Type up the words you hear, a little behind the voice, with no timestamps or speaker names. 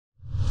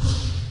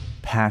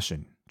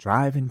passion,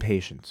 drive, and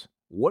patience.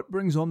 What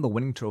brings home the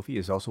winning trophy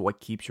is also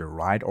what keeps your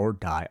ride or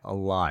die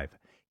alive.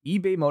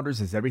 eBay Motors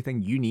is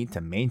everything you need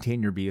to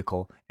maintain your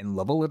vehicle and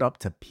level it up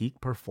to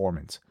peak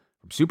performance.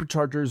 From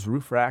superchargers,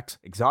 roof racks,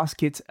 exhaust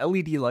kits,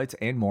 LED lights,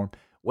 and more,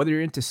 whether you're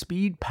into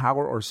speed,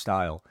 power, or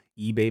style,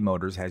 eBay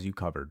Motors has you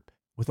covered.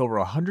 With over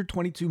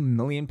 122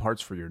 million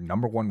parts for your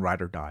number one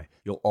ride or die,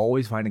 you'll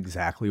always find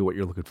exactly what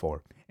you're looking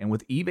for. And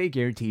with eBay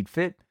Guaranteed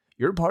Fit,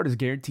 your part is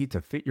guaranteed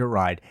to fit your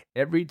ride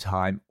every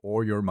time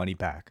or your money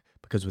back.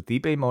 Because with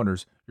eBay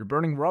Motors, you're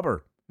burning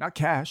rubber, not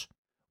cash.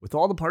 With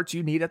all the parts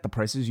you need at the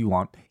prices you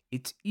want,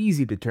 it's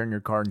easy to turn your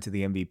car into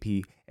the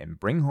MVP and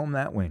bring home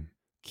that win.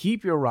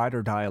 Keep your ride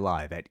or die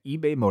alive at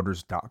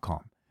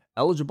ebaymotors.com.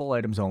 Eligible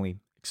items only.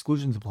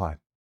 Exclusions apply.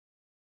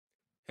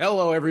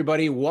 Hello,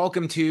 everybody.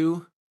 Welcome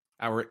to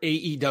our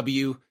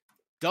AEW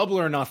Double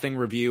or Nothing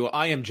review.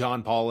 I am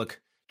John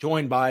Pollock,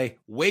 joined by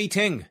Wei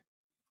Ting.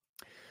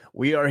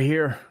 We are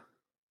here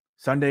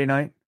Sunday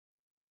night,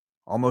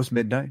 almost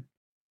midnight.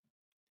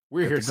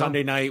 We're here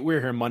Sunday night. We're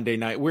here Monday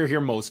night. We're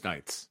here most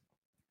nights,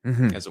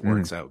 as it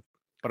works out.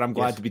 But I'm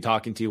glad to be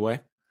talking to you,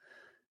 Wei.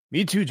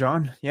 Me too,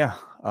 John. Yeah.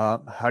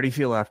 How do you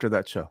feel after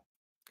that show?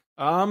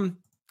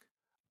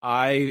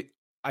 I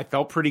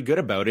felt pretty good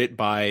about it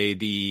by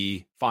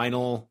the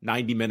final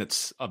 90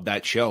 minutes of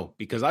that show,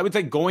 because I would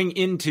say going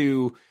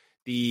into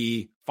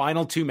the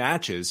final two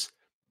matches,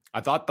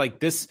 I thought like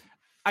this,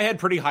 I had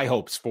pretty high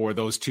hopes for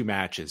those two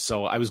matches.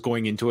 So I was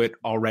going into it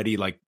already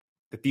like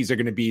that these are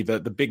going to be the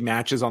big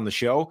matches on the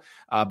show.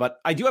 But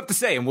I do have to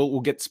say, and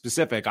we'll get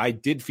specific, I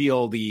did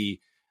feel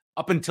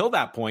up until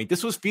that point,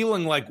 this was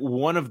feeling like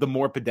one of the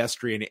more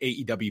pedestrian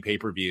AEW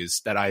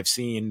pay-per-views that I've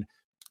seen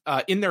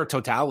in their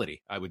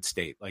totality, I would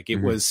state. Like it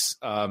was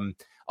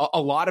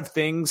a lot of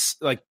things,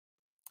 like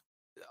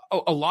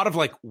a lot of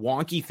like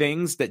wonky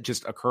things that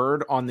just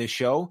occurred on this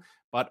show.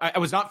 But I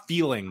was not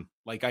feeling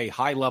like a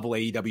high-level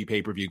AEW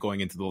pay-per-view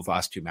going into those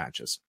last two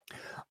matches.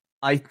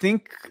 I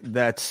think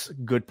that's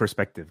good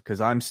perspective, because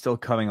I'm still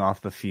coming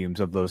off the fumes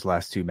of those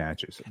last two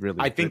matches. Really,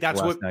 I think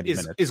that's what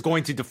is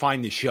going to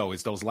define the show,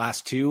 is those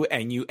last two,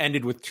 and you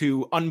ended with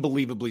two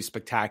unbelievably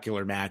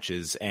spectacular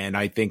matches, and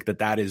I think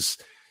that is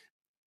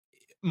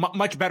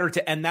much better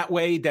to end that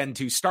way than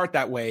to start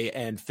that way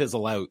and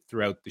fizzle out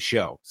throughout the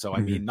show. So, I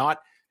mean,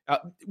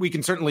 we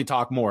can certainly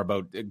talk more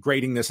about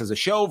grading this as a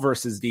show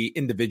versus the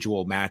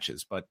individual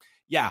matches, but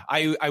yeah,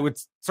 I would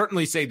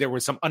certainly say there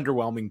were some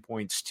underwhelming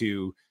points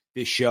to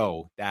this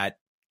show that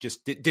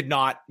just did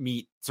not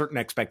meet certain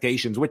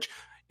expectations, which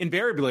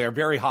invariably are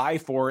very high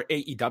for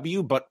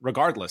AEW. But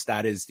regardless,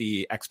 that is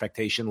the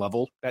expectation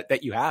level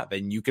that you have.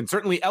 And you can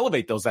certainly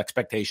elevate those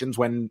expectations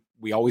when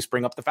we always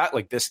bring up the fact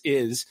like this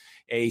is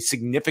a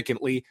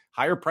significantly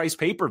higher price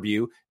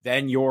pay-per-view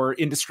than your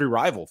industry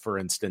rival, for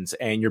instance,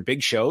 and your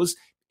big shows.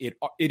 It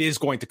is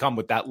going to come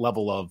with that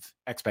level of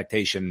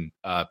expectation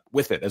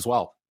with it as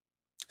well.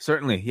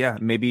 Certainly, yeah.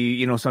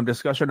 Maybe, some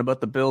discussion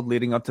about the build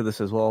leading up to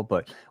this as well,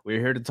 but we're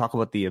here to talk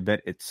about the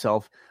event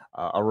itself.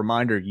 A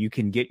reminder, you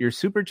can get your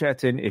super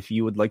chats in if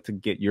you would like to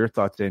get your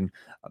thoughts in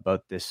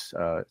about this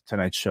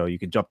tonight's show. You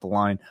can jump the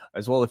line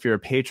as well. If you're a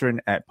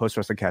patron at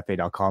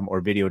postwrestlingcafe.com or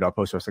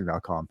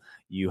video.postwrestling.com,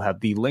 you have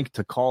the link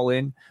to call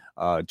in.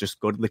 Just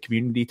go to the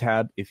community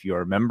tab if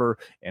you're a member.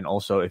 And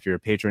also, if you're a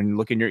patron,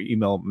 look in your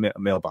email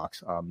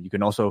mailbox. You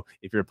can also,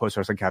 if you're a Post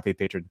Wrestling Cafe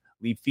patron,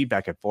 leave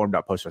feedback at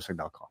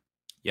forum.postwrestling.com.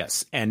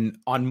 Yes. And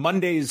on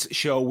Monday's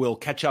show, we'll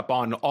catch up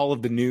on all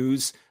of the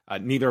news.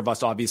 Neither of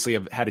us obviously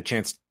have had a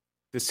chance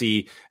to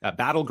see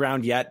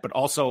Battleground yet, but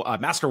also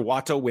Master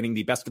Wato winning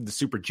the Best of the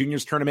Super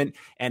Juniors tournament,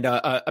 and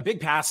a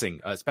big passing,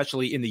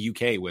 especially in the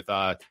UK with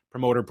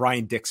promoter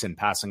Brian Dixon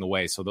passing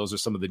away. So those are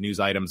some of the news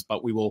items,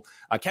 but we will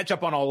catch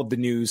up on all of the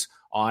news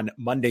on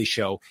Monday's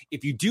show.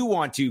 If you do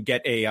want to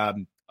get a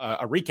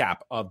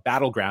recap of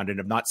Battleground and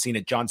have not seen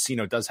it, John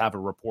Cena does have a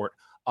report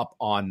up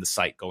on the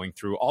site going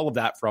through all of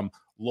that from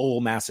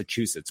Lowell,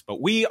 Massachusetts. But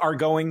we are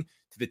going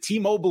to the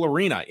T-Mobile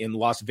Arena in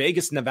Las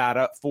Vegas,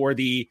 Nevada for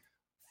the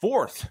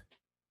fourth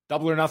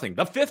Double or Nothing,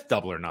 the fifth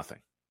Double or Nothing.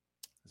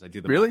 As I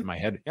do the math in my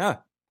head. Yeah.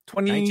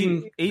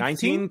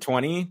 19,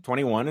 20,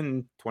 21,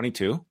 and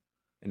 22,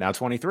 and now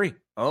 23.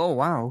 Oh,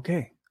 wow.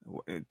 Okay.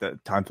 The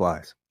time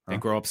flies. They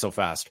grow up so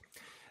fast.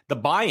 The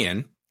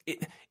buy-in,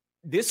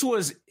 this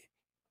was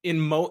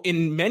in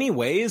many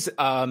ways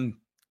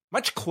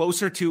much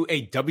closer to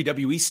a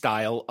WWE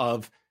style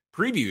of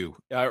preview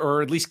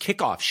or at least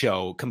kickoff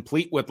show,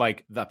 complete with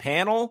like the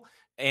panel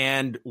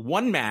and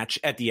one match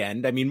at the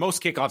end. I mean,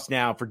 most kickoffs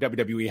now for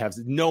WWE have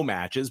no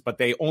matches, but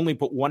they only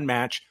put one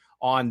match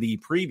on the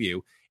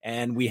preview.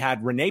 And we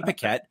had Renee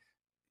Paquette.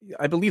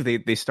 I believe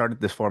they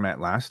started this format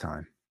last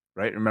time,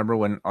 right? Remember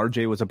when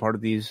RJ was a part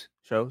of these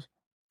shows?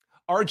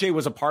 RJ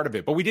was a part of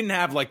it, but we didn't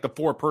have like the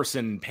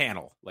 4-person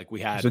panel like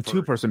we had. It was a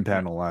 2-person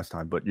panel last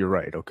time, but you're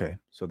right. Okay.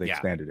 So they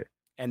expanded it.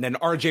 And then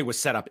RJ was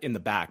set up in the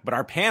back. But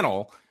our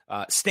panel,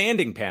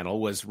 standing panel,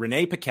 was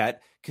Renee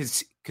Paquette,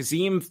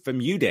 Kazim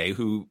Famude,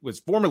 who was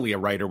formerly a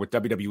writer with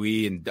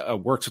WWE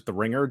and works with The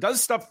Ringer,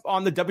 does stuff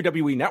on the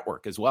WWE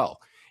Network as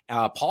well.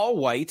 Paul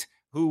White,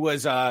 who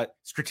was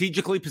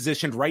strategically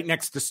positioned right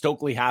next to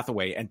Stokely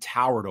Hathaway and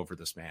towered over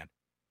this man.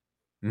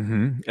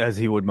 As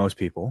he would most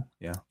people.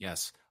 Yeah.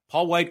 Yes.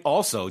 Paul White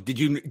also. Did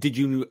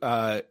you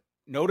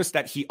notice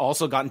that he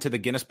also got into the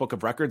Guinness Book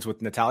of Records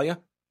with Natalya?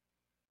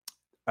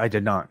 I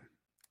did not.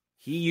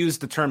 He used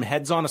the term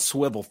heads on a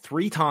swivel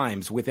 3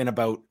 times within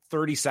about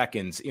 30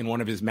 seconds in one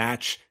of his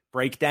match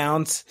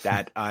breakdowns.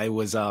 That I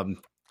was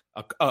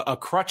a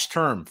crutch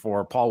term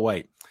for Paul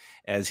White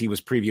as he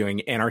was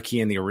previewing Anarchy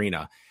in the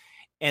Arena.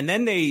 And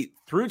then they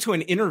threw to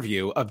an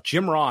interview of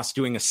Jim Ross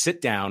doing a sit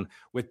down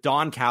with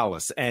Don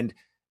Callis. And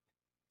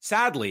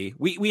sadly,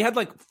 we had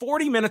like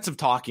 40 minutes of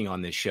talking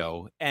on this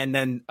show and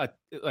then a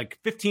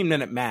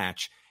 15-minute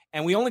match.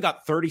 And we only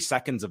got 30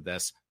 seconds of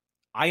this.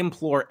 I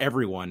implore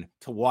everyone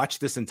to watch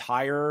this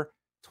entire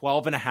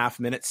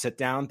 12.5-minute sit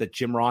down that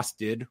Jim Ross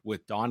did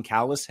with Don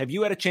Callis. Have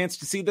you had a chance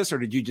to see this, or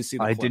did you just see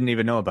the clip? I didn't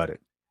even know about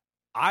it.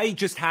 I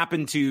just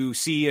happened to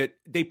see it.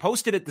 They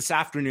posted it this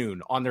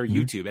afternoon on their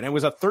YouTube, and it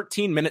was a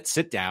 13-minute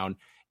sit down.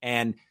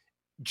 And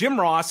Jim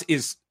Ross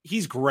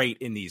he's great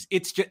in these.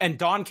 It's just, and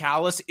Don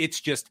Callis, it's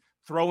just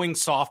throwing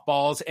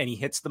softballs and he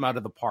hits them out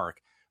of the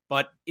park.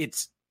 But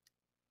it's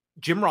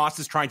Jim Ross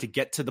is trying to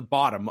get to the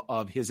bottom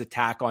of his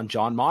attack on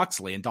Jon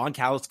Moxley. And Don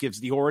Callis gives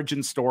the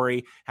origin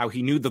story, how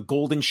he knew the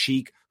Golden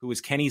Sheik, who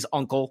was Kenny's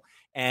uncle,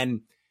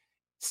 and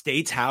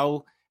states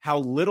how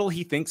little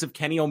he thinks of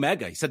Kenny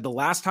Omega. He said, the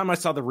last time I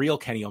saw the real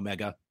Kenny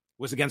Omega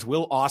was against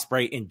Will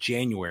Ospreay in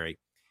January.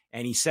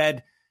 And he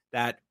said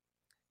that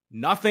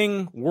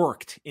nothing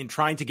worked in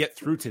trying to get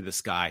through to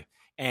this guy.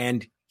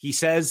 And he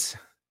says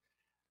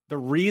the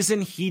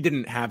reason he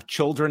didn't have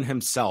children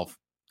himself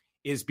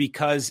is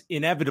because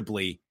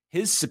inevitably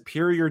his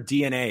superior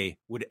DNA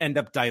would end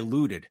up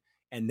diluted,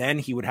 and then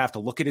he would have to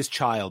look at his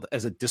child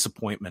as a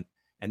disappointment.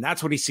 And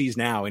that's what he sees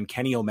now in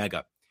Kenny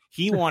Omega.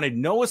 He wanted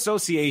no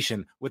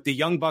association with the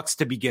Young Bucks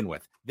to begin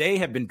with. They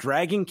have been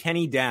dragging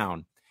Kenny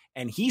down,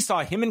 and he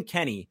saw him and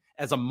Kenny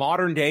as a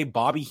modern-day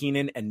Bobby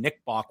Heenan and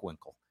Nick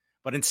Bockwinkel.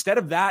 But instead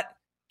of that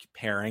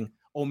pairing,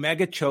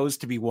 Omega chose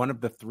to be one of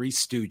the 3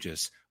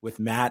 Stooges with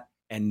Matt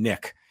and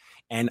Nick.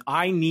 And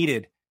I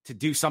needed to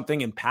do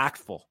something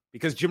impactful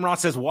because Jim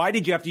Ross says, why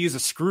did you have to use a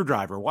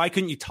screwdriver? Why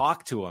couldn't you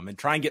talk to him and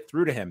try and get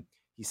through to him?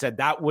 He said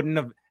that wouldn't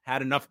have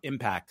had enough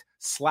impact.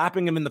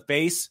 Slapping him in the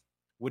face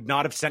would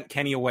not have sent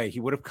Kenny away. He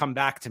would have come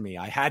back to me.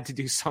 I had to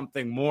do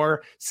something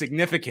more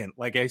significant,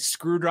 like a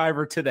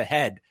screwdriver to the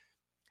head.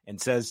 And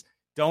says,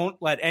 don't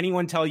let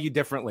anyone tell you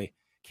differently.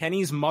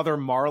 Kenny's mother,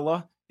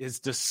 Marla, is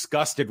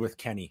disgusted with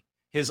Kenny.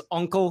 His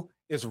uncle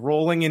is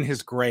rolling in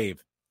his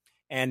grave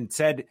and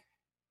said,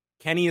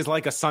 Kenny is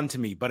like a son to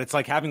me, but it's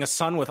like having a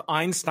son with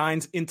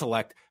Einstein's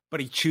intellect, but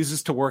he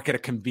chooses to work at a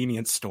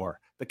convenience store.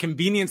 The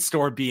convenience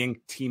store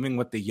being teaming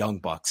with the Young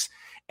Bucks.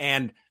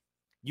 And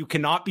you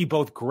cannot be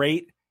both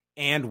great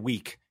and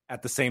weak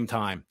at the same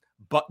time.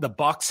 But the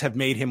Bucks have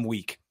made him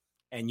weak,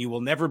 and you will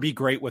never be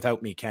great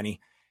without me, Kenny.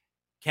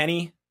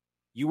 Kenny,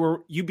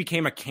 you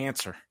became a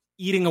cancer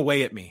eating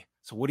away at me.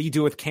 So what do you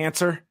do with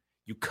cancer?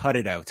 You cut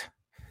it out.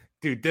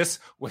 Dude, this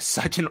was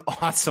such an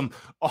awesome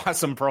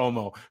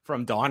promo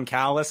from Don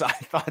Callis. I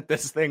thought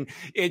this thing,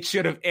 it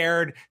should have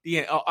aired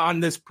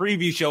on this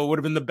preview show. It would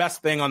have been the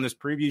best thing on this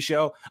preview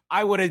show.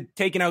 I would have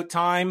taken out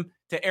time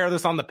to air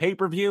this on the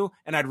pay-per-view,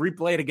 and I'd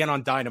replay it again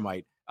on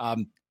Dynamite.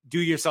 Do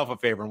yourself a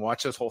favor and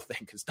watch this whole thing,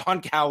 because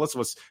Don Callis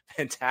was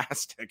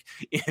fantastic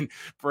in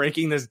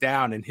breaking this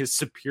down and his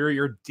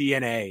superior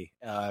DNA,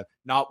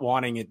 not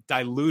wanting it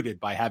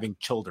diluted by having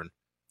children.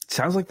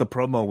 Sounds like the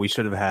promo we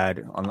should have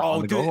had on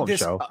the Go Home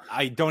show.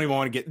 I don't even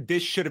want to get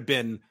this. Should have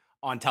been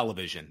on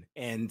television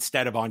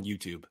instead of on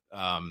YouTube.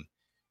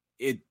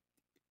 It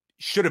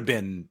should have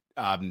been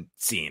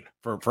seen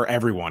for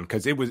everyone,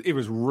 because it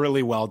was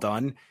really well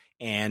done.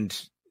 And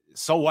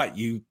so what?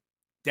 You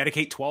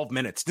dedicate 12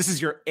 minutes. This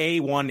is your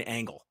A1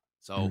 angle.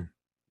 So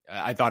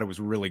I thought it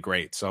was really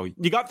great. So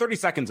you got 30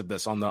 seconds of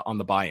this on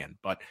the buy-in,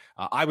 but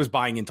I was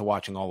buying into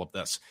watching all of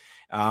this.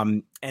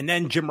 And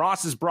then Jim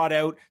Ross is brought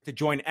out to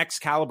join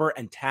Excalibur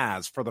and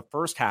Taz for the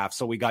first half.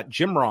 So we got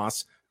Jim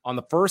Ross on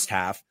the first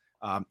half.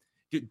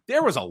 Dude,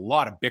 there was a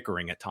lot of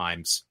bickering at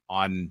times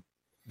on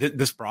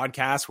this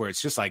broadcast, where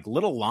it's just like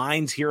little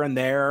lines here and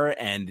there,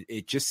 and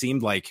it just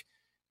seemed like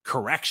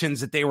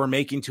corrections that they were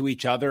making to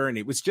each other, and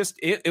it was just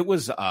it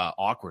was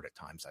awkward at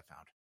times, I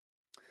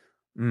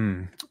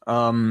found.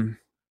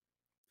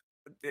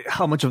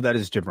 How much of that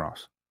is Jim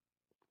Ross?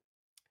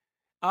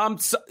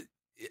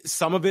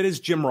 Some of it is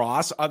Jim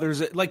Ross.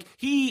 Others, like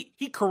he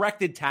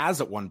corrected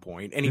Taz at one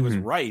point, and he was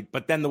right.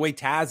 But then the way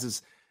Taz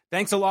is,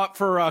 thanks a lot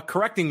for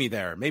correcting me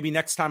there. Maybe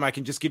next time I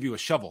can just give you a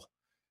shovel.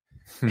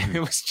 It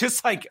was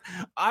just like,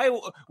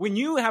 when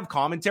you have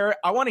commentary,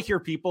 I want to hear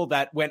people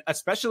that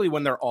especially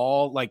when they're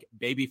all like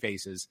baby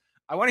faces,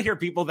 I want to hear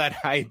people that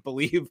I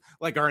believe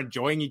like are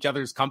enjoying each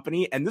other's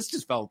company. And this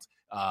just felt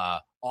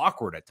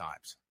awkward at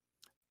times.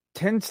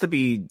 Tends to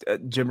be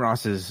Jim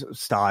Ross's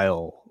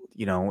style.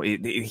 You know,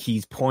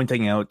 he's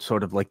pointing out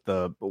sort of like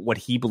what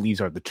he believes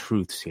are the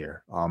truths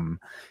here.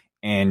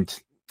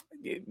 And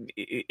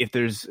if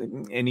there's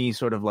any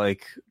sort of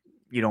like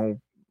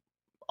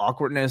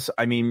awkwardness.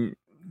 I mean,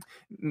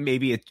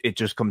 maybe it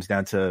just comes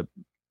down to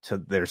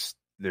their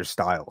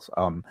styles.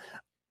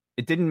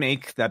 It didn't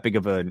make that big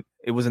of it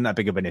wasn't that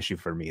big of an issue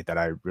for me that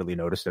I really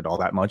noticed it all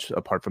that much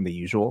apart from the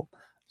usual.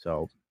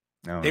 So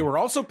they were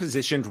also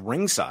positioned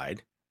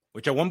ringside,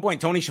 which at one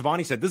point Tony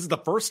Schiavone said, this is the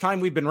first time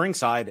we've been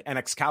ringside, and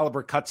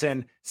Excalibur cuts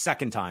in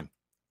second time,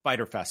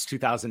 Fyter Fest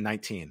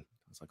 2019. I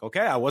was like,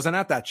 okay, I wasn't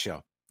at that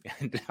show.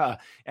 And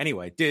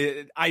anyway,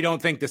 I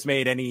don't think this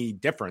made any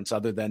difference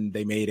other than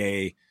they made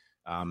a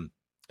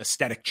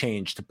aesthetic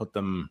change to put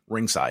them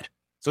ringside.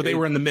 So they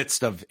were in the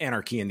midst of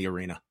anarchy in the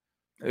arena.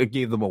 It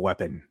gave them a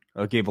weapon.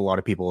 It gave a lot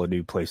of people a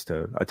new place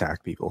to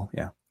attack people.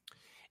 Yeah.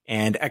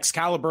 And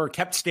Excalibur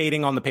kept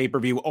stating on the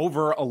pay-per-view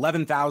over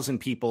 11,000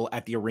 people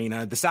at the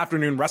arena. This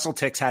afternoon,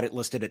 WrestleTix had it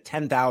listed at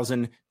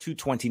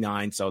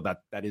 10,229. So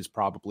that is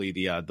probably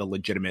the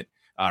legitimate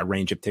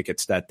range of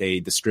tickets that they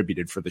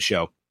distributed for the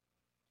show.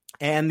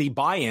 And the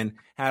buy-in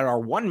had our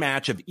one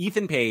match of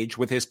Ethan Page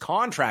with his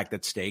contract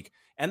at stake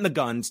and the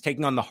Guns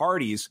taking on the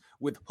Hardys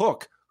with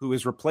Hook, who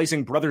is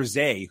replacing Brother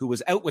Zay, who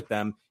was out with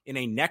them in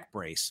a neck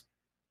brace.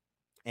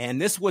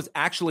 And this was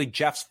actually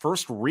Jeff's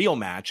first real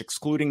match,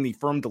 excluding the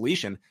firm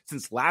deletion,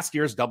 since last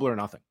year's Double or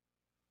Nothing.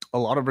 A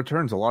lot of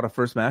returns, a lot of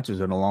first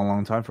matches in a long,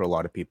 long time for a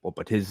lot of people.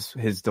 But his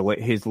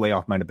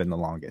layoff might have been the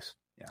longest.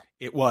 Yeah,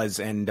 it was,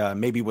 and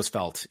maybe was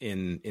felt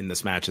in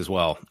this match as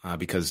well,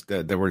 because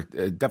there were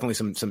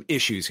definitely some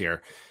issues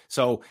here.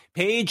 So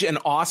Paige and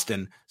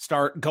Austin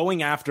start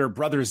going after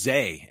Brother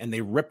Zay, and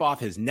they rip off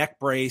his neck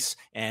brace,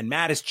 and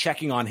Matt is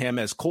checking on him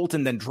as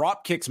Colton then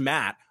drop kicks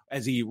Matt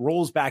as he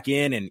rolls back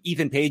in, and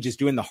Ethan Page is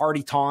doing the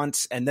Hardy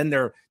taunts, and then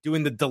they're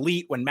doing the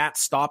delete when Matt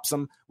stops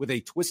him with a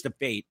twist of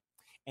fate.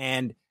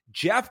 And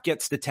Jeff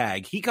gets the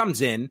tag. He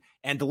comes in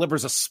and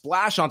delivers a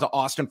splash onto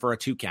Austin for a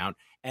 2 count,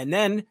 and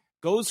then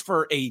goes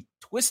for a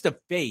twist of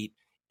fate.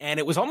 And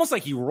it was almost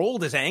like he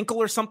rolled his ankle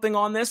or something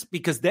on this,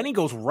 because then he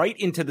goes right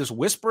into this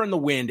whisper in the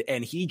wind,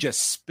 and he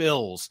just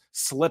spills,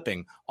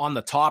 slipping on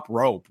the top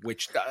rope,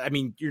 which, I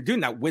mean, you're doing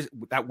that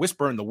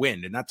whisper in the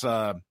wind, and that's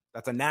a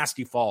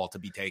nasty fall to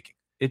be taking.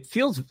 It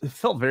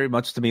felt very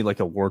much to me like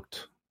a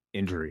worked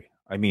injury.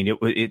 I mean,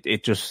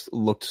 it just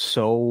looked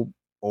so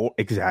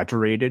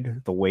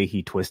exaggerated, the way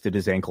he twisted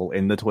his ankle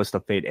in the twist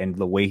of fate and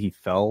the way he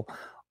fell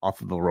off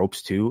of the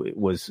ropes too. It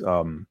was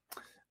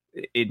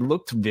it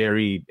looked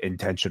very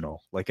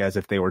intentional, like as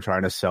if they were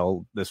trying to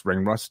sell this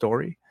ring rust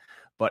story.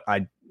 But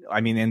I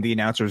mean, and the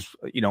announcers,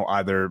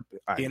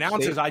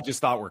 I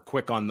just thought were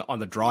quick on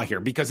the draw here,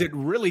 because it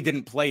really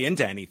didn't play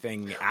into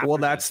anything. Well,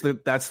 that's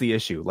the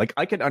issue. Like,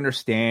 I could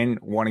understand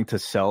wanting to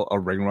sell a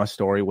ring rust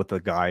story with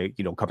a guy,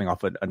 coming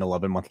off an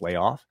 11-month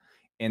layoff,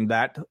 and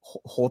that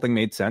whole thing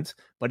made sense,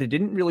 but it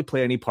didn't really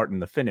play any part in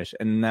the finish,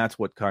 and that's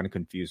what kind of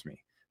confused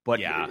me. But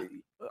yeah,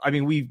 I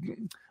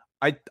mean,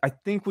 I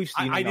think we've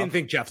seen. I didn't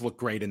think Jeff looked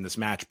great in this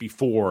match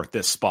before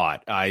this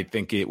spot. I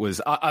think it was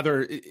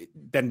other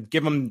than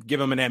give him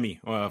an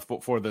Emmy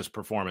for this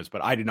performance,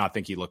 but I did not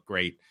think he looked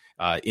great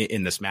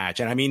in this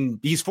match. And I mean,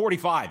 he's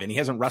 45 and he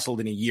hasn't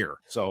wrestled in a year,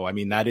 so I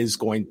mean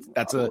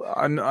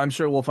I'm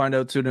sure we'll find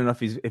out soon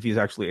enough if he's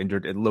actually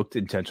injured. It looked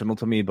intentional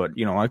to me, but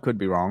I could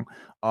be wrong.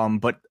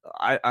 But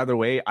either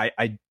way,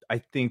 I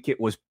think it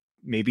was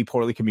maybe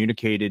poorly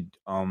communicated,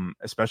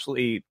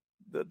 especially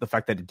the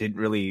fact that it didn't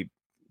really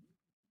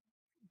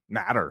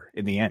matter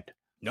in the end.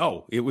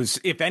 No, it was,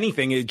 if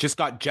anything, it just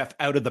got Jeff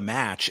out of the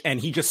match, and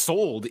he just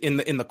sold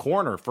in the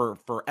corner for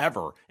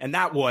forever. And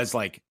that was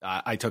like,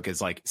 I took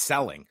as like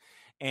selling.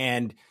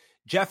 And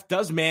Jeff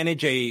does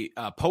manage a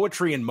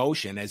poetry in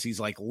motion as he's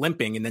like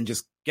limping, and then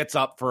just gets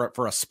up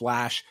for a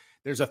splash.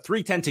 There's a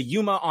 310 to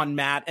Yuma on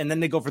Matt, and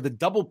then they go for the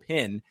double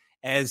pin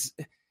as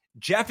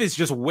Jeff is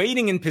just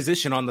waiting in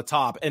position on the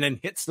top, and then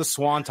hits the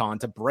swanton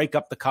to break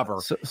up the cover.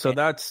 So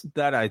that's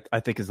I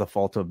think is the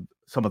fault of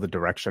some of the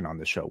direction on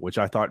the show, which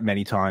I thought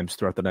many times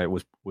throughout the night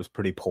was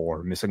pretty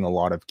poor, missing a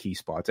lot of key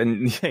spots.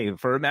 And hey,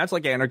 for a match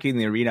like Anarchy in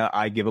the Arena,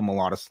 I give him a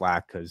lot of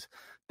slack because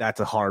that's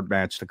a hard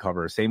match to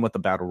cover. Same with the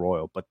Battle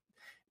Royal. But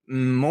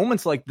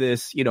moments like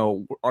this,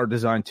 are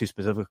designed to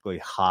specifically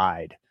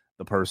hide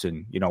the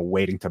person,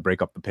 waiting to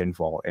break up the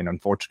pinfall. And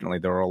unfortunately,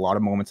 there are a lot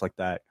of moments like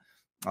that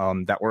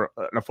that were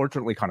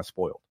unfortunately kind of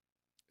spoiled.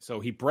 So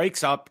he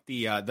breaks up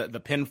the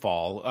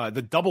pinfall,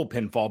 the double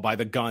pinfall by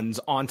the Guns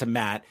onto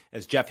Matt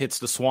as Jeff hits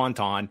the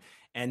swanton.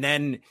 And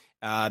then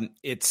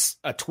it's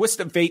a twist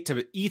of fate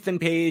to Ethan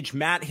Page.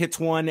 Matt hits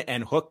one,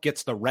 and Hook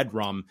gets the red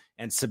rum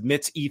and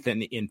submits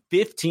Ethan in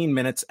 15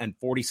 minutes and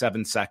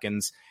 47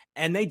 seconds.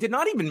 And they did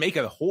not even make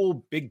a whole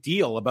big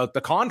deal about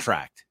the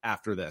contract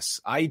after this.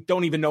 I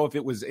don't even know if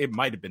it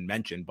might have been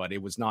mentioned, but it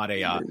was not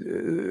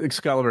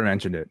Excalibur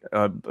mentioned it.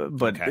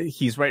 But okay.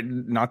 He's right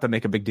not to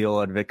make a big deal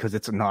out of it, because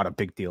it's not a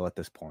big deal at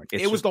this point.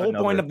 It was the whole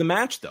point of the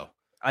match, though.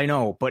 I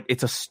know, but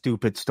it's a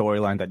stupid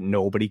storyline that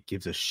nobody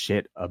gives a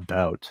shit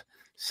about.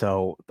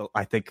 So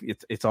I think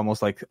it's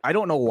almost like, I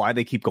don't know why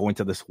they keep going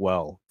to this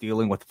well,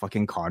 dealing with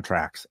fucking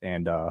contracts.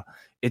 And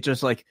it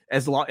just like,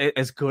 as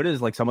good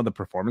as like some of the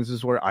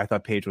performances were, I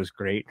thought Paige was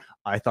great.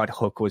 I thought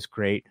Hook was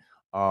great.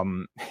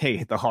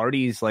 Hey, the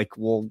Hardys, like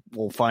we'll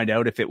find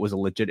out if it was a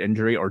legit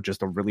injury or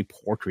just a really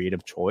poor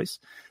creative choice.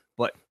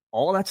 But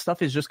all that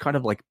stuff is just kind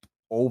of like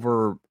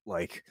over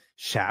like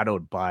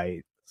shadowed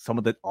by some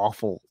of the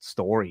awful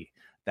story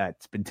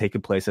that's been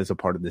taking place as a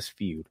part of this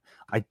feud.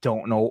 I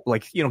don't know,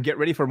 like, get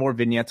ready for more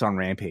vignettes on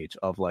Rampage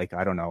of like,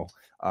 I don't know,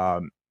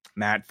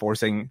 Matt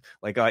forcing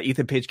like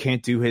Ethan Page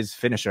can't do his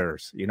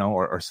finishers,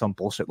 or some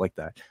bullshit like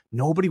that.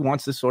 Nobody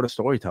wants this sort of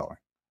storytelling.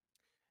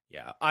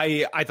 Yeah,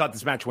 I thought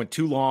this match went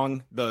too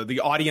long. The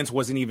audience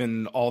wasn't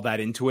even all that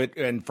into it,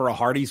 and for a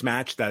Hardys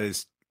match, that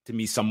is to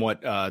me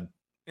somewhat a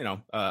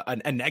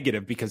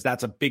negative, because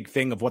that's a big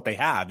thing of what they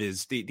have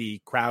is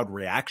the crowd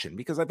reaction.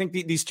 Because I think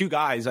these two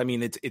guys, I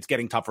mean, it's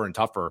getting tougher and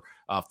tougher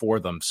for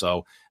them.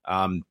 So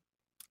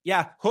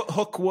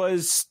Hook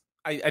was.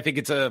 I think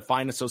it's a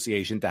fine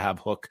association to have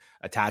Hook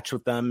attached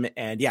with them,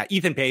 and yeah,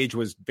 Ethan Page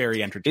was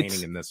very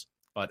entertaining in this.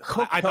 But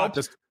I thought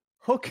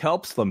Hook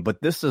helps them,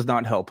 but this does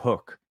not help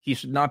Hook. He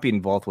should not be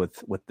involved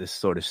with this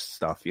sort of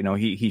stuff.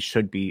 He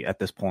should be, at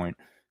this point,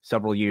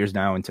 several years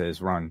now into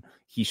his run,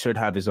 he should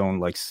have his own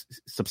like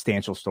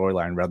substantial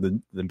storyline rather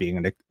than being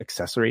an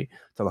accessory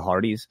to the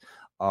Hardys.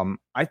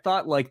 I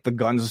thought like the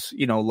Guns,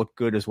 looked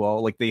good as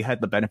well. Like they had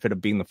the benefit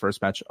of being the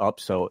first match up,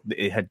 so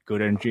it had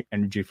good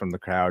energy from the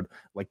crowd,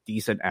 like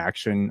decent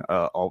action.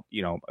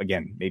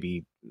 Again,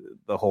 maybe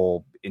the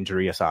whole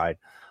injury aside,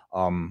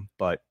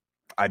 but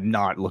I'm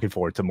not looking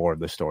forward to more of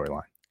the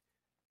storyline.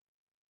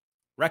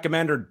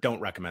 Recommend or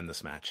don't recommend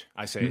this match?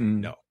 I say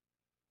no.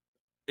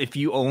 If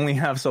you only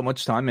have so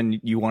much time and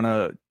you want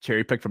to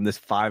cherry pick from this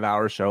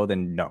 5-hour show,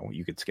 then no,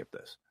 you could skip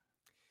this.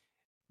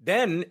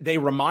 Then they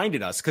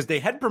reminded us, because they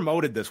had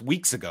promoted this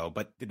weeks ago,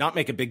 but did not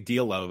make a big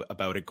deal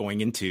about it going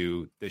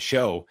into the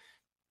show.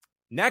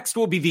 Next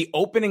will be the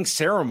opening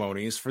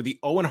ceremonies for the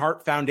Owen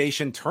Hart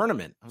Foundation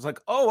tournament. I was like,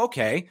 oh,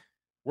 okay.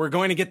 We're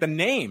going to get the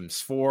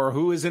names for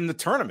who is in the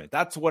tournament.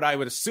 That's what I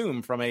would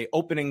assume from a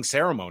opening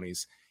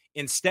ceremonies.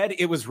 Instead,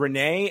 it was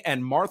Renee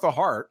and Martha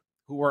Hart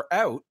who were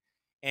out.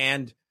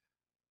 And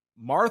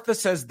Martha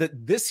says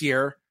that this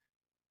year,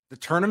 the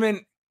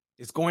tournament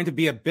is going to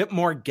be a bit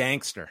more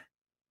gangster,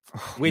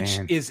 which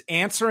is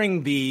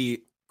answering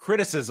the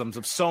criticisms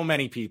of so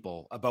many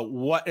people about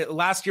what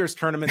last year's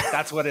tournament,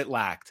 that's what it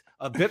lacked.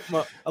 A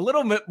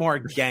little bit more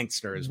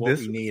gangster is what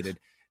we needed.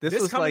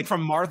 This coming like,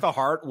 from Martha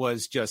Hart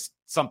was just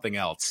something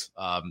else.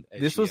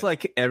 This was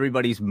like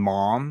everybody's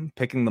mom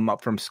picking them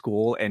up from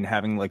school and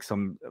having like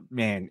some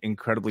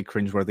incredibly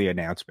cringeworthy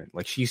announcement.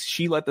 Like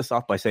she let this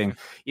off by saying,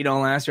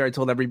 last year I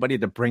told everybody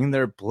to bring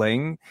their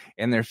bling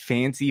and their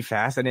fancy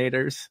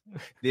fascinators.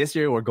 This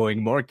year we're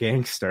going more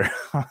gangster.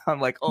 I'm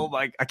like, oh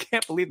my, I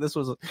can't believe this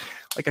was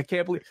like, I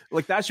can't believe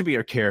like that should be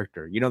her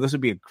character. This would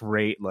be a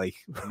great like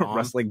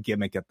wrestling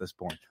gimmick at this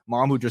point.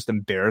 Mom who just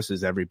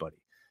embarrasses everybody.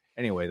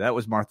 Anyway, that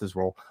was Martha's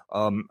role.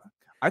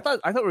 I thought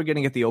we were going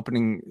to get the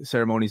opening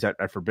ceremonies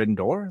at Forbidden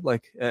Door,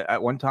 like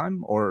at one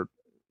time, or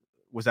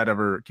was that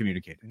ever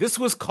communicated? This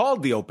was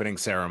called the opening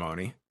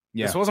ceremony.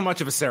 Yeah. This wasn't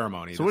much of a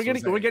ceremony. So we're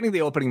getting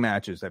the opening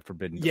matches at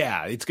Forbidden Door.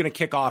 Yeah, it's going to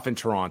kick off in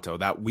Toronto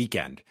that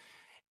weekend.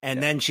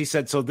 And then she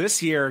said, so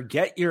this year,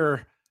 get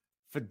your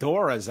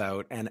fedoras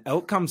out, and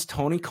out comes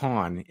Tony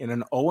Khan in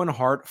an Owen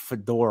Hart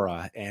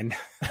fedora. And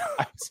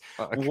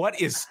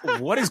what is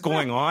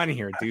going on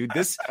here, dude?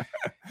 This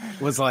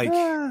was like,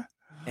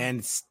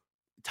 and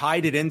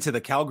tied it into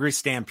the Calgary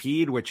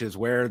Stampede, which is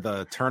where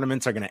the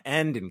tournaments are going to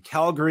end in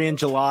Calgary in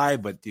July.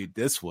 But dude,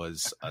 this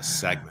was a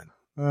segment.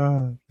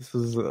 This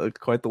is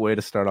quite the way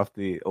to start off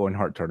the Owen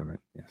Hart tournament.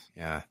 Yes.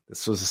 Yeah,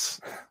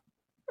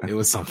 it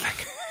was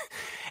something.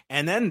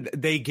 And then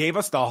they gave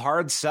us the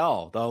hard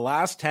sell. The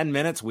last 10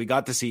 minutes, we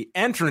got to see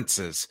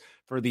entrances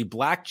for the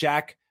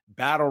Blackjack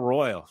Battle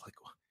Royal. Like,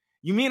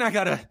 you mean I'm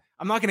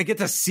not going to get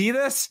to see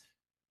this?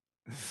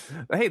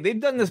 Hey, they've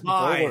done this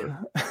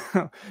before.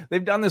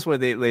 They've done this where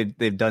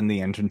they've done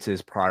the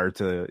entrances prior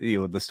to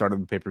the start of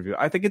the pay-per-view.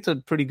 I think it's a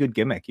pretty good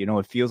gimmick.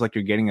 It feels like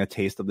you're getting a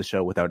taste of the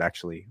show without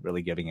actually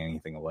really giving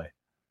anything away.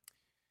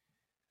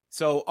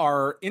 So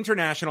our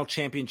International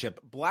Championship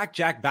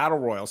Blackjack Battle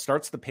Royal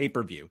starts the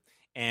pay-per-view.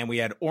 And we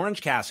had Orange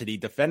Cassidy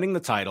defending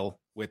the title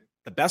with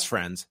the Best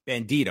Friends,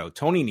 Bandito,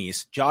 Tony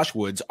Nese, Josh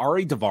Woods,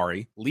 Ari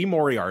Daivari, Lee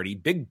Moriarty,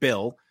 Big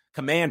Bill,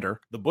 Commander,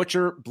 The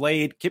Butcher,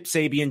 Blade, Kip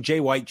Sabian, Jay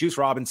White, Juice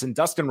Robinson,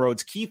 Dustin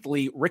Rhodes, Keith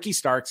Lee, Ricky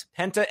Starks,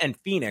 Penta and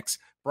Phoenix,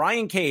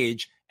 Brian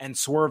Cage, and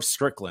Swerve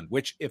Strickland,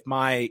 which, if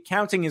my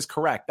counting is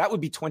correct, that would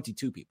be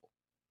 22 people.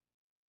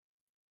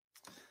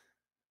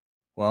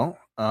 Well,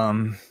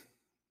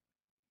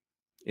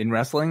 in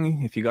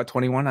wrestling, if you got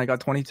 21, I got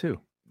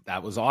 22.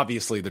 That was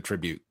obviously the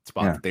tribute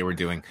spot that they were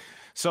doing.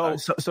 So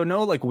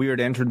no like weird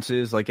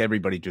entrances, like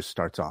everybody just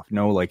starts off.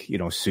 No like,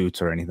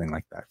 suits or anything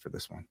like that for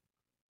this one.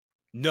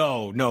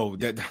 No.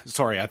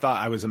 Sorry, I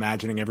thought I was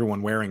imagining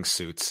everyone wearing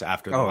suits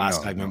after the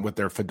last segment with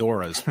their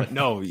fedoras. But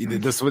no,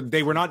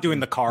 they were not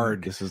doing the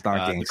card. This is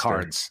not the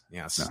cards.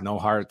 Yes, no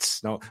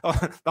hearts. No,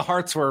 the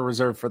hearts were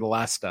reserved for the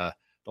last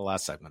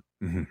segment.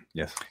 Mm-hmm.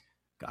 Yes,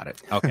 got it.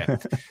 Okay,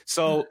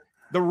 so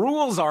The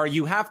rules are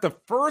you have to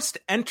first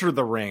enter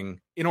the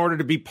ring in order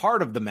to be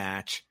part of the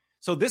match.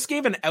 So this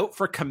gave an out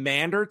for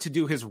Commander to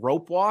do his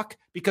rope walk,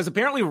 because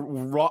apparently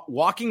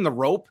walking the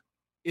rope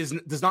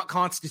does not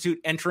constitute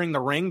entering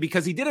the ring,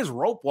 because he did his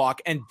rope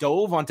walk and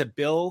dove onto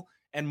Bill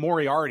and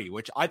Moriarty,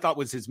 which I thought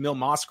was his Mil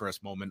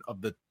Mascaras moment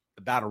of the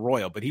Battle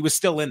Royal, but he was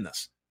still in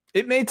this.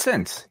 It made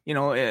sense. You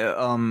know,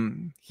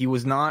 he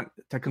was not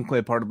technically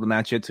a part of the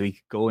match yet, so he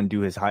could go and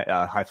do his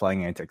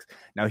high-flying antics.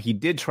 Now, he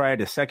did try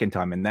it a second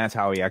time, and that's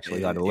how he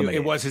actually got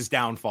eliminated. It was his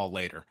downfall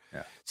later.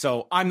 Yeah.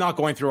 So I'm not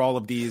going through all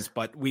of these,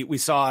 but we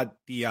saw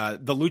the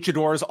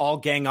luchadors all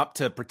gang up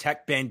to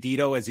protect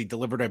Bandito as he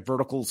delivered a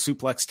vertical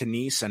suplex to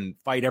Nice and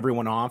fight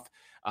everyone off.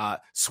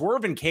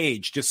 Swerve and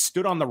Cage just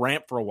stood on the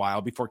ramp for a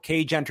while before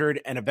Cage entered,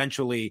 and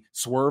eventually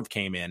Swerve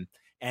came in.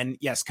 And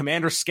yes,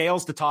 Commander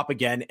scales the top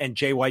again, and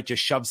Jay White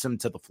just shoves him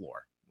to the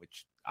floor,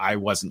 which I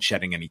wasn't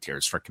shedding any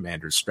tears for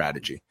Commander's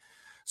strategy.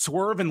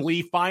 Swerve and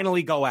Lee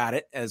finally go at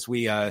it, as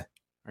we are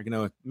going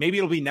to, maybe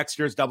it'll be next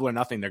year's Double or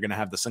Nothing. They're going to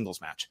have the singles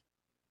match.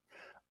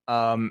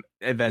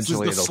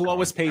 Eventually, this is the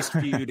slowest paced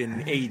feud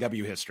in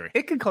AEW history.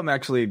 It could come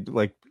actually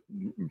like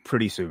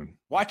pretty soon.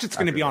 Watch, it's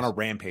going to be on a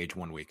Rampage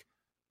one week.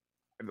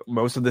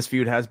 Most of this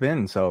feud has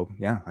been, so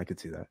yeah, I could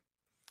see that.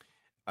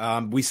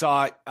 We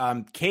saw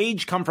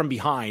Cage come from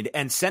behind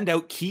and send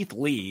out Keith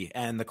Lee,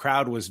 and the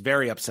crowd was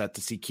very upset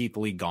to see Keith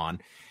Lee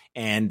gone.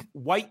 And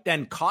White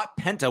then caught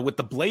Penta with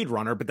the Blade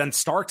Runner, but then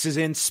Starks is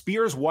in,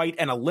 spears White,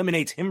 and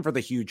eliminates him for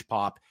the huge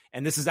pop.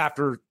 And this is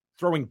after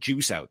throwing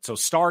Juice out. So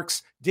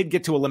Starks did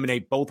get to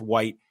eliminate both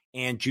White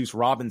and Juice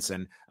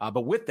Robinson.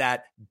 But with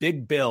that,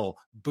 Big Bill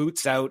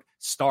boots out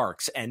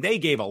Starks, and they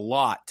gave a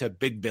lot to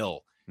Big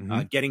Bill.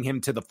 Getting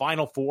him to the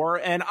final four.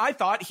 And I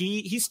thought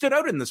he stood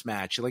out in this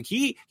match. Like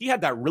he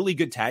had that really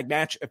good tag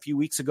match a few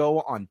weeks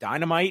ago on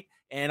Dynamite.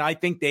 And I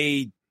think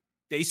they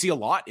see a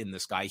lot in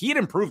this guy. He had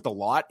improved a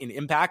lot in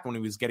Impact when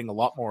he was getting a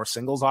lot more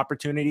singles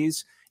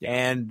opportunities. Yeah.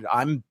 And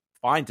I'm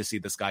fine to see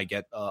this guy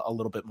get a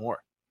little bit more.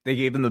 They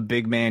gave him the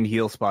big man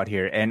heel spot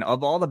here. And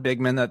of all the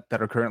big men that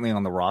are currently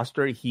on the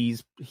roster,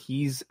 he's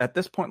at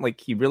this point, like,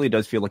 he really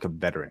does feel like a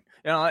veteran.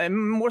 You know,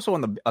 and more so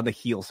on the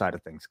heel side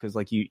of things. Because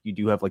like you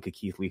do have like a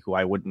Keith Lee, who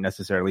I wouldn't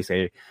necessarily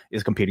say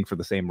is competing for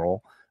the same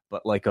role.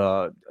 But like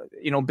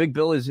you know, Big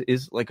Bill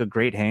is like a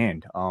great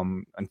hand.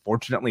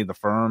 Unfortunately, the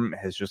firm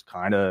has just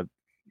kind of,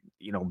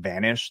 you know,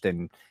 vanished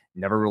and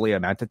never really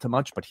amounted to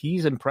much. But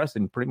he's impressed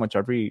in pretty much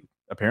every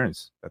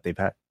appearance that they've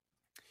had.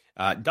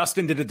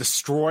 Dustin did a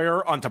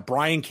destroyer onto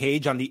Brian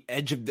Cage on the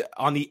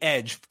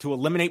edge to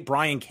eliminate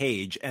Brian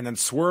Cage, and then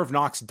Swerve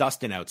knocks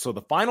Dustin out. So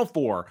the final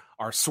four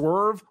are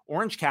Swerve,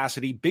 Orange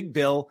Cassidy, Big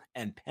Bill,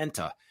 and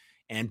Penta.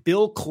 And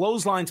Bill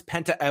clotheslines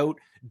Penta out.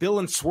 Bill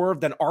and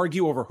Swerve then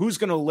argue over who's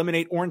going to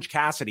eliminate Orange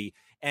Cassidy.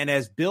 And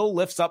as Bill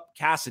lifts up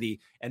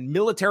Cassidy and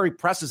military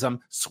presses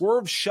him,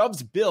 Swerve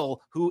shoves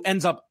Bill, who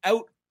ends up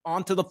out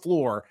onto the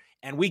floor.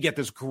 And we get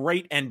this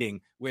great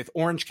ending with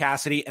Orange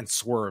Cassidy and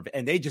Swerve.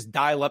 And they just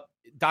dial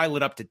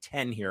it up to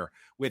 10 here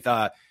with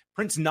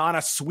Prince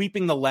Nana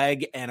sweeping the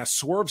leg, and a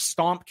Swerve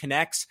stomp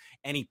connects,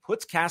 and he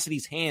puts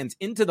Cassidy's hands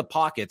into the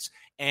pockets.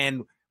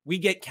 And we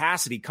get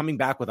Cassidy coming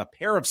back with a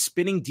pair of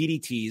spinning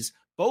DDTs.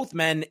 Both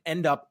men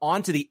end up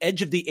onto the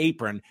edge of the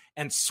apron,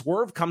 and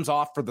Swerve comes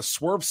off for the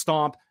Swerve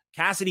stomp.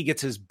 Cassidy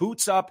gets his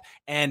boots up,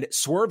 and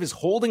Swerve is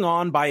holding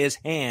on by his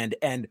hand,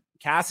 and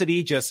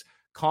Cassidy just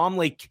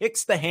calmly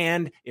kicks the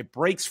hand, it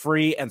breaks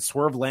free, and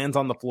Swerve lands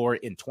on the floor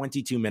in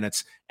 22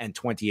 minutes and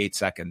 28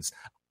 seconds.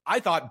 I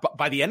thought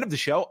by the end of the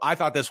show, I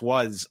thought this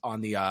was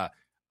on the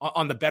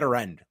better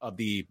end of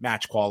the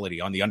match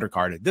quality on the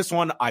undercard. This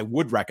one I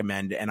would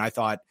recommend, and I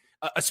thought,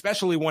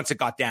 especially once it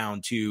got down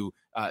to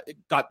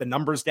got the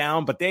numbers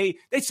down, but they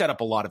set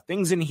up a lot of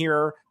things in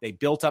here. They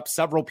built up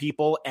several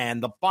people,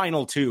 and the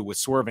final two with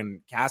Swerve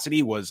and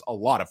Cassidy was a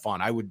lot of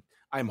fun.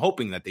 I'm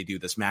hoping that they do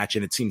this match,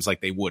 and it seems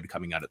like they would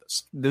coming out of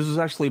this. This was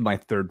actually my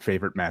third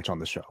favorite match on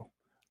the show.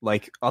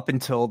 Like, up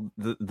until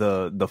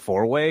the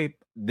four-way,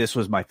 this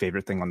was my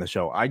favorite thing on the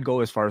show. I'd go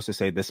as far as to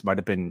say this might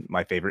have been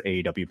my favorite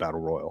AEW Battle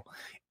Royal.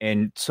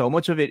 And so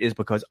much of it is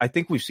because I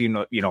think we've seen,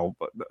 you know,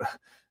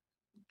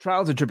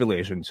 trials and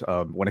tribulations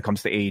when it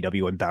comes to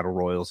AEW and battle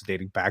royals,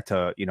 dating back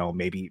to, you know,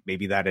 maybe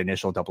that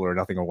initial Double or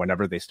Nothing or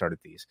whenever they started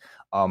these.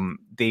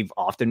 They've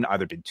often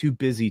either been too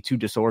busy, too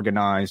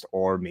disorganized,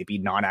 or maybe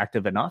not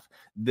active enough.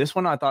 This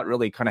one I thought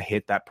really kind of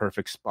hit that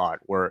perfect spot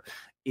where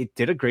it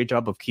did a great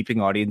job of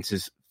keeping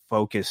audiences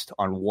focused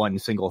on one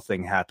single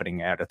thing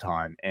happening at a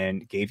time,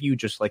 and gave you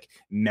just like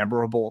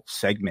memorable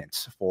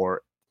segments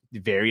for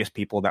various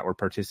people that were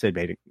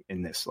participating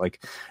in this.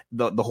 Like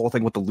the whole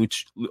thing with the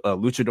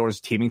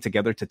luchadors teaming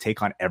together to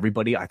take on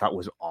everybody, I thought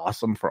was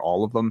awesome for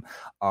all of them.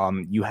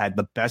 You had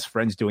the Best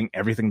Friends doing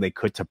everything they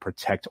could to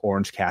protect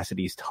Orange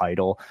Cassidy's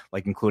title,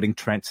 like including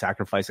Trent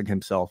sacrificing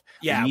himself.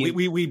 Yeah,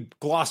 we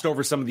glossed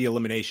over some of the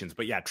eliminations,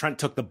 but yeah, Trent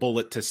took the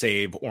bullet to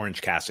save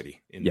Orange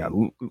Cassidy.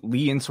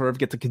 Lee and Swerve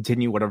get to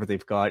continue whatever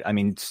they've got. I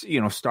mean, you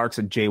know, Starks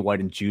and Jay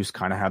White and Juice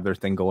kind of have their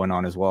thing going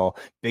on as well.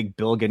 Big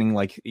Bill getting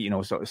like, you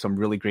know, some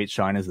really great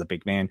shine as the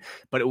big man.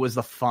 But it was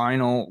the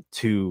final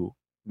two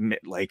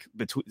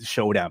between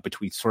showdown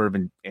between Swerve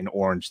and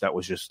Orange that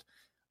was just,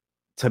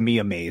 to me,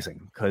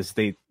 amazing, because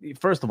they,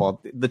 first of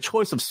all, the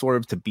choice of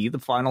Swerve to be the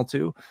final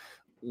two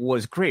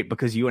was great,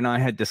 because you and I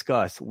had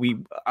discussed,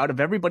 out of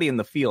everybody in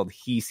the field,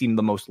 he seemed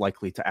the most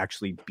likely to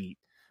actually beat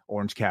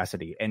Orange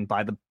Cassidy, and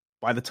by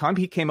the time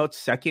he came out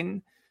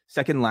second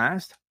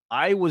last,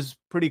 I was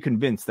pretty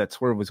convinced that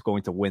Swerve was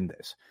going to win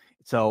this.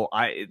 So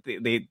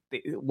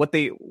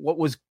what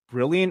was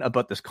brilliant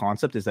about this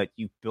concept is that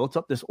you built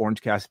up this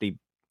Orange Cassidy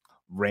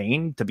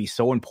reign to be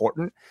so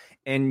important,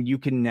 and you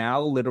can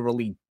now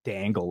literally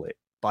dangle it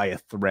by a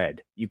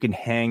thread. You can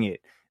hang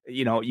it,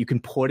 you can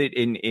put it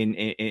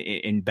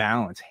in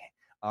balance,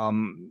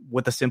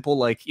 with a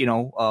simple,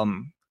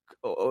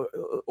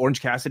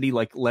 Orange Cassidy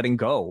letting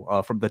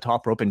go from the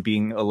top rope and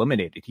being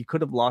eliminated. He could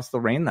have lost the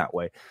reign that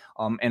way.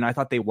 And I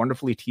thought they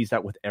wonderfully teased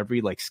that with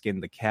every skin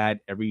the cat,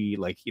 every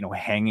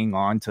hanging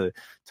on to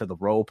the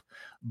rope.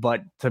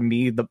 But to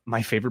me,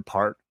 my favorite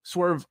part,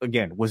 Swerve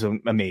again was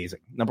amazing.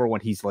 Number one,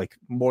 he's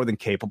more than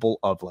capable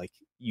of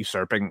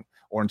usurping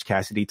Orange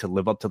Cassidy to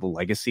live up to the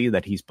legacy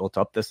that he's built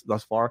up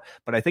thus far.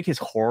 But I think his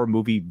horror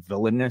movie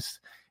villainous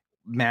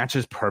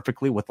matches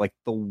perfectly with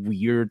the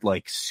weird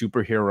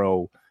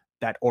superhero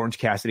that Orange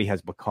Cassidy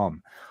has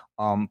become.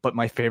 But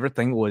my favorite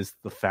thing was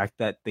the fact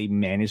that they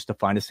managed to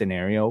find a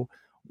scenario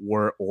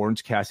where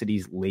Orange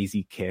Cassidy's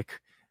lazy kick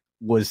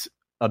was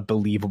a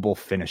believable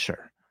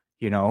finisher.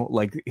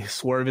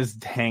 Swerve is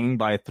hanging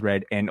by a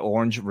thread and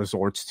Orange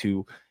resorts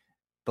to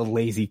the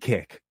lazy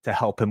kick to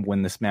help him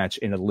win this match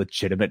in a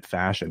legitimate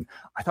fashion.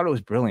 I thought it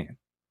was brilliant.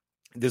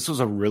 This was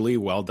a really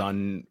well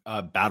done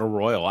battle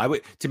royal.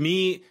 To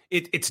me,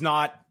 it's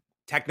not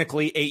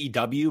technically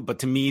AEW, but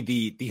to me,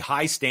 the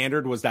high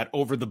standard was that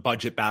over the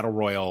budget battle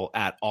royal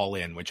at All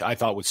In, which I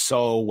thought was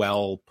so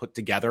well put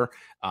together.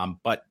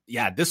 But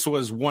yeah, this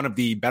was one of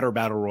the better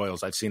battle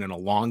royals I've seen in a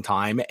long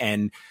time.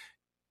 And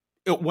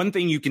one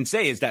thing you can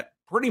say is that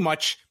pretty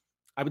much,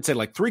 I would say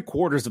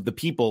 3/4 of the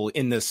people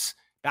in this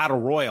battle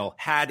royal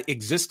had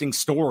existing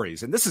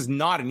stories. And this is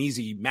not an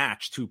easy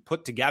match to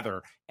put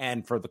together.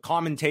 And for the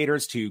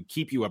commentators to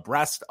keep you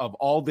abreast of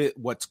all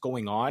what's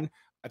going on,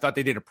 I thought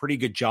they did a pretty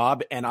good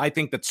job. And I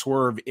think that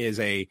Swerve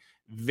is a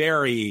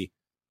very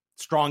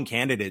strong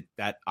candidate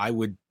that I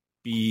would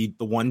be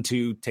the one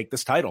to take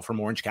this title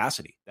from Orange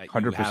Cassidy that you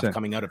 100%. have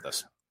coming out of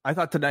this. I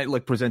thought tonight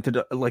presented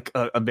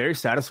a very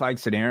satisfying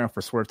scenario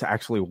for Swerve to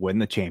actually win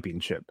the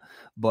championship.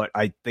 But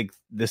I think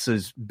this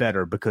is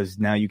better because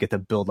now you get to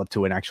build up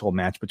to an actual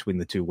match between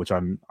the two, which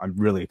I'm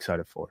really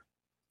excited for.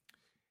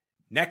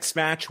 Next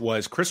match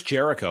was Chris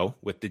Jericho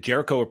with the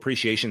Jericho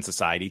Appreciation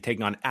Society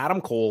taking on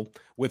Adam Cole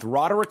with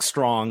Roderick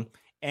Strong.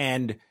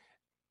 And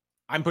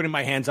I'm putting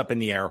my hands up in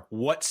the air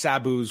what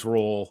Sabu's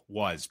role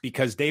was,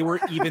 because they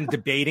were even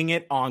debating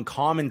it on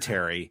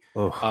commentary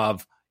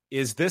of,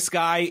 isn't this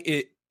guy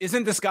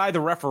the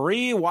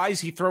referee? Why is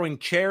he throwing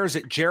chairs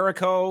at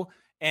Jericho?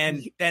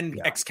 And then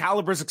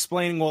Excalibur's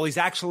explaining, well, he's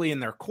actually in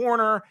their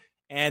corner.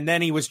 And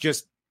then he was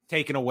just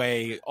taken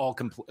away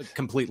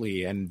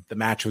completely, and the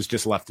match was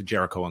just left to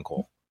Jericho and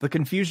Cole. The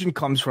confusion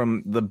comes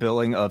from the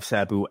billing of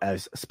Sabu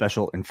as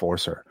special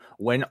enforcer,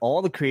 when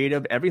all the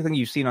creative, everything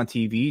you've seen on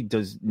TV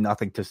does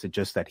nothing to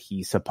suggest that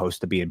he's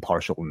supposed to be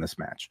impartial in this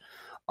match.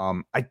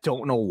 I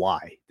don't know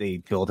why they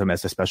billed him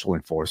as a special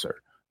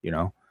enforcer,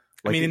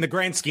 I mean, in the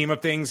grand scheme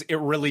of things, it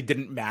really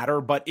didn't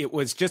matter, but it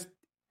was just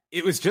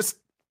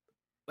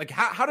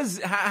how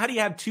do you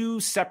have two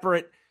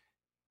separate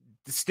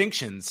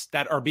distinctions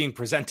that are being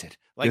presented?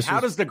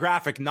 Does the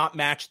graphic not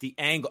match the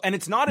angle? And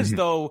it's not as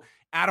though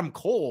Adam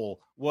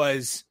Cole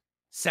was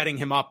setting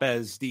him up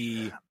as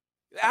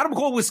Adam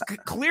Cole was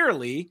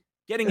clearly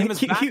getting him as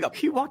backup.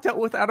 He walked out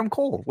with Adam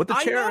Cole with the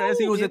chair as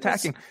he was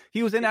attacking.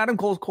 He was in Adam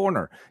Cole's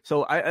corner.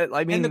 So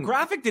I mean, and the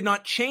graphic did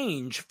not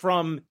change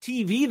from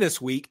TV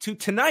this week to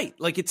tonight.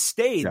 It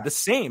stayed the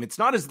same. It's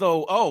not as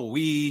though,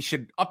 we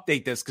should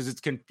update this because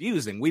it's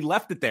confusing. We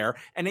left it there.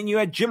 And then you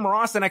had Jim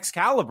Ross and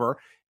Excalibur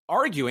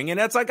arguing, and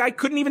it's I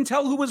couldn't even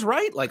tell who was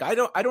right. I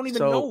don't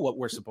even know what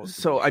we're supposed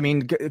to do. I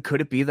mean,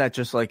 could it be that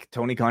just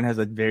Tony Khan has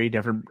a very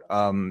different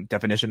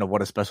definition of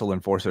what a special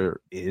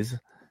enforcer is?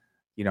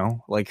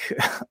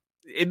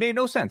 It made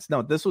no sense.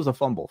 No, this was a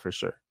fumble for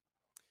sure.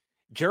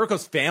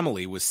 Jericho's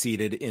family was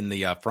seated in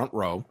the front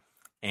row,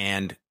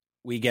 and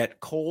we get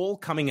Cole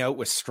coming out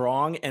with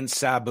Strong and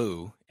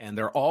Sabu, and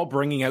they're all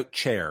bringing out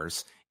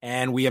chairs.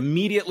 And we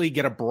immediately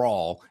get a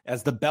brawl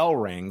as the bell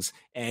rings,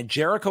 and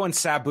Jericho and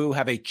Sabu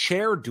have a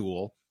chair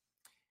duel.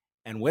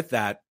 And with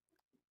that,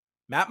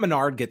 Matt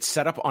Menard gets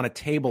set up on a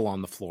table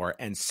on the floor,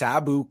 and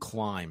Sabu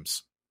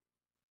climbs.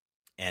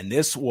 And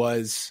this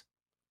was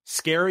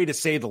scary to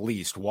say the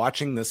least,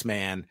 watching this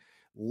man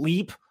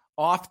leap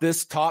off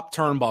this top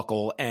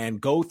turnbuckle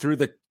and go through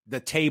the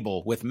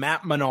table with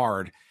Matt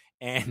Menard.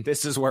 And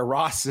this is where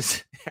Ross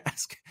is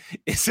asking,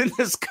 isn't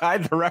this guy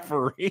the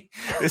referee?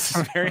 This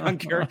is very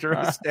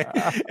uncharacteristic.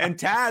 And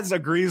Taz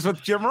agrees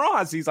with Jim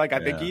Ross. He's like,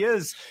 I think he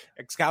is.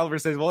 Excalibur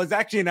says, well, it's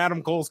actually in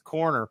Adam Cole's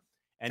corner.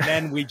 And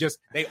then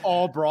they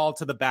all brawl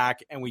to the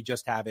back, and we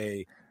just have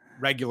a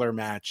regular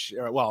match,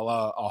 a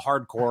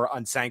hardcore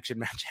unsanctioned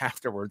match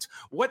afterwards.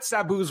 What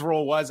Sabu's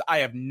role was, I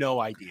have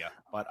no idea,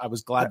 but I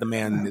was glad the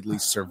man at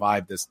least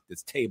survived this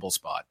table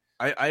spot.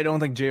 I don't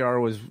think JR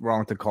was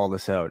wrong to call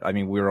this out. I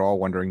mean, we were all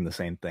wondering the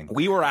same thing.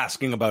 We were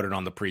asking about it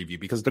on the preview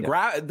because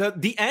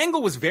the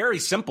angle was very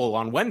simple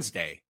on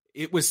Wednesday.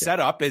 It was set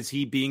up as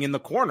he being in the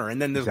corner,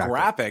 and then this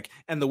graphic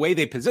and the way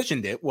they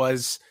positioned it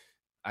was,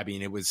 I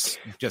mean, it was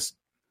just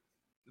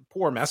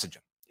poor messaging.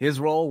 His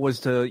role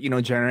was to,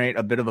 generate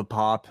a bit of a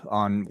pop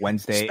on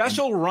Wednesday.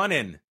 Special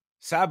run-in,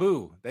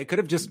 Sabu. They could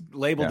have just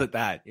labeled it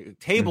that.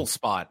 Table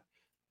spot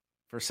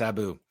for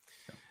Sabu.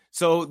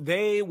 So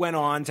they went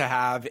on to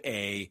have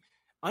a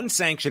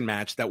unsanctioned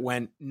match that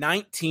went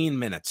 19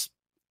 minutes.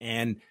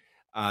 And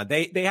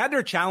they had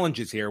their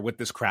challenges here with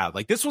this crowd.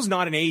 Like, this was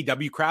not an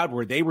AEW crowd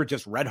where they were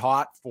just red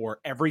hot for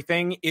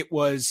everything. It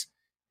was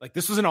like,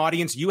 this was an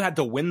audience. You had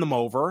to win them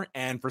over.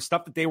 And for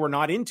stuff that they were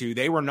not into,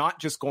 they were not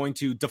just going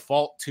to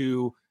default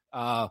to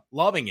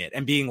loving it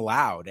and being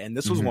loud. And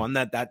this was one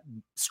that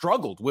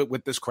struggled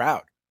with this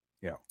crowd.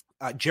 Yeah.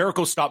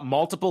 Jericho stopped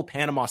multiple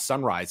Panama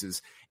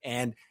Sunrises,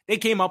 and they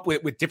came up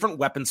with different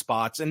weapon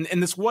spots. And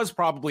this was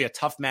probably a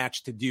tough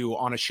match to do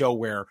on a show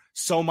where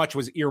so much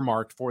was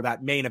earmarked for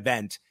that main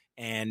event.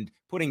 And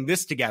putting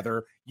this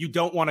together, you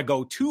don't want to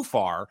go too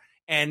far.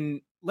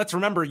 And let's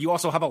remember, you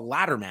also have a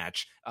ladder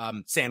match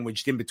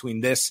sandwiched in between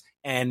this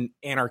and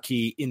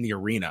Anarchy in the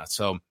Arena.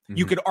 So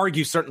you could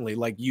argue, certainly,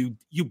 like you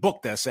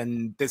booked this,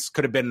 and this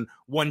could have been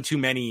one too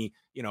many,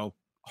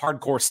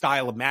 hardcore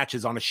style of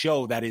matches on a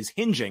show that is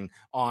hinging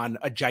on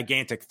a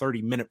gigantic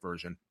 30-minute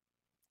version.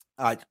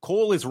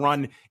 Cole is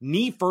run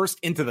knee first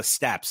into the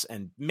steps,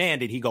 and man,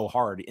 did he go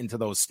hard into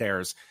those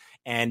stairs.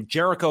 And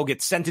Jericho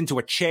gets sent into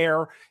a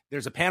chair.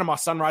 There's a Panama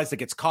Sunrise that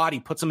gets caught. He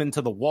puts him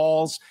into the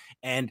walls,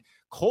 and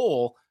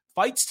Cole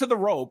fights to the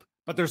rope,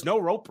 but there's no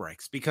rope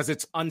breaks because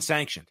it's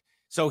unsanctioned.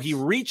 So he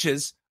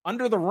reaches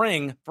under the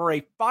ring for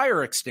a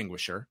fire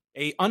extinguisher,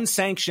 a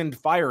unsanctioned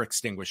fire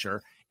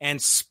extinguisher, and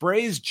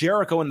sprays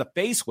Jericho in the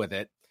face with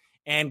it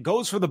and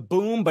goes for the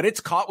boom, but it's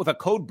caught with a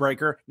code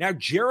breaker. Now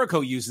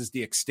Jericho uses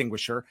the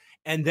extinguisher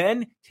and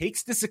then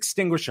takes this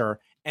extinguisher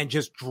and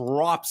just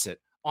drops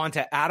it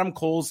onto Adam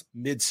Cole's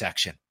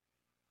midsection.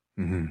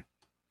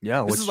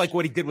 Yeah, this is like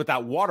what he did with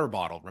that water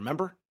bottle.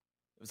 Remember?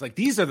 It was like,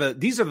 these are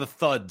the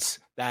thuds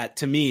that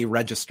to me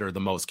register the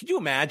most. Could you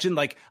imagine?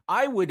 Like,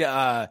 I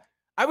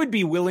would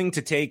be willing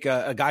to take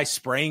a guy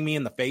spraying me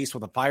in the face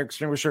with a fire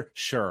extinguisher.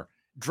 Sure.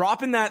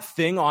 Dropping that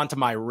thing onto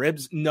my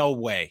ribs? No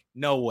way.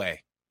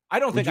 I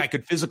don't think I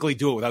could physically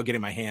do it without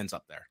getting my hands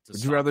up there.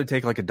 Would you rather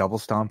take like a double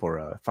stomp or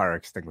a fire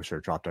extinguisher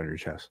dropped on your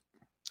chest?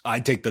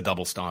 I'd take the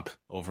double stomp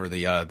over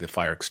the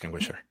fire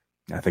extinguisher.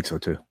 I think so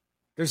too.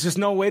 There's just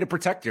no way to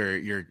protect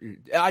your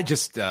I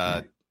just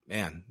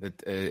man,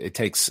 it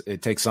takes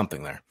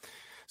something there.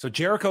 So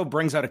Jericho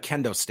brings out a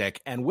kendo stick,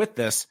 and with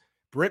this,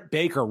 Britt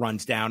Baker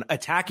runs down,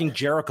 attacking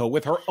Jericho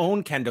with her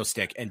own kendo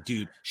stick. And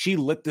dude, she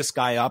lit this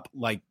guy up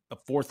like the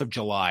 4th of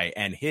July,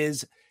 and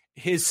his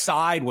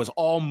side was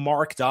all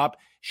marked up.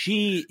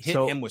 She hit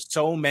him with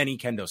so many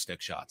kendo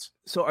stick shots.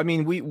 So, I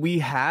mean, we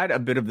had a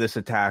bit of this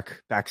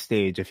attack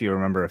backstage, if you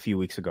remember, a few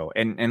weeks ago.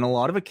 And a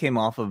lot of it came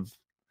off of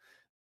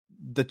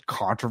the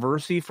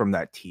controversy from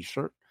that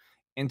T-shirt.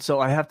 And so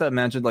I have to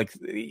imagine, like,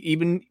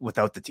 even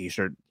without the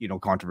T-shirt,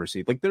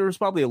 controversy, like there was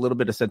probably a little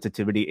bit of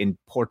sensitivity in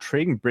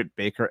portraying Britt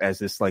Baker as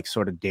this like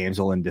sort of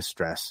damsel in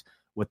distress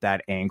with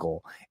that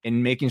angle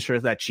and making sure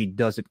that she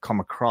doesn't come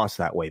across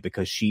that way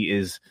because she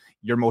is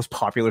your most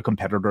popular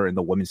competitor in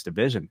the women's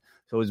division.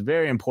 So it's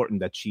very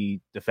important that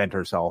she defend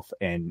herself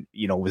and,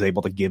 was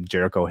able to give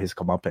Jericho his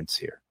comeuppance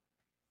here.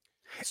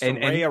 And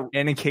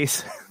in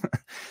case,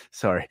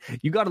 sorry,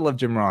 you got to love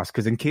Jim Ross,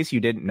 because in case you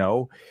didn't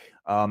know,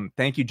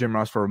 thank you, Jim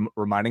Ross, for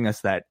reminding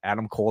us that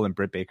Adam Cole and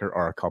Britt Baker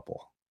are a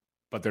couple.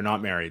 But they're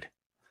not married.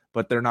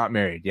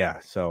 Yeah.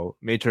 So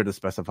made sure to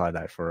specify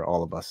that for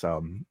all of us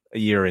a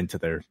year into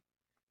their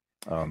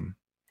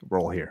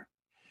role here.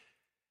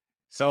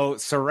 So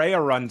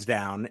Saraya runs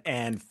down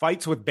and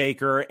fights with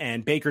Baker,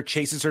 and Baker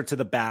chases her to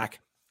the back,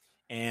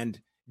 and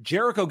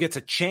Jericho gets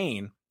a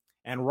chain,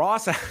 and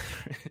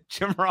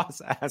Jim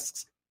Ross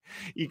asks,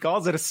 he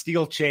calls it a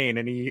steel chain,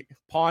 and he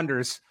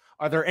ponders,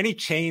 are there any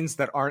chains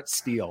that aren't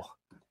steel?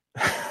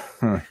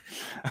 I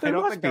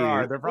don't think there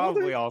are. They're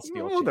probably all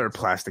steel chains. They're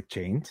plastic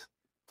chains.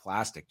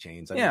 Plastic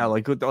chains. I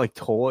mean, like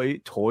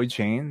toy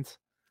chains.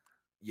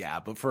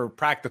 Yeah, but for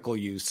practical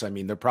use, I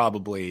mean, they're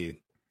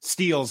probably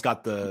steel's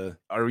got the.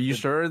 Are you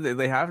sure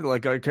they have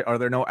are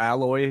there no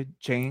alloy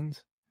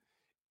chains?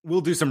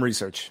 We'll do some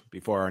research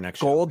before our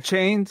next gold show.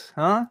 Chains,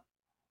 huh?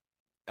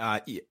 Yeah.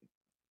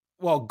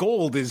 Well,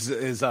 gold is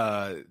it's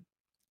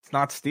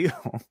not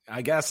steel.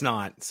 I guess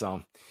not.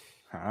 So,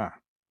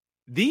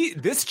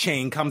 this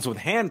chain comes with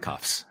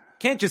handcuffs.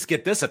 Can't just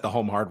get this at the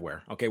Home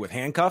Hardware. Okay, with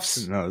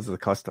handcuffs. No, this is a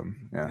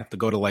custom. Yeah, you have to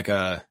go to like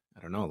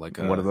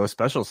one of those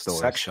special stores,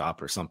 sex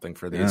shop or something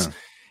for these. Yeah.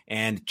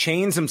 and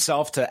chains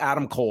himself to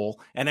Adam Cole.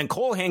 And then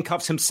Cole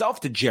handcuffs himself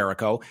to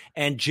Jericho,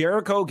 and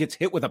Jericho gets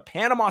hit with a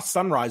Panama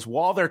Sunrise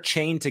while they're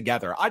chained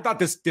together. I thought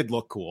this did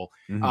look cool.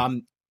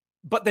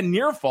 But the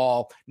near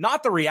fall,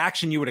 not the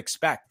reaction you would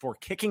expect for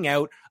kicking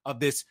out of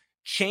this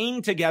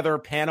chained together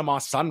Panama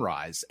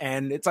Sunrise.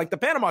 And it's like the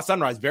Panama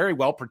Sunrise, very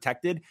well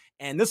protected.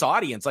 And this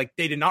audience, like,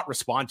 they did not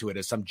respond to it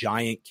as some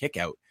giant kick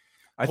out.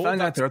 I found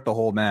that throughout the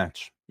whole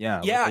match.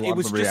 Yeah. Yeah. Like, it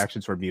was the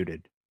reactions were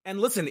muted. And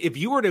listen, if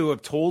you were to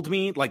have told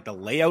me like the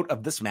layout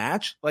of this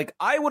match, like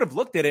I would have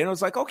looked at it and I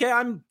was like, okay,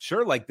 I'm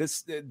sure like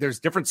this,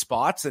 there's different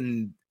spots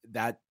and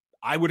that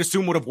I would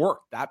assume would have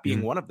worked, that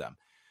being one of them.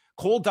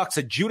 Cole ducks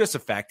a Judas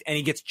effect and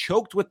he gets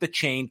choked with the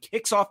chain,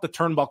 kicks off the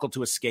turnbuckle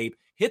to escape,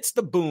 hits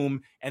the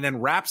boom, and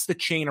then wraps the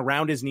chain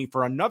around his knee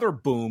for another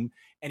boom.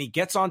 And he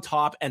gets on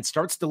top and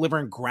starts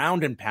delivering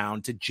ground and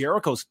pound to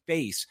Jericho's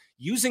face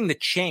using the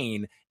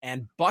chain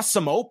and busts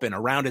him open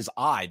around his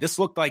eye. This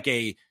looked like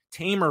a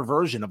tamer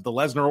version of the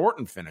Lesnar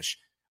Orton finish,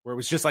 where it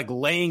was just like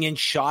laying in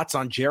shots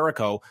on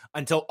Jericho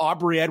until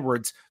Aubrey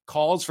Edwards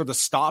calls for the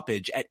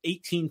stoppage at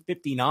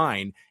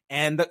 18:59.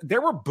 And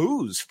there were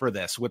boos for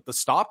this with the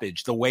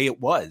stoppage, the way it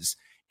was.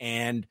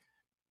 And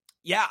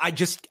yeah, I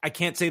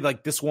can't say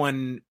like this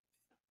one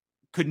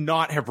could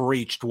not have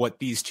reached what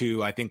these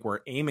two, I think,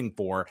 were aiming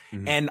for.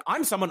 And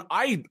I'm someone,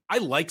 I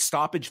like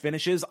stoppage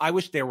finishes. I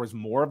wish there was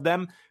more of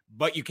them,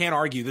 but you can't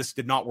argue this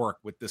did not work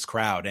with this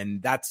crowd.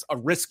 And that's a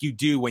risk you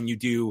do when you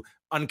do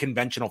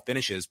unconventional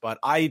finishes. But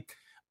I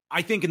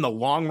think in the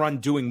long run,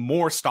 doing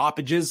more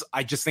stoppages,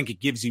 I just think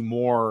it gives you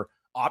more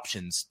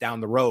options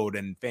down the road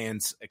and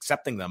fans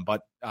accepting them.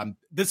 But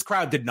this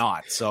crowd did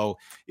not. So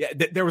yeah,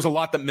 there was a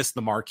lot that missed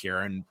the mark here,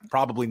 and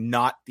probably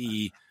not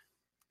the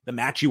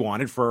match you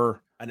wanted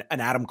for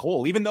an Adam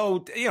Cole, even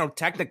though, you know,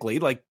 technically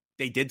like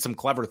they did some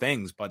clever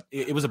things, but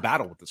it was a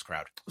battle with this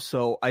crowd.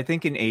 So I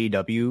think in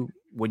AEW,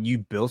 when you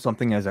build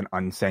something as an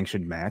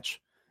unsanctioned match,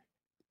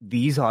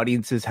 these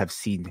audiences have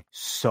seen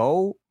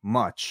so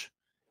much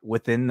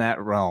within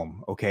that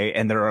realm. Okay.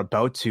 And they're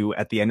about to,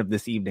 at the end of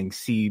this evening,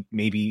 see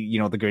maybe, you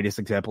know, the greatest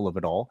example of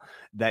it all,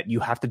 that you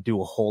have to do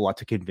a whole lot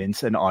to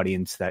convince an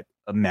audience that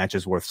a match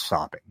is worth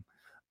stopping.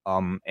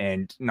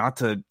 And not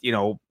to, you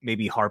know,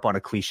 maybe harp on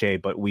a cliche,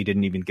 but we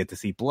didn't even get to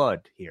see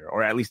blood here,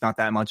 or at least not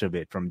that much of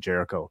it from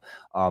Jericho.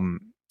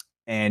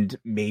 And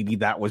maybe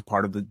that was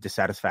part of the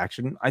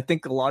dissatisfaction. I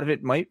think a lot of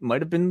it might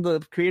have been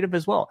the creative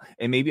as well,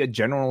 and maybe a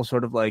general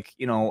sort of like,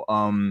 you know,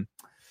 I'm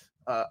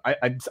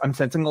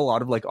sensing a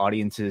lot of like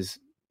audiences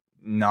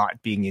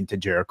not being into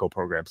Jericho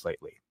programs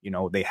lately. You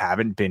know, they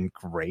haven't been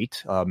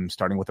great.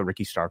 Starting with the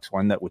Ricky Starks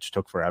one, which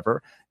took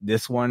forever.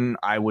 This one,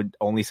 I would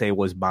only say,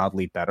 was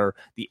mildly better.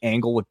 The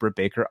angle with Britt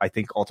Baker, I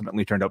think,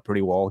 ultimately turned out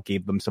pretty well.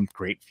 Gave them some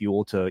great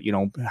fuel to, you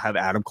know, have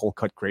Adam Cole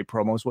cut great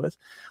promos with.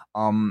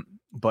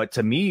 But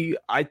to me,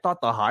 I thought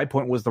the high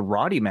point was the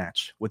Roddy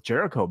match with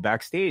Jericho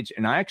backstage,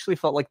 and I actually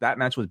felt like that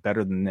match was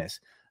better than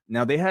this.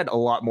 Now, they had a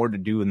lot more to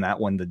do in that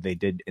one than they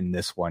did in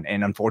this one.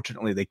 And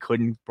unfortunately, they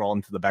couldn't brawl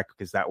into the back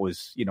because that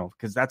was, you know,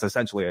 because that's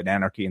essentially an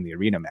Anarchy in the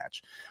Arena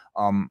match.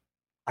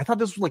 I thought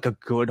this was like a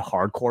good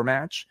hardcore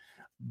match,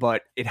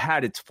 but it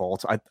had its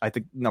faults. I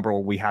think, number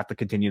one, we have to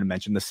continue to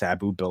mention the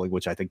Sabu billing,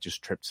 which I think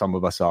just tripped some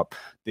of us up.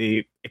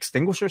 The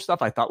Extinguisher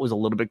stuff I thought was a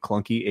little bit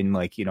clunky in,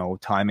 like, you know,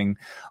 timing.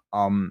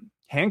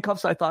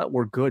 Handcuffs I thought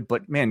were good,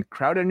 but man,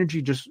 crowd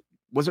energy just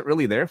wasn't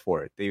really there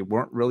for it. They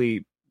weren't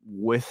really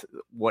with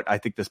what I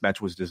think this match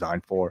was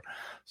designed for.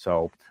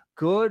 So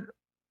good,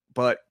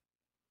 but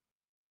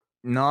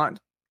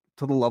not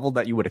to the level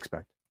that you would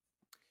expect.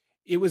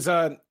 It was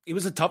a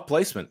tough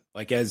placement.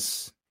 Like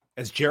as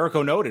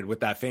Jericho noted with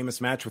that famous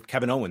match with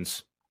Kevin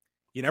Owens,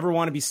 you never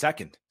want to be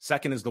second.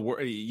 Second is the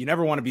word. You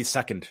never want to be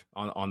second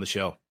on the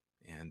show.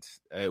 And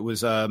it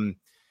was,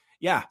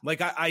 yeah, like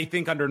I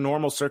think under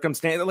normal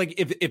circumstances, like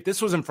if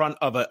this was in front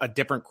of a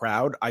different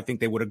crowd, I think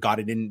they would have got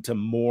it into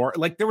more.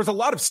 Like there was a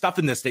lot of stuff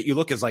in this that you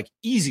look as like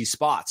easy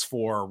spots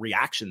for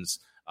reactions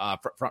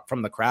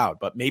from the crowd,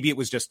 but maybe it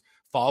was just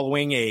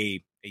following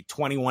a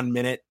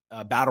 21-minute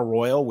battle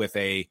royal with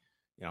a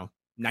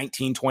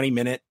 19-20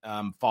 minute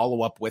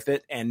follow up with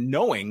it, and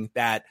knowing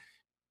that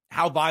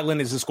how violent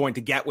is this going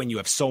to get when you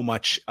have so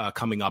much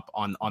coming up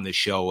on this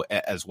show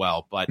as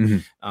well. But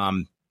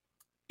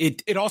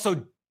it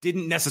also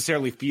didn't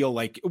necessarily feel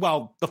like,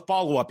 well, the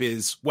follow-up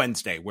is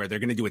Wednesday where they're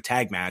going to do a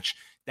tag match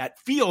that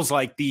feels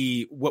like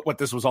what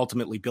this was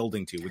ultimately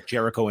building to, with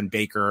Jericho and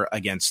Baker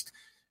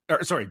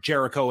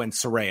Jericho and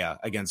Saraya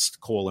against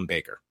Cole and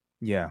Baker.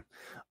 Yeah.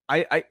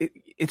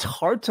 It's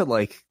hard to,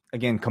 like,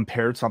 again,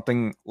 compare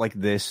something like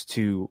this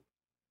to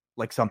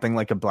like something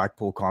like a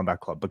Blackpool Combat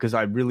Club, because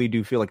I really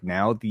do feel like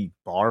now the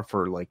bar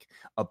for like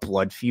a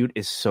blood feud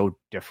is so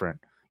different.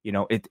 You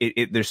know,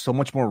 there's so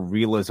much more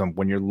realism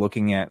when you're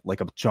looking at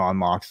like a John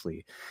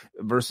Moxley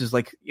versus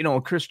like, you know,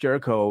 Chris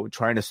Jericho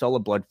trying to sell a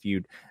blood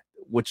feud,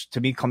 which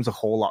to me comes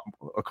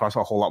across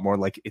a whole lot more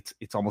like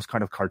it's almost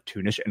kind of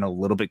cartoonish and a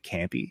little bit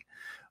campy.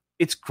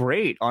 It's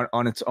great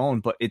on its own,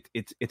 but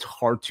it's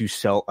hard to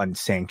sell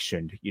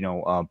unsanctioned,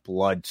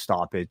 blood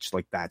stoppage,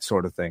 like that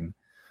sort of thing.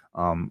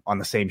 on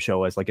the same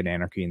show as like an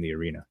Anarchy in the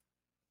Arena.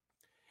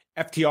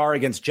 FTR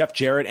against Jeff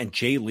Jarrett and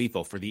Jay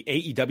Lethal for the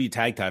AEW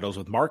tag titles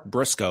with Mark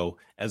Briscoe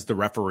as the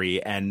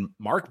referee. And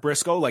Mark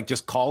Briscoe like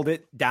just called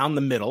it down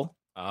the middle.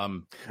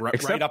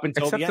 Right up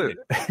until the end.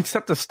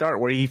 Except the start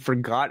where he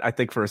forgot, I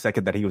think, for a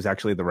second that he was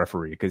actually the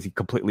referee because he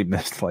completely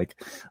missed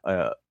like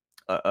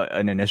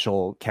an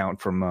initial count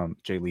from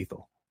Jay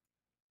Lethal.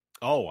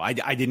 Oh, I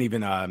didn't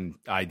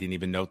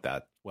even note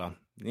that. Well,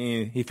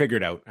 he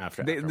figured out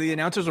after. The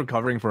announcers were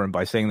covering for him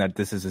by saying that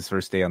this is his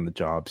first day on the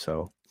job,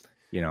 so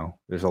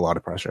there's a lot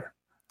of pressure.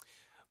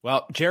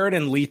 Well, Jarrett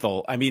and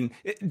Lethal, I mean,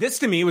 this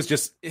to me was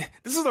this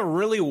is a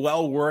really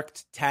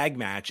well-worked tag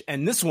match.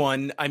 And this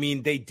one, I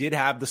mean, they did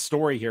have the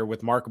story here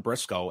with Mark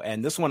Briscoe.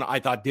 And this one I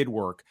thought did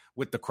work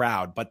with the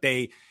crowd. But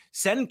they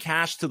send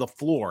Cash to the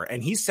floor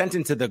and he's sent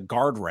into the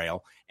guardrail.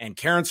 And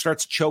Karen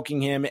starts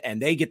choking him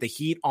and they get the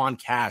heat on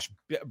Cash,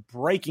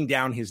 breaking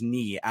down his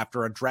knee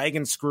after a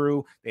dragon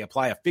screw. They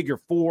apply a figure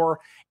 4.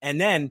 And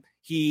then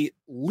he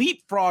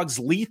leapfrogs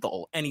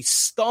Lethal and he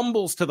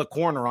stumbles to the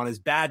corner on his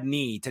bad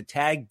knee to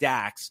tag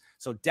Dax.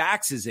 So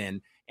Dax is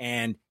in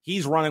and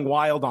he's running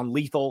wild on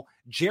Lethal.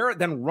 Jarrett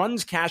then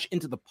runs Cash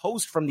into the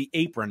post from the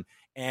apron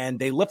and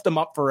they lift him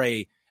up for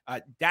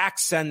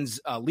Dax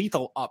sends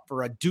Lethal up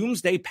for a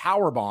doomsday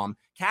powerbomb.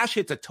 Cash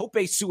hits a tope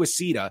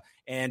suicida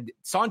and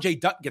Sanjay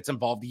Dutt gets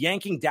involved,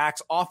 yanking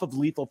Dax off of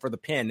Lethal for the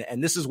pin.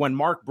 And this is when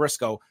Mark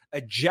Briscoe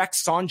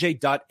ejects Sanjay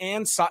Dutt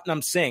and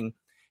Satnam Singh.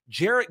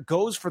 Jarrett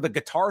goes for the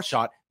guitar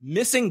shot,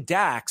 missing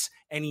Dax,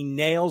 and he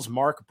nails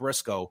Mark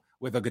Briscoe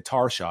with a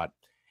guitar shot.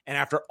 And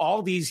after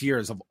all these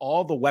years of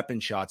all the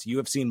weapon shots you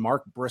have seen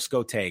Mark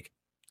Briscoe take,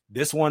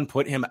 this one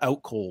put him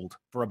out cold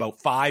for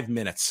about 5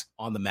 minutes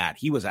on the mat.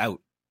 He was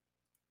out.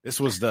 This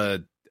was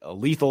the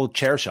Lethal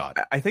chair shot.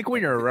 I think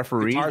when you're a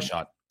referee, guitar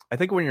shot. I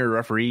think when you're a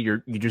referee,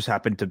 you just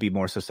happen to be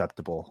more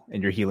susceptible,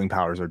 and your healing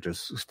powers are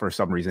just for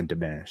some reason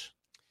diminished.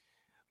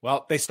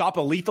 Well, they stop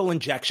a lethal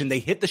injection. They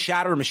hit the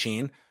shatter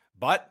machine,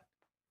 but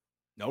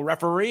no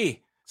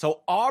referee.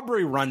 So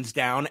Aubrey runs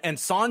down and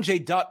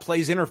Sanjay Dutt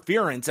plays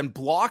interference and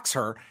blocks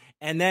her.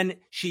 And then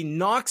she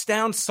knocks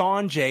down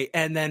Sanjay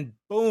and then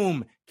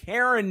boom,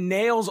 Karen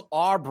nails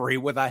Aubrey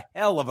with a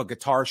hell of a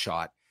guitar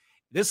shot.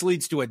 This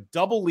leads to a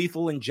double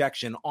lethal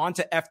injection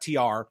onto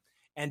FTR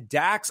and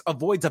Dax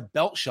avoids a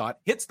belt shot,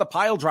 hits the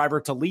pile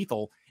driver to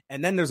Lethal.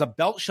 And then there's a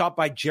belt shot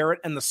by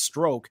Jarrett and the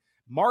stroke.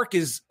 Mark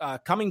is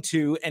coming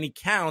to and he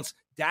counts.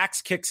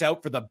 Dax kicks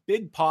out for the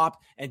big pop,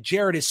 and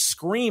Jarrett is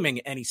screaming,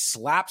 and he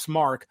slaps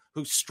Mark,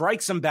 who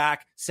strikes him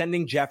back,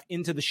 sending Jeff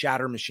into the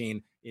shatter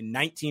machine in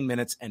 19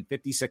 minutes and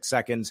 56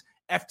 seconds.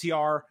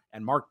 FTR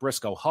and Mark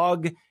Briscoe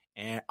hug,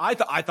 and I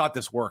thought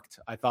this worked.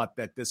 I thought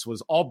that this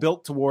was all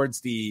built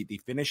towards the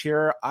finish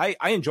here. I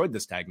enjoyed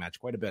this tag match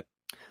quite a bit.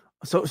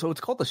 So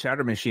it's called the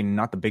Shatter Machine,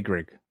 not the Big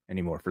Rig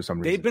anymore for some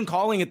reason. They've been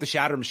calling it the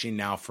Shatter Machine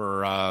now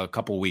for a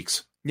couple of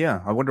weeks.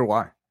 Yeah, I wonder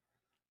why.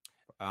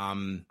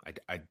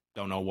 I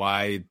don't know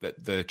why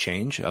the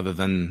change, other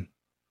than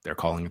they're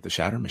calling it the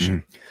Shatter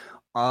Machine.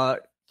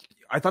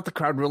 I thought the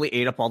crowd really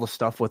ate up all the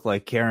stuff with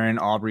like Karen,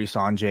 Aubrey,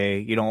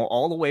 Sanjay,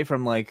 all the way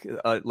from like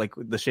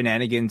the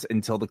shenanigans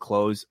until the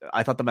close.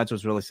 I thought the match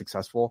was really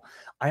successful.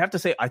 I have to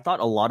say, I thought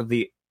a lot of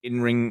the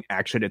in-ring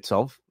action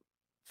itself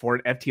for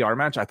an FTR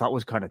match, I thought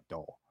was kind of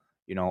dull.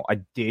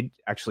 I did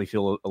actually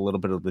feel a little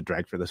bit of the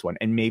drag for this one.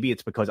 And maybe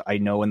it's because I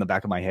know in the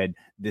back of my head,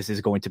 this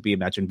is going to be a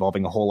match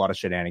involving a whole lot of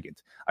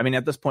shenanigans. I mean,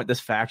 at this point, this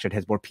faction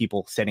has more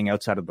people sitting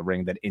outside of the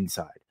ring than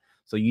inside.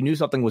 So you knew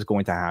something was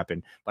going to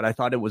happen, but I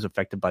thought it was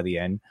affected by the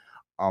end.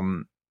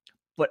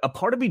 But a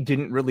part of me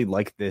didn't really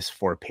like this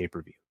for a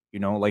pay-per-view.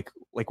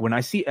 Like when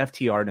I see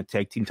FTR in a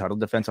tag team title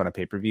defense on a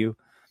pay-per-view,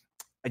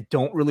 I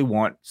don't really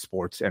want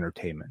sports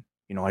entertainment.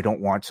 I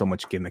don't want so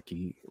much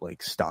gimmicky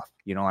like stuff.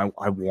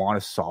 I want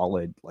a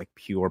solid, like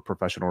pure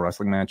professional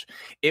wrestling match.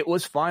 It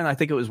was fine. I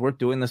think it was worth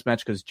doing this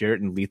match because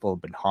Jarrett and Lethal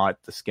have been hot.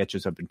 The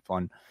sketches have been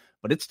fun,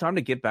 but it's time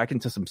to get back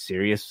into some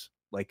serious,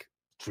 like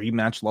dream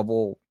match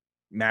level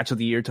match of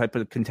the year type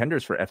of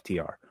contenders for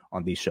FTR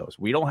on these shows.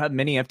 We don't have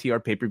many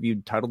FTR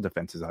pay-per-view title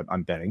defenses,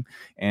 I'm betting.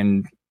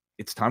 And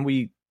it's time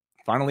we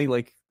finally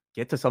like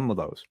get to some of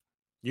those.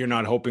 You're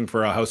not hoping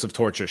for a House of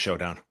Torture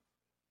showdown?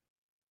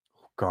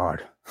 Oh,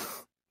 God.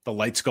 The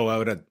lights go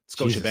out at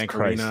Scotiabank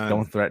Arena.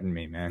 Don't threaten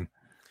me, man.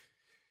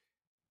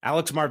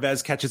 Alex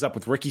Marvez catches up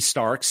with Ricky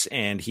Starks,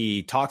 and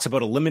he talks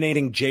about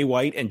eliminating Jay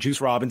White and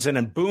Juice Robinson,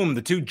 and boom,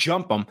 the two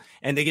jump them,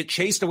 and they get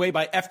chased away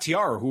by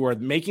FTR, who are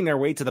making their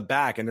way to the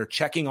back, and they're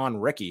checking on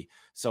Ricky.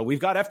 So we've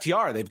got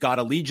FTR. They've got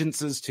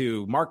allegiances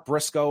to Mark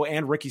Briscoe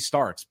and Ricky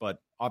Starks, but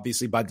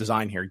obviously by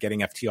design here, getting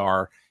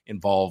FTR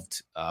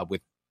involved with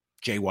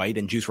Jay White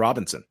and Juice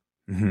Robinson.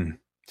 Mm-hmm.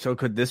 So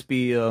could this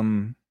be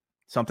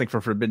something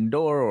for Forbidden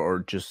Door or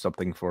just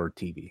something for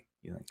TV,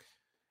 you think?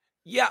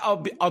 Yeah,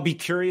 I'll be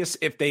curious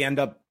if they end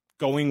up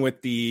going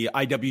with the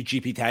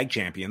IWGP Tag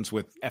Champions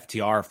with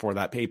FTR for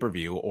that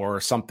pay-per-view or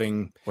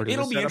something.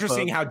 It'll be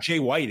interesting how Jay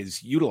White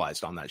is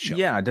utilized on that show.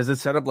 Yeah, does it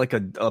set up like a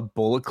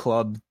Bullet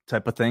Club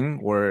type of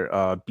thing where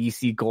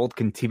BC Gold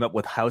can team up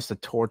with House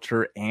of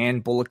Torture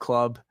and Bullet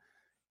Club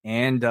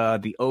and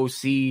the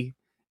OC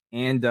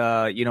and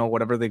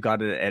whatever they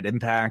got at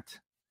Impact.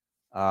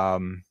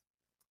 Who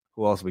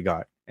else we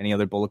got? Any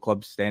other Bullet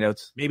Club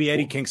standouts? Maybe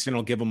Eddie Kingston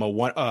will give him a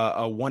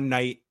one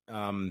night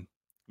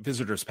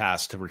visitors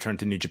pass to return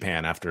to New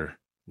Japan after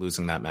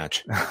losing that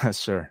match.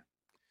 Sure.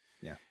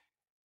 Yeah.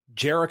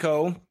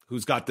 Jericho,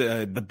 who's got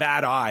the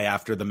bad eye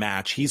after the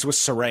match, he's with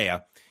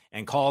Saraya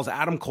and calls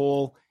Adam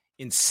Cole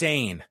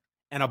insane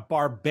and a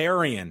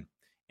barbarian.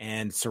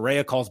 And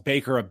Saraya calls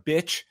Baker a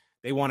bitch.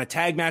 They want a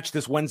tag match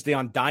this Wednesday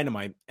on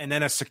Dynamite. And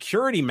then a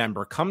security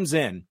member comes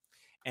in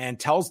and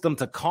tells them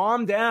to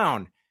calm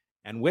down.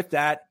 And with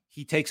that,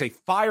 he takes a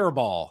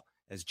fireball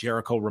as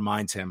Jericho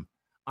reminds him,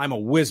 I'm a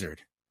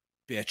wizard,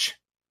 bitch.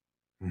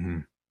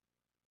 Mm-hmm.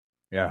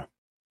 Yeah.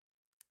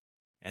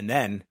 And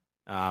then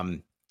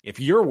if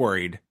you're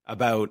worried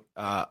about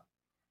a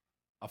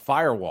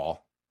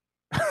firewall,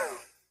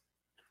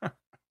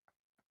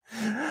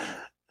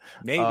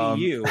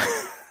 maybe you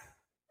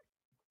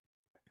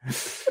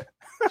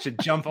should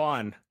jump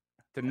on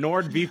to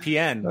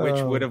NordVPN,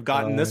 which would have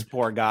gotten this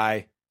poor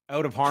guy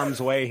out of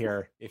harm's way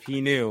here if he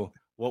knew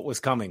what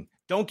was coming.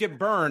 Don't get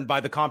burned by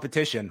the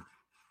competition.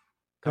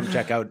 Come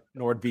check out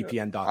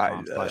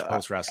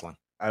nordvpn.com/postwrestling.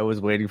 I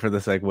was waiting for the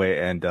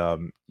segue, and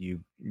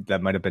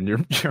that might have been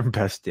your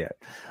best yet.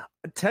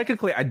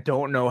 Technically, I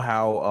don't know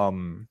how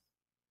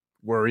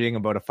worrying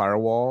about a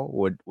firewall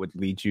would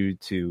lead you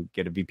to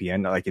get a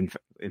VPN. Like in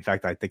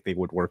fact, I think they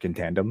would work in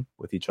tandem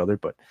with each other.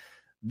 But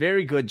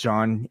very good,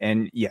 John.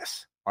 And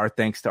yes, our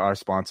thanks to our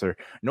sponsor,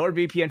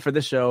 NordVPN, for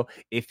this show.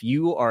 If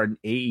you are an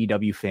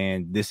AEW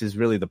fan, this is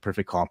really the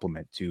perfect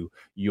complement to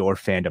your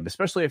fandom,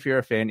 especially if you're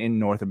a fan in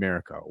North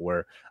America,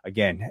 where,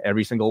 again,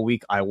 every single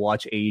week I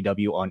watch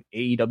AEW on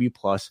AEW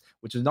Plus,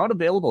 which is not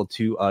available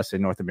to us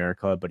in North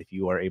America. But if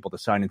you are able to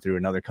sign in through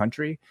another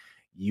country,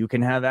 you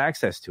can have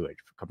access to it.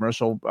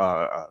 Commercial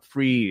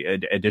free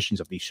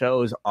editions of these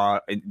shows.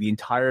 The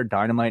entire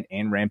Dynamite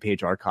and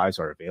Rampage archives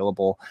are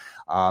available.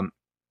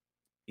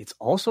 It's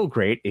also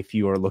great if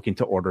you are looking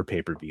to order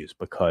pay-per-views,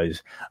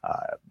 because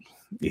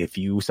if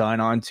you sign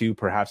on to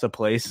perhaps a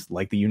place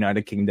like the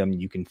United Kingdom,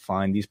 you can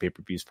find these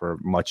pay-per-views for a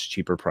much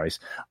cheaper price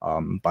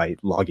by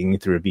logging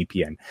through a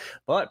VPN.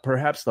 But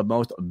perhaps the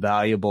most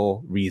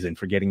valuable reason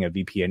for getting a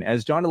VPN,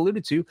 as John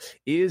alluded to,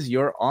 is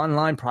your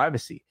online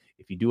privacy.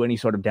 If you do any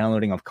sort of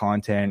downloading of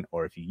content,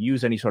 or if you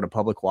use any sort of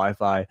public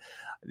Wi-Fi,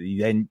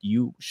 then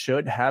you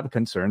should have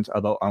concerns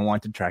about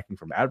unwanted tracking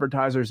from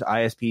advertisers,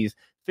 ISPs,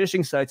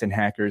 phishing sites, and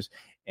hackers.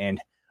 And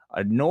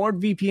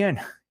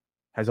NordVPN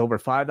has over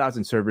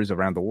 5,000 servers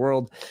around the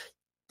world,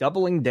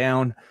 doubling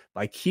down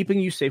by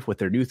keeping you safe with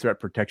their new threat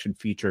protection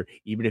feature.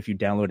 Even if you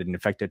download an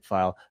infected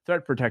file,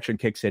 threat protection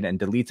kicks in and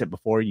deletes it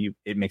before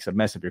it makes a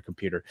mess of your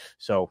computer.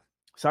 So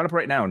sign up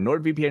right now,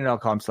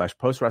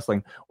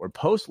 nordvpn.com/postwrestling, where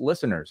Post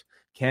listeners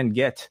can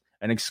get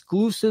an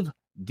exclusive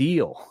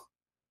deal,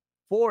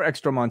 4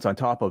 extra months on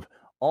top of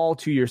all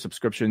 2-year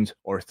subscriptions,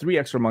 or 3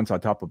 extra months on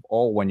top of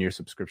all 1-year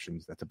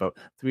subscriptions. That's about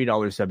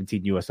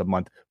 $3.17 US a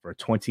month for a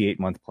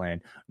 28-month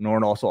plan.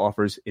 Nord also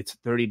offers its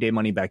 30-day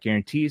money-back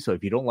guarantee, so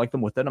if you don't like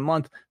them within a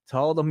month,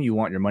 tell them you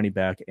want your money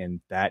back, and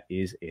that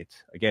is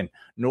it. Again,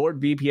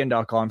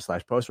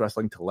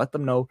 nordvpn.com/postwrestling to let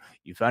them know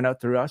you found out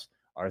through us.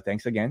 Our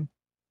thanks again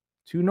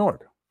to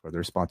Nord for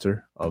their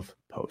sponsor of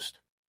Post.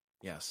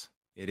 Yes,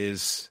 it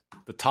is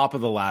the top of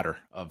the ladder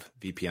of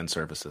VPN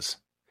services.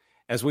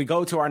 As we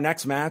go to our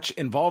next match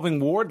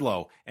involving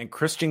Wardlow and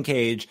Christian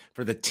Cage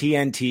for the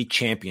TNT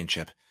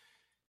Championship.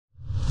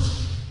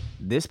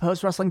 This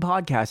Post Wrestling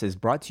podcast is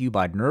brought to you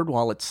by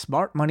NerdWallet's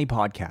Smart Money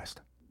Podcast.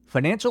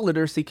 Financial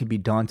literacy can be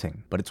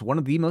daunting, but it's one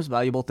of the most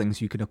valuable things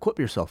you can equip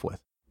yourself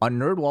with. On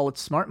NerdWallet's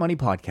Smart Money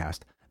Podcast,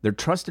 their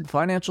trusted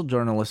financial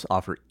journalists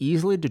offer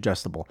easily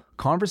digestible,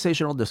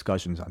 conversational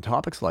discussions on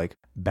topics like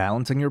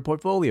balancing your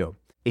portfolio.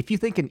 If you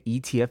think an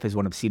ETF is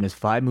one of Cena's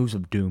 5 moves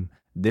of doom,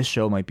 this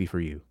show might be for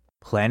you.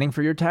 Planning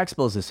for your tax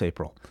bills this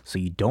April, so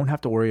you don't have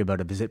to worry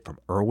about a visit from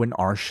Erwin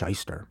R.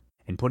 Shyster.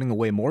 And putting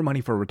away more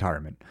money for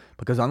retirement,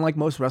 because unlike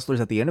most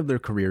wrestlers at the end of their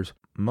careers,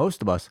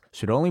 most of us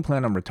should only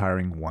plan on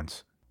retiring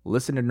once.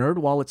 Listen to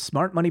NerdWallet's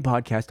Smart Money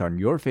Podcast on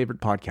your favorite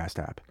podcast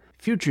app.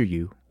 Future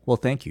you will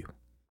thank you.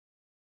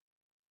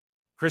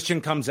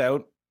 Christian comes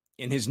out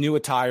in his new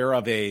attire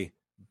of a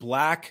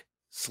black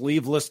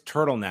sleeveless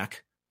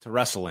turtleneck to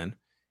wrestle in,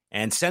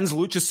 and sends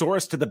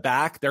Luchasaurus to the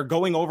back. They're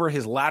going over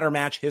his ladder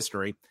match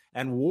history,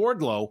 and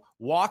Wardlow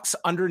walks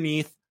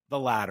underneath the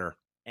ladder.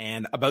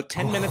 And about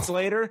 10 minutes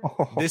later,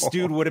 this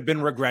dude would have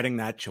been regretting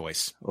that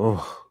choice.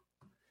 Oh,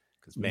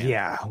 because man,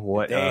 yeah,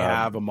 what they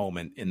have a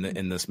moment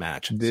in this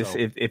match. This, so,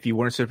 if you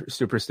weren't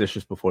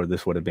superstitious before,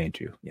 this would have made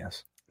you.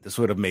 Yes, this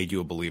would have made you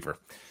a believer.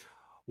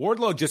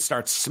 Wardlow just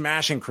starts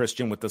smashing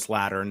Christian with this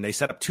ladder, and they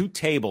set up 2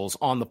 tables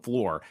on the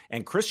floor,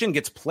 and Christian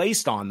gets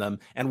placed on them,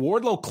 and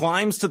Wardlow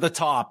climbs to the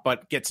top,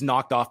 but gets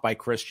knocked off by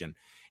Christian.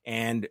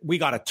 And we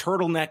got a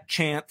turtleneck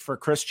chant for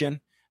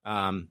Christian.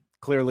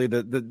 Clearly,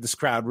 this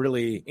crowd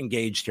really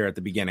engaged here at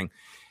the beginning.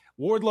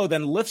 Wardlow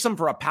then lifts him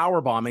for a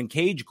powerbomb, and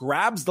Cage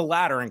grabs the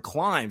ladder and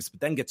climbs, but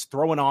then gets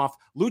thrown off.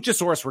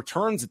 Luchasaurus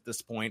returns at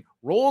this point,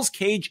 rolls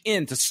Cage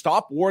in to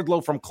stop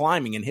Wardlow from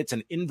climbing, and hits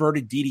an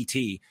inverted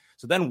DDT.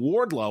 So then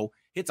Wardlow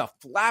hits a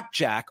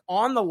flapjack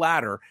on the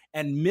ladder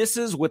and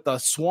misses with a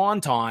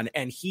swanton,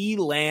 and he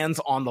lands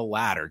on the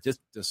ladder.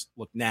 Just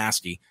looked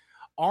nasty.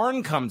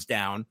 Arn comes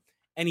down,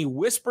 and he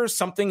whispers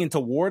something into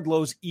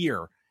Wardlow's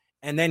ear,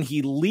 and then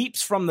he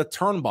leaps from the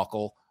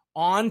turnbuckle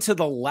onto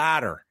the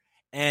ladder.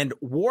 And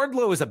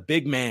Wardlow is a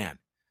big man.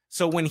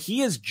 So when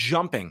he is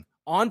jumping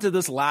onto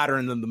this ladder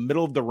in the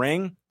middle of the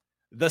ring,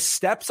 the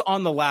steps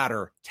on the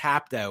ladder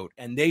tapped out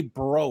and they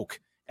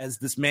broke as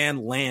this man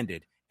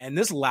landed. And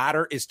this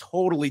ladder is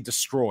totally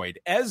destroyed,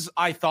 as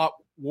I thought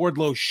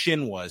Wardlow's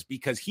shin was,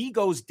 because he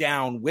goes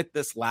down with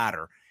this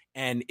ladder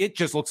and it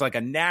just looks like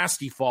a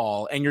nasty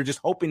fall. And you're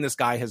just hoping this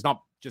guy has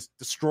not just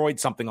destroyed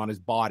something on his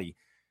body.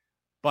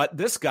 But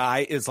this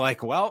guy is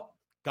like, well,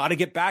 got to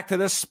get back to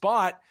this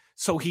spot.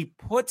 So he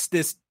puts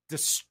this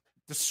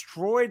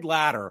destroyed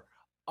ladder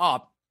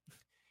up.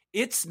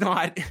 It's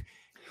not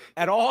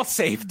at all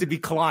safe to be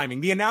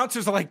climbing. The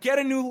announcers are like, get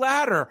a new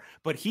ladder.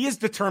 But he is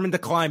determined to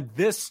climb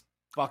this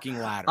fucking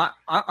ladder.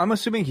 I'm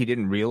assuming he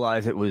didn't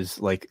realize it was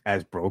like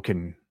as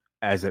broken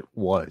as it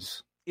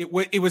was.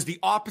 It was the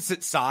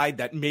opposite side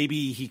that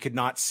maybe he could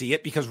not see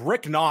it, because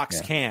Rick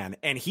Knox can,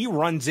 and he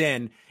runs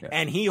in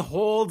and he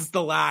holds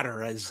the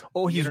ladder as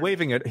he's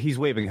waving it. He's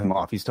waving him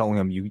off. He's telling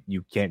him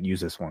you can't use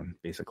this one,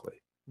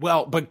 basically.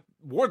 Well, but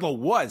Wardlow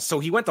was, so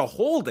he went to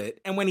hold it,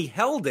 and when he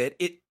held it,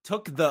 it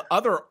took the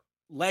other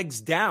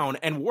legs down,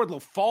 and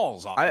Wardlow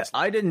falls off.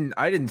 I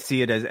didn't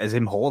see it as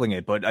him holding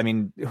it, but I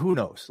mean, who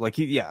knows? Like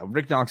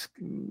Rick Knox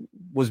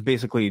was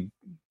basically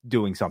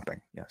doing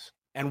something. Yes.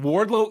 And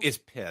Wardlow is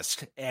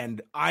pissed,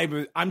 and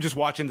I'm just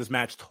watching this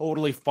match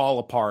totally fall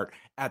apart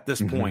at this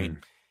point.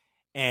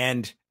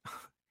 And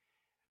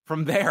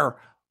from there,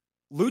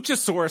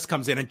 Luchasaurus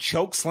comes in and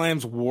choke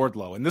slams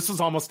Wardlow. And this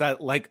was almost that,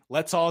 like,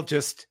 let's all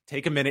just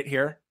take a minute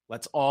here.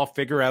 Let's all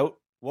figure out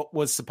what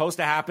was supposed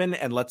to happen,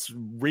 and let's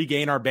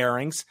regain our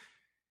bearings.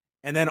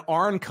 And then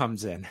Arn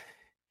comes in,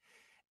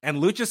 and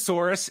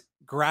Luchasaurus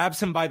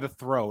grabs him by the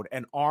throat,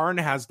 and Arn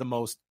has the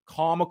most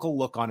comical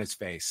look on his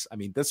face. I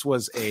mean, this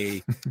was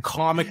a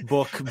comic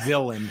book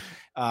villain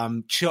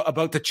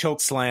about to choke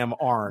slam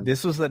Arn.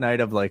 This was the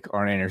night of like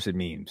Arn Anderson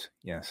memes.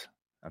 Yes,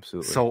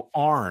 absolutely. So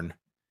Arn,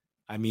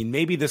 I mean,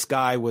 maybe this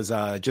guy was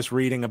just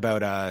reading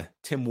about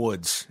Tim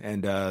Woods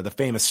and the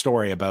famous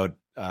story about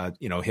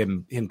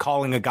him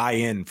calling a guy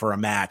in for a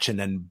match and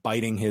then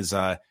biting his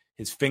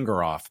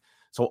finger off.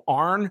 So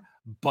Arn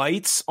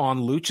bites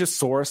on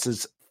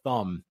Luchasaurus's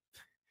thumb.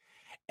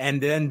 And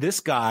then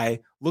this guy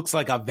looks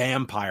like a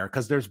vampire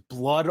because there's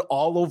blood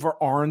all over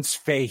Arn's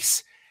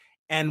face.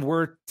 And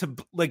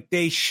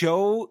they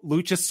show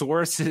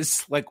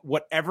Luchasaurus's, like,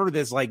 whatever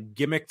this like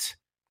gimmicked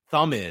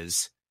thumb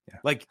is,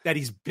 like that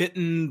he's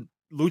bitten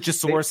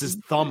Luchasaurus's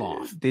thumb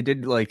off. They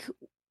did like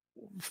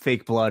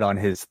fake blood on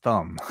his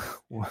thumb,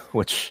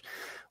 which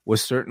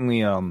was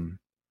certainly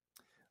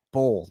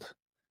bold,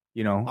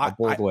 a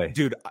bold way.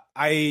 Dude,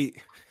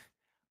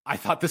 I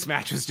thought this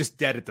match was just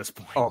dead at this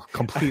point. Oh,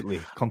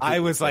 completely. I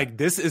was like,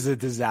 this is a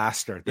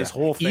disaster. This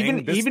whole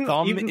thing, this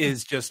thumb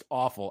is just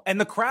awful. And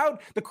the crowd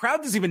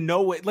doesn't even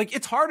know it. Like,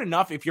 it's hard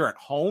enough if you're at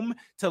home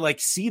to like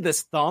see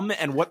this thumb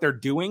and what they're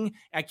doing.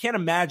 I can't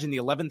imagine the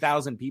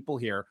 11,000 people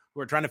here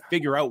who are trying to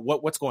figure out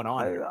what's going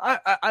on.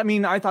 I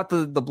mean, I thought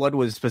the blood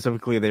was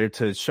specifically there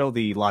to show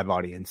the live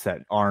audience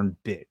that Arn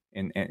bit,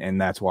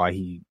 and that's why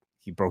he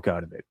broke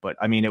out of it. But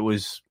I mean, it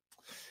was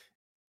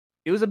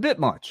a bit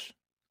much.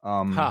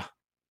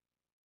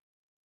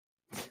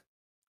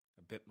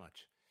 Bit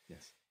much.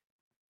 Yes.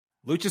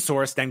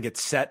 Luchasaurus then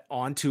gets set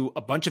onto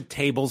a bunch of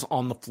tables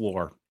on the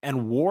floor,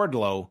 and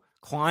Wardlow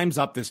climbs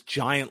up this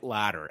giant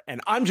ladder. And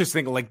I'm just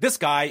thinking, like, this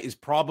guy is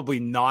probably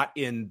not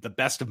in the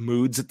best of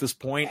moods at this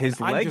point. His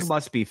leg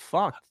must be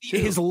fucked too.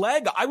 His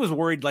leg, I was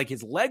worried like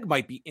his leg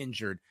might be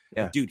injured.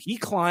 Yeah. But dude, he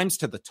climbs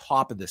to the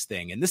top of this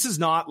thing, and this is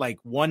not like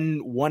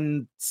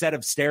one set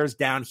of stairs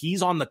down.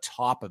 He's on the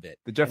top of it.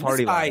 The Jeff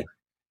Hardy ladder.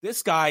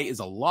 This guy is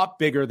a lot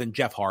bigger than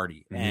Jeff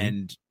Hardy,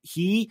 and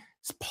he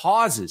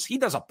pauses. He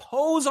does a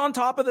pose on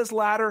top of this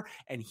ladder,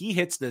 and he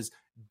hits this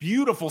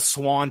beautiful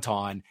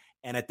swanton.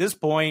 And at this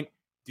point,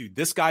 dude,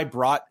 this guy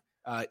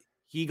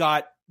he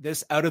got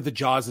this out of the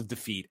jaws of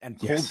defeat and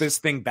pulled this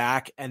thing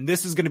back. And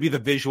this is going to be the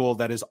visual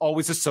that is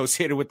always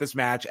associated with this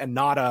match, and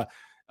not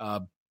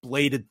a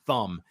bladed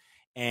thumb.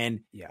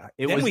 And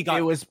it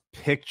was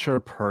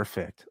picture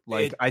perfect.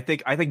 Like, I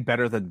think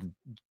better than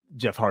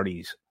Jeff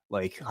Hardy's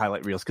like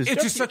highlight reels, because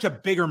it's just such a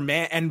bigger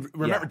man. And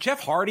remember,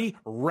 Jeff Hardy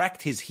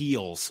wrecked his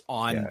heels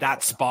on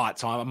that spot,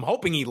 so I'm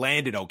hoping he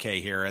landed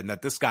okay here, and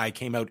that this guy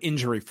came out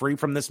injury free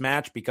from this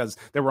match, because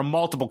there were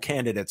multiple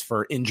candidates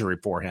for injury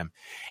for him.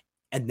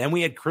 And then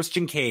we had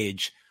Christian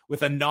Cage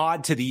with a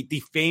nod to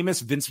the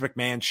famous Vince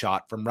McMahon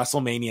shot from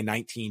WrestleMania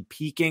 19,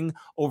 peeking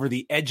over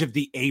the edge of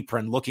the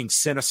apron, looking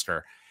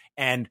sinister.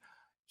 And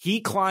He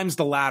climbs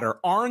the ladder.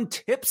 Arn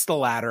tips the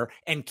ladder,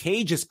 and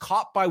Cage is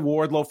caught by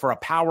Wardlow for a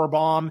power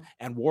bomb,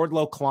 and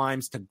Wardlow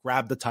climbs to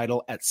grab the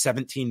title at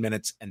 17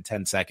 minutes and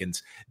 10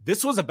 seconds.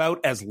 This was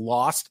about as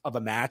lost of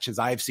a match as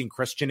I've seen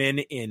Christian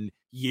in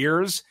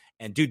years.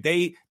 And dude,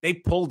 they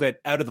pulled it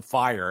out of the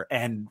fire,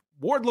 and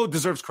Wardlow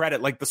deserves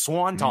credit. Like the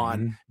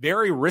Swanton,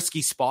 very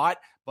risky spot,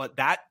 but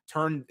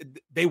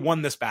they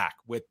won this back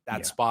with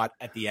that spot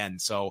at the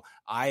end. So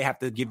I have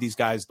to give these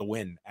guys the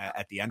win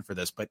at the end for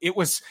this. But it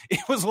was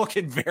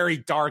looking very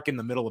dark in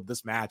the middle of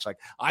this match. Like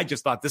I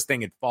just thought this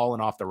thing had fallen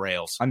off the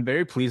rails. I'm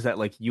very pleased that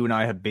like you and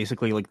I have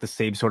basically like the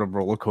same sort of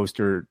roller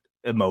coaster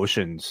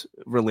emotions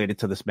related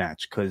to this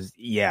match, because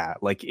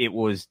like it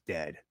was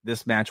dead.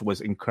 This match was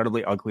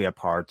incredibly ugly at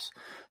parts.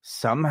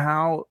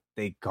 Somehow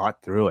they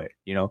got through it,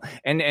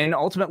 and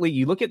ultimately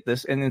you look at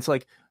this and it's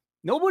like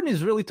no one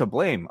is really to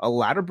blame. A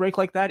ladder break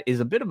like that is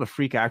a bit of a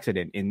freak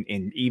accident in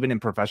even in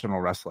professional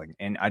wrestling.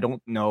 And I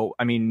don't know.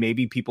 I mean,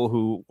 maybe people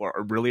who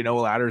really know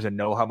ladders and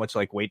know how much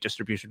like weight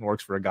distribution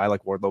works for a guy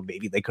like Wardlow,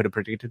 maybe they could have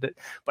predicted it,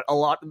 but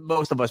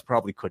most of us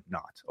probably could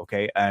not.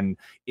 Okay. And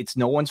it's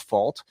no one's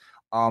fault.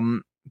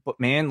 But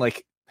man,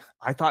 like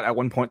I thought at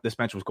one point this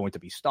match was going to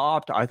be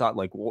stopped. I thought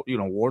like,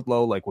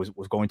 Wardlow like was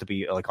going to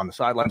be like on the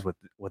sidelines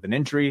with an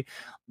injury.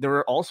 There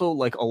were also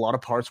like a lot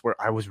of parts where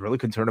I was really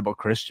concerned about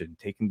Christian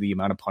taking the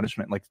amount of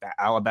punishment, like that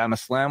Alabama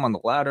slam on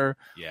the ladder.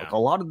 Yeah. Like a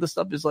lot of this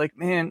stuff is like,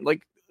 man,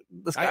 like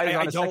this guy.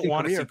 I don't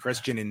want to see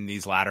Christian in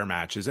these ladder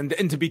matches. And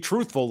to be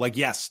truthful, like,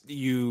 yes,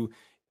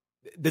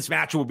 this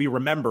match will be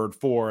remembered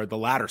for the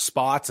ladder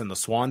spots and the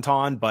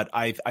Swanton, but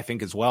I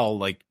think as well,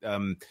 like,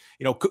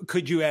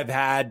 could you have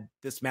had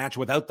this match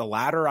without the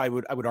ladder? I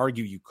would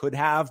argue you could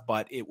have,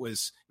 but it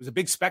was a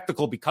big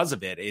spectacle because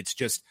of it. It's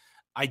just,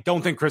 I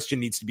don't think Christian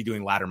needs to be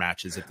doing ladder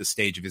matches at this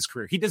stage of his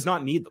career. He does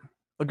not need them.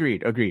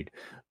 Agreed.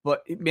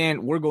 But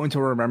man, we're going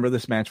to remember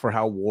this match for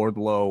how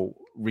Wardlow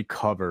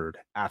recovered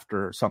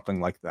after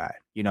something like that.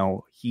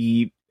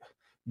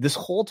 This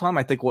whole time,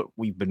 I think what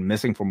we've been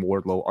missing from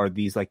Wardlow are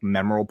these like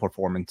memorable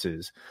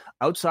performances.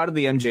 Outside of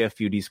the MJF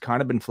feud, he's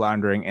kind of been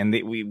floundering, and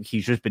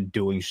he's just been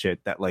doing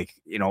shit that like,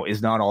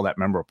 is not all that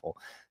memorable.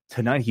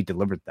 Tonight, he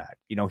delivered that.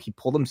 He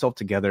pulled himself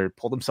together,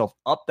 pulled himself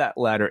up that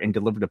ladder, and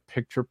delivered a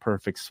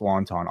picture-perfect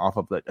swanton off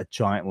of a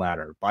giant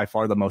ladder. By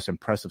far the most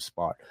impressive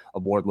spot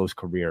of Wardlow's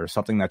career,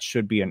 something that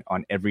should be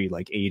on every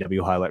like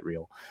AEW highlight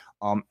reel.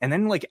 And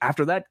then like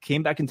after that,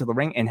 came back into the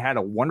ring and had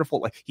a wonderful,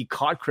 like he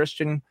caught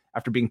Christian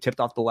after being tipped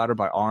off the ladder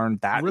by Arn.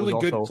 That really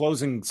was good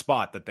closing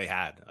spot that they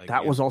had.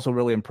 That was also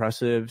really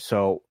impressive.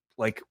 So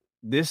like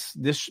this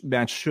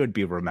match should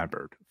be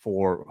remembered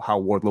for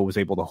how Wardlow was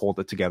able to hold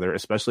it together,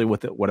 especially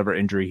with whatever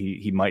injury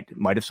he might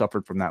have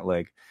suffered from that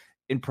leg.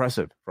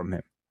 Impressive from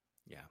him.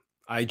 Yeah,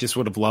 I just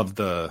would have loved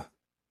the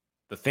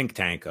think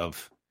tank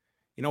of,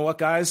 you know what,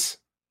 guys?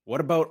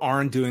 What about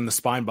Arn doing the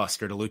spine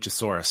buster to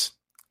Luchasaurus?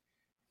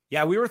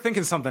 Yeah, we were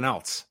thinking something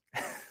else.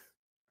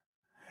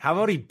 How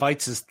about he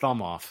bites his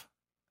thumb off?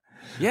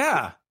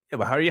 Yeah. Yeah,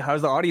 but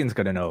how's the audience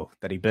going to know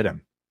that he bit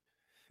him?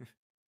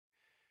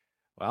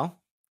 Well,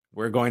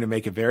 we're going to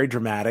make it very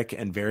dramatic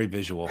and very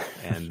visual.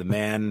 And the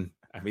man,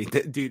 I mean,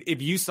 dude,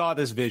 if you saw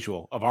this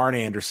visual of Arn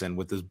Anderson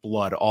with his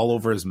blood all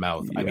over his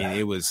mouth, I mean,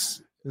 it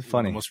was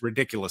funny. The most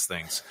ridiculous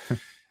things.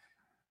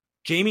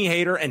 Jamie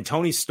Hayter and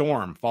Toni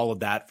Storm followed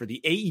that for the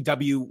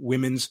AEW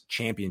Women's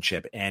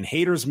Championship. And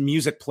Hayter's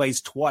music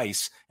plays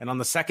twice. And on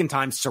the second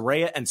time,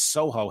 Saraya and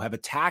Soho have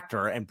attacked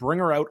her and bring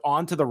her out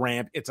onto the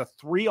ramp. It's a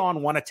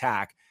 3-on-1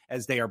 attack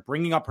as they are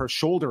bringing up her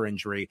shoulder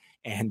injury.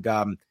 And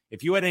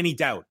if you had any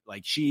doubt,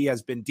 like she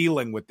has been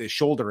dealing with this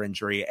shoulder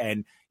injury,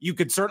 and you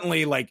could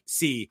certainly like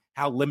see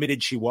how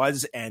limited she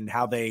was and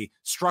how they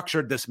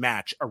structured this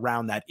match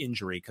around that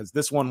injury. Because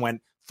this one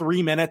went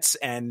 3 minutes,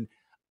 and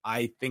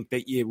I think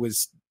that it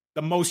was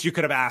the most you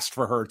could have asked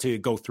for her to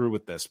go through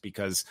with this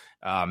because,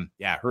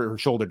 her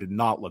shoulder did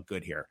not look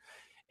good here.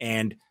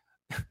 And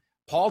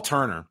Paul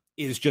Turner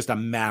is just a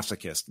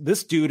masochist.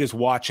 This dude is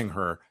watching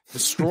her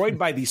destroyed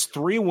by these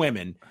 3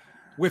 women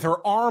with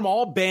her arm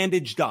all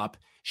bandaged up.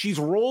 She's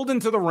rolled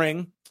into the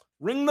ring,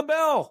 ring the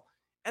bell.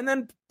 And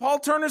then Paul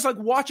Turner's like,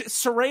 watch it.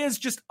 Saraya's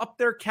just up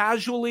there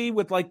casually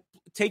with like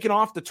taking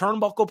off the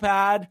turnbuckle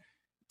pad.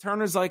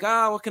 Turner's like,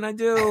 what can I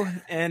do?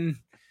 And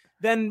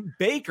then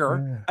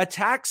Baker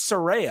attacks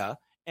Saraya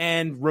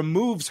and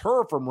removes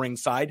her from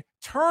ringside.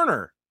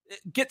 Turner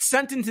gets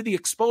sent into the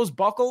exposed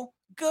buckle.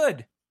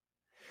 Good.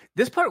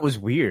 This part was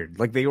weird.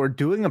 Like they were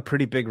doing a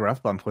pretty big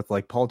ref bump with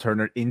like Paul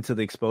Turner into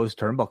the exposed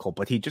turnbuckle,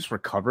 but he just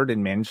recovered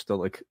and managed to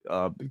like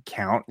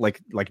count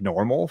like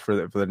normal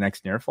for the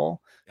next near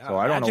fall. Yeah, so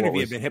I don't know if he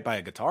had been hit by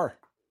a guitar.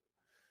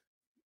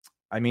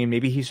 I mean,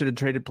 maybe he should have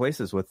traded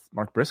places with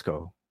Mark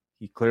Briscoe.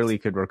 He clearly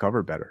could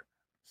recover better.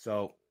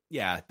 So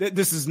yeah,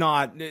 this is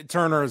not,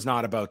 Turner is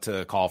not about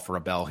to call for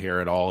a bell here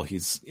at all.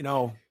 He's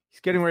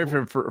getting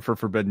ready for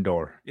Forbidden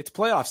Door. It's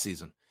playoff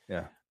season.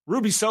 Yeah.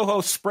 Ruby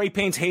Soho spray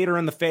paints Hayter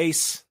in the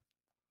face,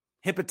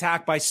 hip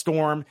attack by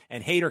Storm,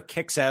 and Hayter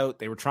kicks out.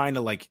 They were trying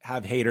to like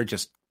have Hayter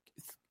just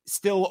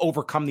still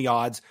overcome the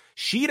odds.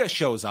 Sheeta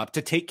shows up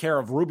to take care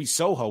of Ruby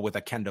Soho with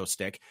a kendo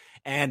stick,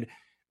 and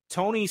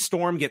Toni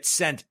Storm gets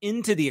sent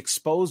into the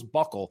exposed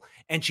buckle,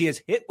 and she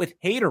is hit with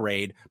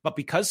Haterade, but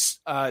because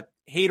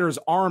Hayter's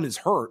arm is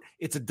hurt,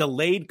 it's a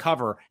delayed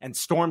cover, and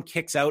Storm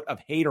kicks out of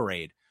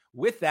Haterade.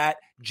 With that,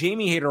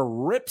 Jamie Hayter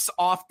rips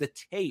off the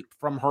tape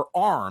from her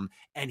arm,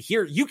 and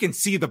here you can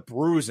see the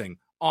bruising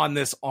on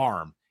this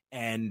arm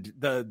and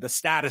the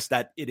status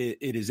that it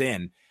is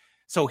in.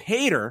 So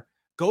Hayter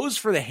goes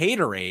for the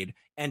Haterade,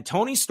 and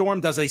Toni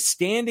Storm does a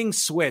standing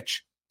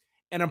switch,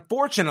 and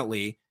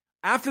unfortunately,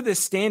 after this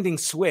standing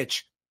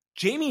switch,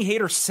 Jamie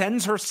Hayter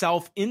sends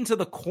herself into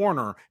the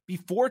corner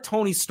before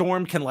Toni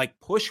Storm can like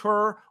push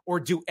her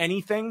or do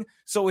anything.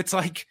 So it's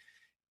like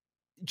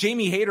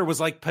Jamie Hayter was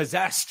like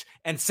possessed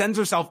and sends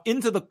herself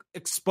into the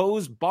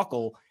exposed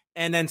buckle,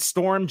 and then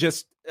Storm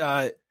just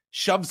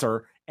shoves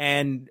her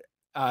and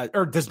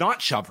or does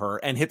not shove her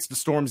and hits the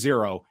Storm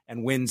Zero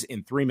and wins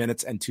in 3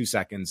 minutes and 2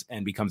 seconds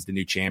and becomes the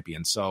new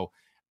champion. So,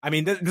 I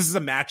mean, this is a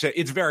match that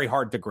it's very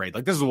hard to grade.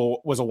 Like, this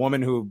was a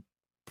woman who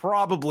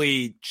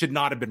probably should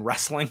not have been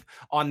wrestling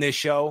on this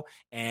show,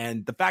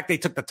 and the fact they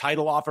took the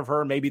title off of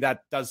her, maybe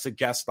that does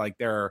suggest like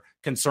their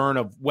concern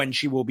of when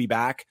she will be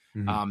back.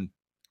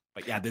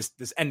 But yeah, this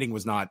ending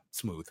was not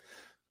smooth.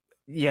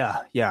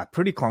 Yeah,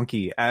 pretty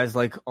clunky, as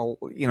like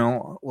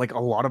like a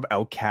lot of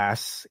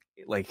Outcasts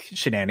like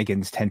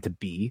shenanigans tend to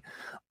be.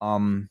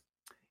 And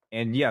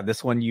yeah,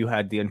 this one you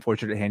had the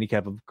unfortunate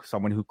handicap of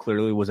someone who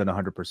clearly wasn't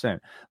 100%.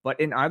 But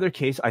in either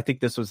case, I think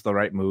this was the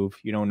right move.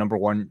 Number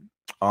one,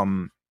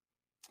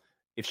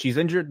 if she's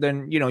injured,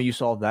 then you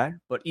solve that.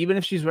 But even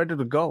if she's ready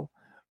to go,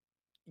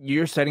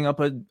 you're setting up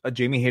a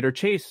Jamie Hayter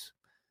chase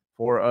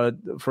for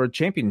a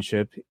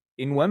championship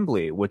in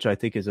Wembley, which I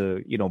think is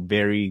a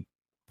very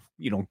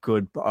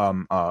good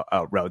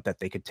route that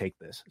they could take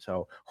this.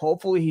 So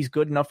hopefully he's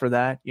good enough for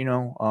that.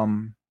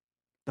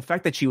 The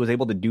fact that she was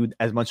able to do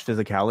as much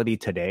physicality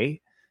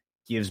today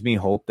gives me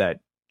hope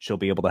that she'll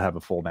be able to have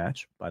a full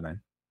match by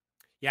then.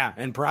 Yeah,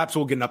 and perhaps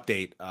we'll get an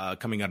update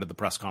coming out of the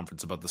press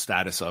conference about the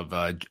status of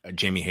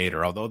Jamie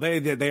Hayter, although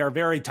they are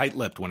very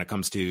tight-lipped when it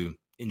comes to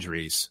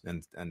injuries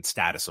and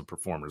status of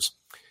performers.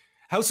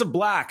 House of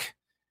Black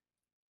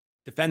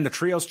defend the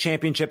Trios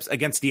Championships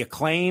against the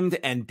Acclaimed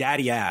and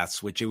Daddy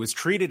Ass, which it was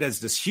treated as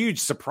this huge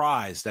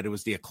surprise that it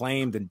was the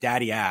Acclaimed and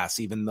Daddy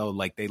Ass, even though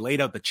like they laid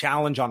out the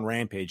challenge on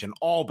Rampage and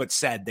all but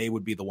said they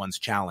would be the ones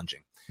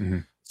challenging. Mm-hmm.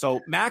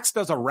 So Max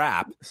does a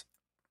rap.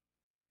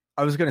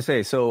 I was going to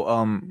say,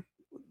 so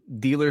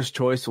dealer's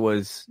choice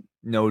was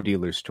no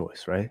dealer's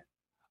choice, right?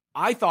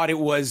 I thought it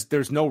was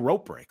there's no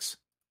rope breaks,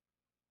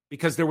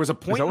 because there was a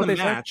point in the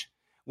match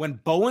when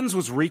Bowens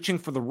was reaching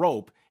for the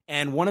rope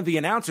and one of the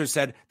announcers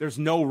said there's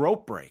no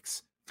rope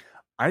breaks.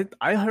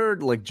 I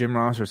heard like Jim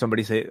Ross or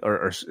somebody say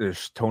or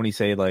Tony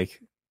say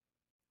like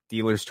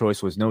dealer's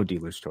choice was no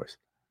dealer's choice.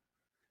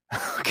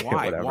 Okay,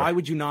 why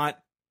would you not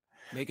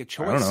make a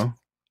choice? I don't know.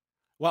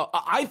 Well,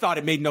 I thought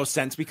it made no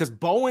sense because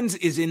Bowens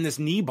is in this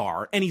knee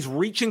bar and he's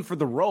reaching for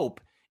the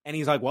rope. And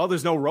he's like, well,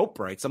 there's no rope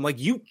breaks. I'm like,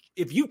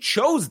 if you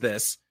chose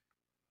this,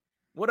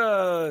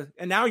 and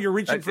now you're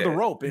reaching for the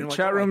rope. And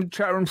chat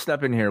room,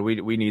 step in here.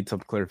 We need some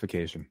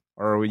clarification.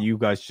 Or are you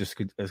guys just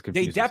as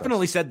confused? They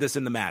definitely said this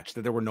in the match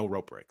that there were no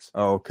rope breaks.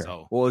 Oh, okay.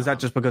 So, well, is that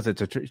just because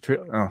it's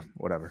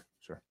whatever.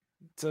 Sure.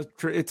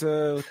 It's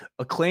a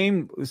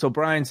Acclaim. So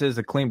Brian says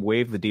Acclaim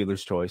waived the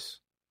dealer's choice.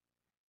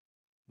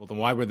 Well, then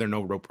why were there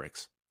no rope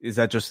breaks? Is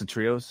that just the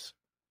trios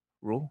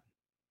rule?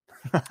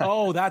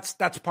 Oh, that's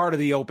part of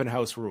the open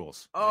house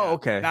rules. Oh,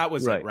 okay. That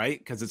was right. It, right?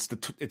 Because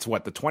it's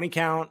what, the 20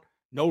 count,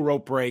 no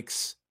rope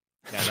breaks.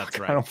 Yeah, that's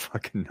right. I don't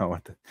fucking know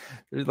what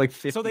there's like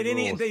 50. So they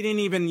didn't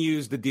even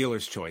use the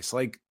dealer's choice.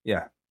 Like,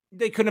 yeah,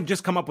 they couldn't have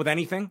just come up with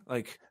anything.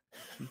 Like,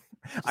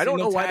 I don't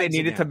know why they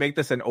needed to make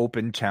this an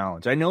open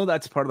challenge. I know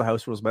that's part of the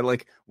house rules, but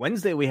like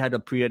Wednesday we had a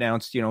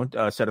pre-announced,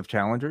 set of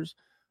challengers.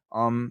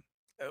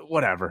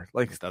 Whatever.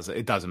 Like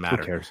it doesn't matter.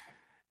 Who cares?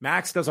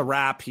 Max does a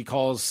rap. He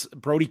calls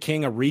Brody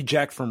King a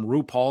reject from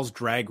RuPaul's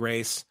Drag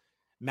Race.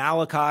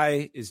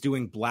 Malachi is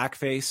doing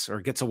blackface,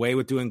 or gets away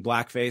with doing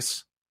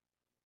blackface.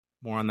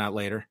 More on that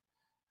later.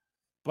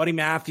 Buddy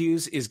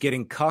Matthews is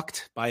getting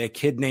cucked by a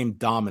kid named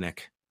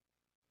Dominic,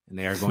 and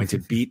they are going to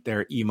beat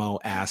their emo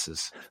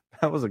asses.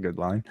 That was a good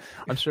line.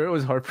 I'm sure it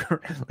was hard for,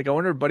 like, I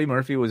wonder if Buddy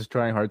Murphy was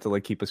trying hard to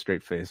like keep a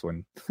straight face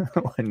when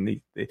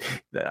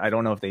I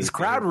don't know if his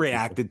crowd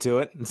reacted to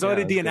it, and so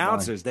did the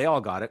announcers. They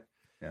all got it.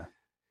 Yeah.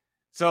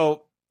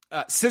 So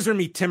Scissor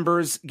Me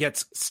Timbers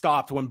gets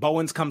stopped when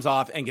Bowens comes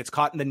off and gets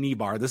caught in the knee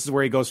bar. This is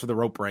where he goes for the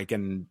rope break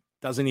and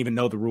doesn't even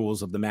know the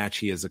rules of the match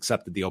he has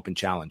accepted the open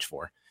challenge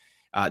for.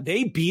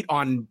 They beat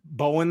on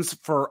Bowens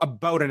for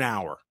about an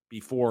hour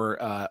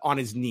before on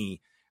his knee.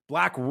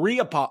 Black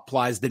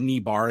reapplies the knee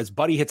bar as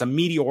Buddy hits a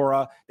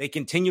Meteora. They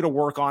continue to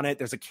work on it.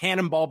 There's a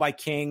cannonball by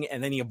King,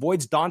 and then he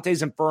avoids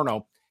Dante's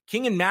Inferno.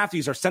 King and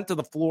Matthews are sent to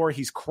the floor.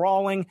 He's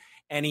crawling,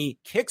 and he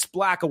kicks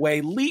Black away,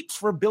 leaps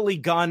for Billy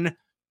Gunn,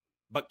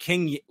 but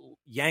King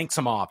yanks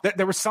him off.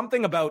 There was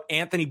something about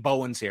Anthony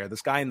Bowens here,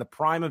 this guy in the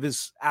prime of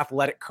his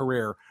athletic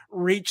career,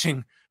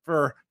 reaching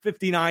for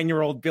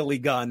 59-year-old Billy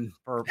Gunn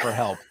for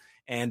help.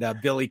 And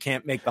Billy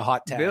can't make the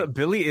hot tag.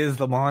 Billy is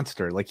the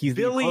monster. Like he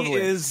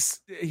is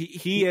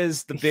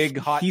the big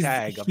hot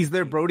tag. He's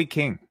their Brody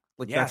King.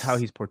 Like that's how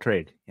he's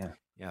portrayed. Yeah.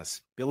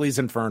 Yes. Billy's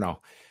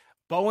Inferno.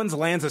 Bowens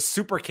lands a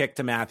super kick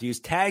to Matthews,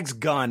 tags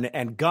Gunn,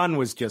 and Gunn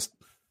was just,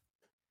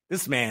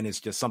 this man is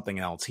just something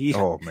else.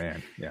 Oh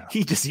man. Yeah.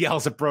 He just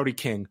yells at Brody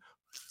King,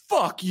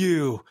 "Fuck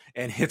you,"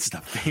 and hits the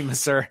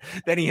famouser.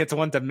 Then he hits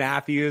one to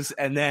Matthews,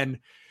 and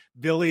then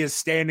Billy is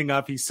standing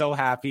up. He's so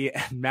happy.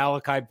 And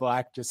Malachi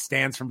Black just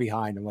stands from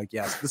behind. I'm like,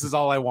 yes, this is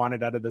all I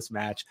wanted out of this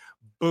match.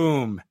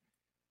 Boom.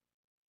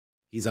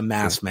 He's a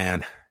masked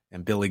man.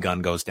 And Billy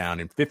Gunn goes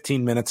down in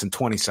 15 minutes and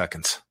 20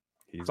 seconds.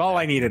 That's all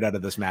I needed out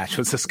of this match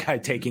was this guy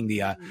taking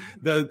the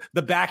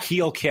back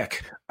heel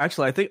kick.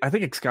 Actually, I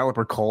think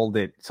Excalibur called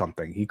it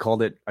something. He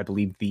called it, I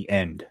believe, the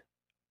end.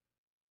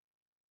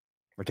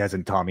 Like as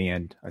in Tommy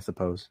End, I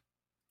suppose.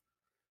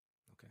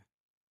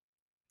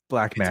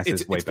 Black Mass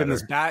is way better. It's been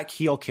this back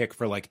heel kick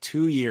for like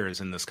 2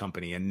 years in this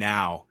company, and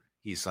now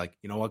he's like,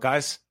 you know what,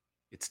 guys?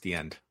 It's the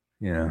end.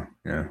 Yeah.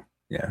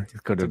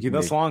 It could have took you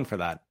this long for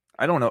that.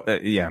 I don't know.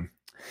 Yeah.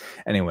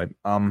 Anyway,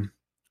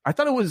 I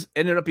thought it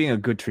ended up being a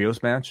good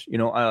trios match,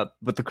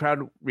 but the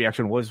crowd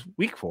reaction was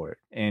weak for it.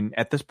 And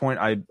at this point,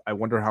 I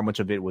wonder how much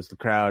of it was the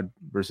crowd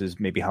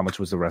versus maybe how much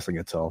was the wrestling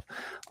itself.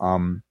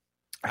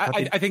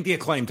 I think the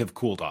Acclaimed have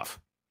cooled off.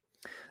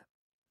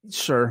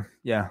 Sure.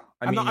 Yeah.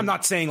 I'm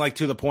not saying like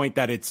to the point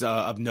that it's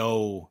of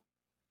no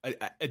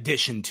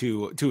addition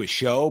to a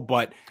show,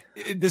 but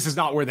this is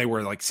not where they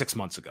were like 6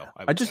 months ago.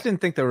 I just didn't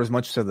think there was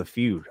much to the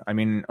feud. I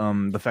mean,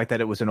 the fact that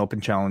it was an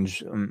open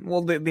challenge,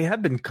 well, they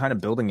had been kind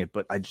of building it,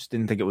 but I just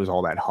didn't think it was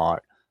all that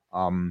hot.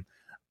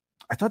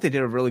 I thought they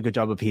did a really good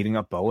job of heating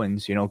up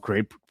Bowens,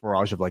 great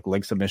barrage of like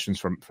leg submissions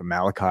from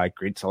Malachi,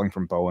 great selling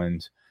from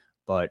Bowens,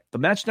 but the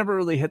match never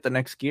really hit the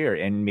next gear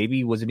and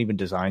maybe wasn't even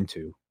designed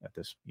to at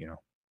this,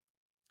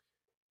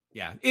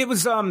 Yeah, it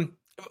was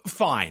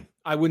fine.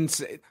 I wouldn't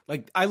say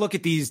like I look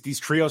at these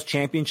trios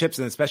championships,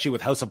 and especially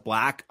with House of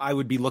Black, I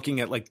would be looking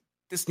at like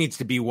this needs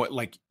to be what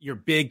like your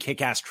big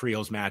kick-ass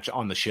trios match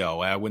on the show.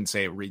 I wouldn't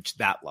say it reached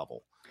that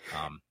level.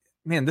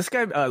 Man, this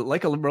guy,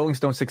 like a Rolling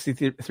Stone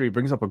 63,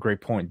 brings up a great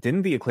point.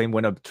 Didn't the Acclaim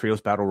win a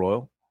trios battle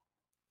royal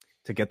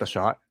to get the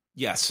shot?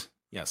 Yes,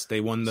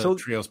 they won the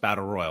trios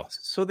battle royal.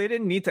 So they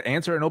didn't need to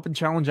answer an open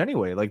challenge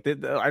anyway. Like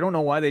I don't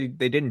know why they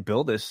didn't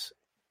build this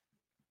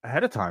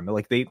ahead of time.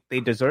 Like they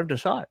deserved a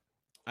shot.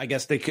 I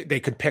guess they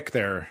could pick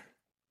their.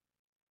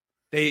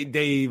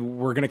 They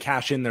were going to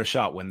cash in their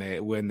shot when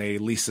they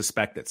least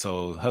suspect it.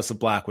 So House of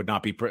Black would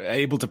not be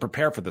able to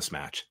prepare for this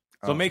match.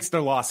 So it makes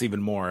their loss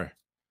even more.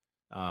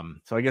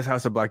 So I guess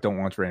House of Black don't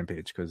watch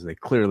Rampage because they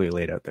clearly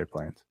laid out their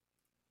plans.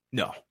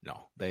 No,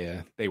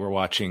 they were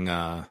watching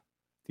the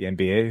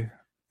NBA.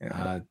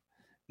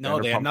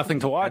 No, they had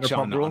nothing to watch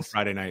on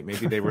Friday night.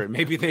 Maybe they were.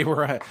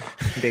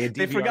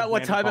 They forgot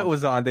what time it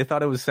was on. They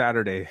thought it was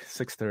Saturday,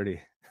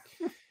 6:30.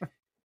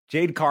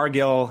 Jade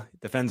Cargill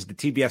defends the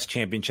TBS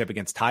championship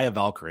against Taya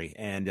Valkyrie,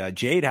 and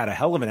Jade had a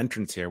hell of an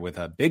entrance here with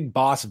a Big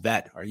Boss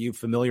Vet. Are you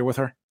familiar with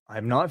her?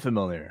 I'm not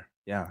familiar.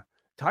 Yeah,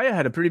 Taya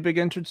had a pretty big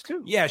entrance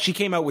too. Yeah, she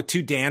came out with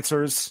two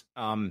dancers.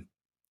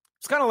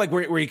 It's kind of like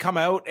where you come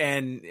out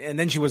and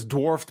then she was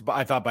dwarfed,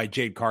 I thought, by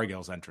Jade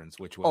Cargill's entrance,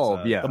 which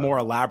was the more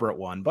elaborate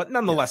one. But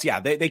nonetheless,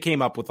 they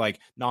came up with like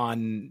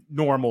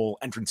non-normal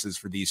entrances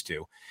for these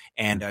two.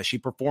 And she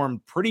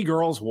performed Pretty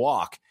Girls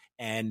Walk.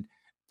 And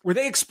were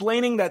they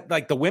explaining that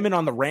like the women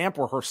on the ramp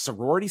were her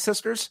sorority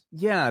sisters?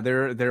 Yeah,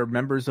 they're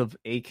members of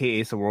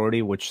AKA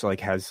sorority, which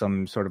like has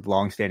some sort of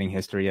long-standing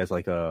history as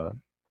like a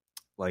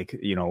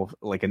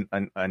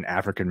an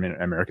African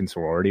American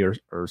sorority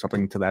or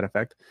something to that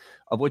effect,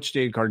 of which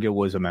Jade Cargill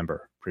was a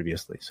member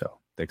previously. So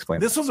they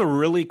explained this was a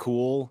really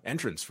cool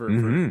entrance for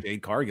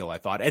Jade Cargill, I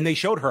thought. And they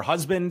showed her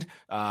husband,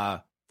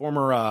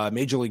 former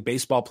Major League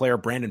Baseball player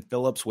Brandon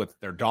Phillips, with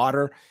their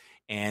daughter.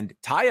 And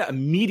Taya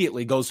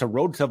immediately goes to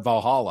Road to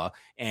Valhalla,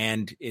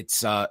 and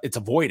it's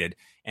avoided.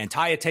 And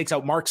Taya takes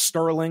out Mark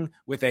Sterling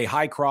with a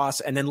high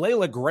cross, and then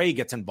Layla Gray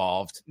gets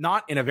involved,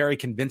 not in a very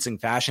convincing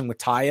fashion with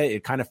Taya.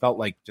 It kind of felt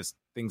like just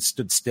things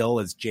stood still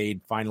as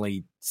Jade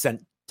finally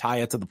sent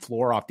Taya to the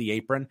floor off the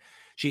apron.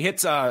 She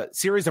hits a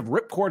series of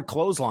ripcord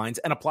clotheslines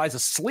and applies a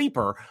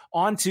sleeper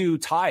onto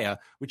Taya,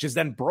 which is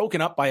then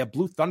broken up by a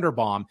Blue Thunder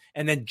Bomb.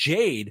 And then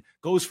Jade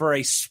goes for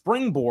a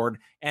springboard,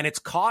 and it's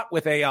caught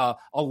with a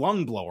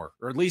lung blower,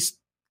 or at least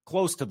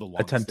close to the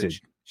lungs. Attempted.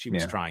 She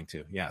was trying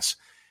to, yes.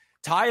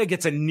 Taya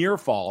gets a near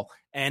fall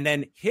and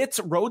then hits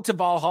Road to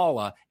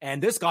Valhalla,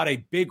 and this got a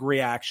big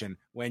reaction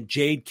when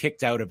Jade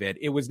kicked out of it.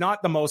 It was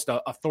not the most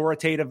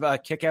authoritative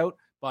kick out,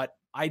 but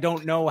I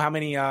don't know how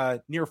many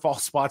near fall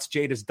spots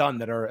Jade has done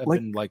that have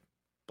been like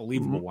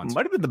believable ones.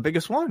 Might have been the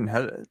biggest one.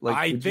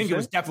 I think it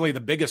was definitely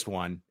the biggest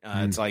one.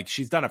 It's like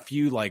she's done a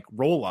few like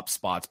roll up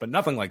spots, but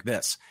nothing like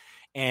this.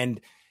 And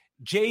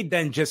Jade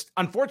then just,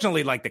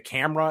 unfortunately, like the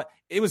camera,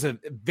 it was a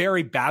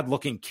very bad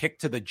looking kick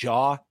to the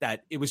jaw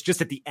that it was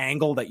just at the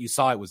angle that you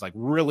saw. It was like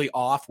really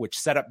off, which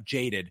set up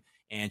Jaded,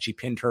 and she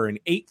pinned her in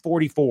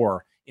 8:44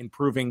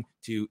 improving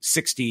to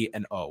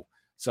 60-0.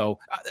 So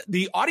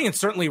the audience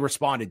certainly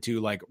responded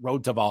to like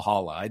Road to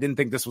Valhalla. I didn't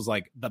think this was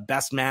like the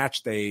best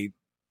match. It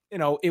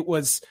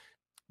was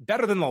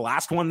better than the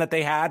last one that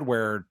they had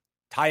where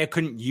Taya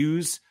couldn't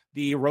use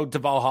the Road to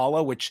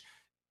Valhalla, which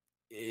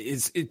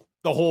is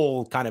the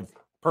whole kind of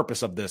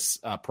purpose of this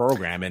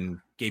program, and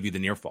gave you the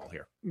near fall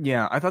here.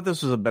 Yeah, I thought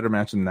this was a better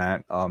match than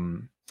that.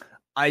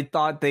 I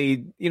thought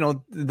they,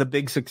 the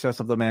big success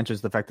of the match is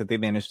the fact that they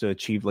managed to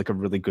achieve like a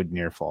really good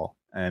near fall.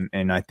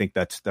 And I think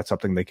that's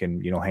something they can,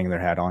 hang their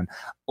hat on.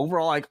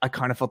 Overall, I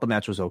kind of felt the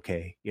match was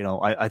okay.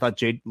 I thought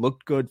Jade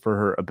looked good for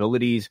her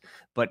abilities,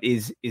 but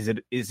is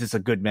this a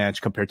good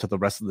match compared to the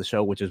rest of the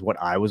show, which is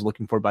what I was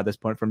looking for by this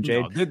point from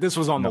Jade? No, this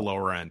was on the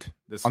lower end.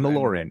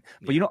 Lower end.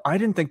 But, I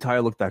didn't think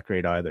Taya looked that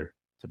great either,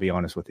 to be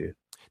honest with you.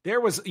 There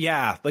was,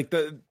 like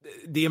the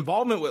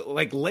involvement with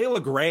like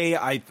Layla Gray.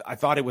 I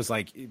thought it was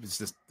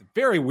this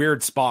very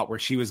weird spot where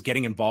she was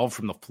getting involved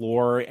from the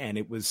floor, and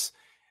it was,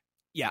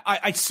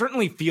 I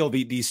certainly feel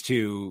these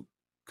two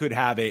could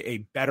have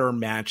a better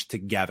match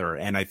together,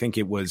 and I think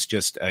it was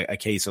just a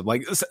case of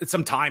like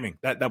some timing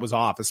that was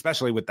off,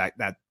 especially with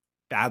that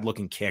bad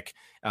looking kick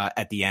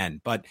at the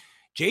end. But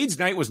Jade's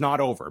night was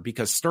not over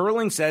because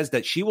Sterling says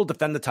that she will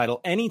defend the title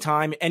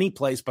anytime, any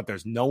place, but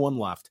there's no one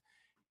left.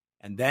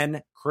 And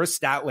then Chris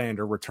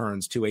Statlander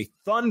returns to a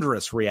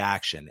thunderous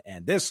reaction.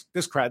 And this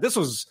crowd, this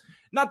was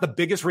not the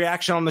biggest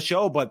reaction on the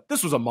show, but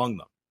this was among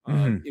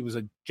them. It was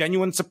a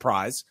genuine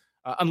surprise,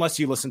 unless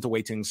you listen to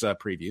Wei Ting's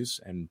previews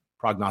and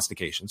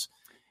prognostications.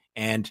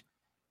 And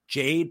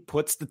Jade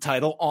puts the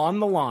title on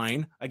the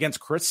line against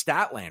Chris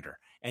Statlander.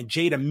 And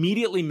Jade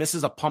immediately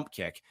misses a pump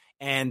kick.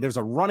 And there's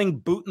a running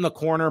boot in the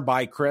corner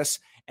by Chris.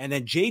 And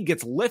then Jade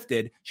gets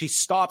lifted. She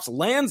stops,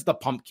 lands the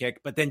pump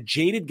kick, but then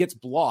Jade gets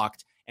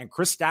blocked. And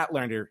Chris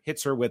Statlander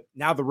hits her with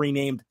now the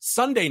renamed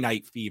Sunday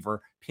Night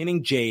Fever,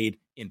 pinning Jade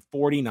in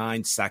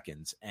 49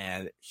 seconds.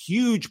 And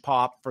huge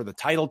pop for the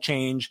title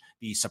change,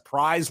 the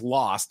surprise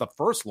loss, the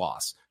first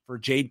loss for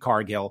Jade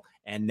Cargill,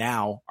 and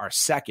now our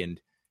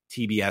second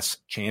TBS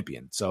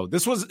champion. So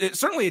this was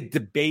certainly a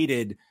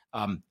debated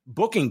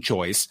booking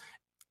choice.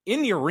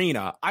 In the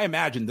arena, I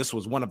imagine this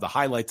was one of the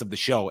highlights of the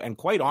show. And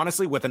quite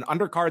honestly, with an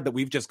undercard that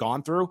we've just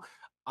gone through,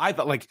 I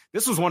thought like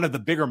this was one of the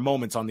bigger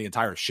moments on the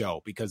entire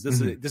show because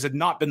this had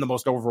not been the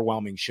most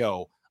overwhelming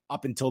show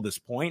up until this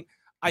point.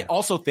 I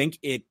also think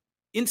it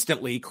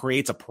instantly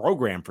creates a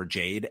program for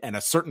Jade and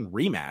a certain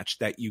rematch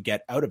that you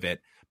get out of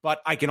it.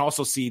 But I can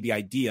also see the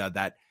idea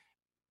that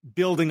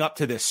building up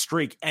to this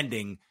streak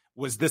ending,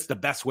 was this the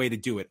best way to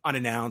do it,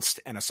 unannounced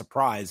and a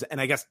surprise?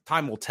 And I guess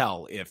time will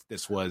tell if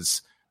this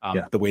was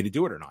the way to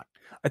do it or not.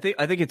 I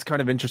think it's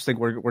kind of interesting.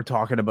 We're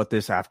talking about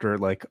this after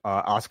like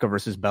Asuka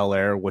versus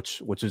Belair,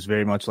 which is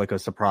very much like a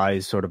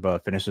surprise sort of a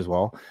finish as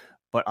well.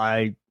 But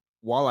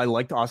while I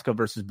liked Asuka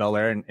versus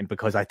Belair, and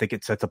because I think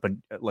it sets up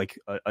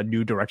a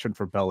new direction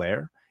for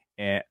Belair,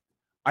 and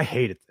I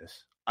hated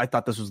this. I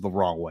thought this was the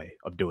wrong way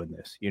of doing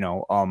this.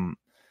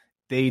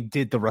 They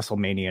did the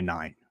WrestleMania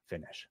 9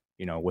 finish,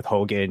 with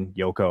Hogan,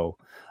 Yoko,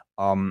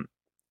 and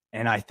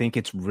I think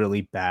it's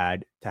really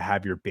bad to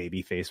have your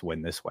babyface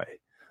win this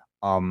way.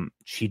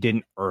 She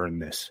didn't earn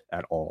this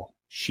at all.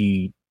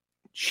 She's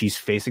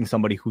facing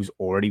somebody who's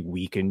already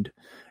weakened.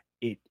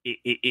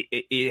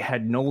 It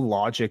had no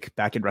logic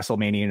back in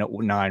WrestleMania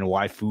 9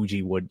 why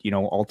Fuji would,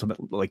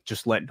 ultimately like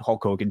just let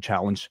Hulk Hogan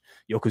challenge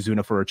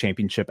Yokozuna for a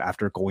championship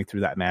after going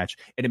through that match.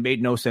 And it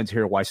made no sense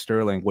here why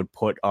Sterling would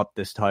put up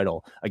this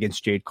title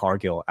against Jade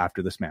Cargill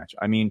after this match.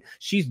 I mean,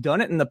 she's done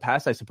it in the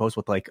past, I suppose,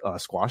 with like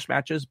squash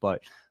matches,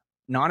 but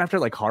not after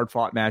like hard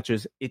fought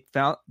matches. It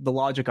found the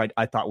logic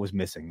I thought was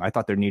missing. I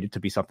thought there needed to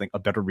be a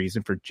better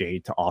reason for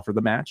Jade to offer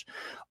the match.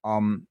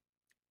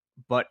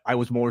 But I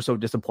was more so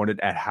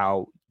disappointed at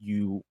how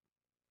you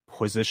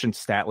positioned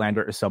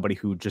Statlander as somebody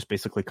who just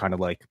basically kind of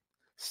like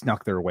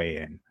snuck their way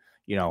in.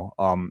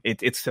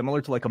 It's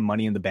similar to like a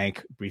Money in the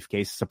Bank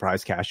briefcase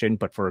surprise cash in,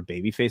 but for a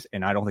babyface.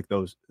 And I don't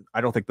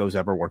think those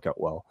ever work out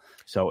well.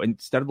 So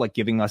instead of like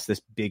giving us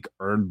this big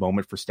earned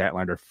moment for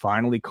Statlander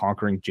finally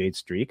conquering Jade's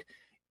streak,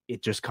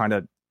 it just kind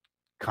of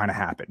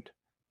happened,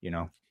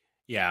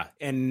 Yeah.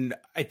 And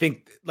I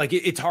think like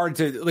it's hard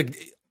to like,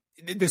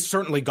 this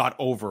certainly got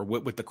over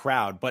with the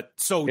crowd, but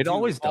so it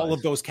always does. All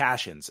of those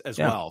cash-ins as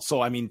well.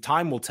 So, I mean,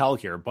 time will tell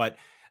here, but,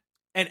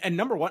 and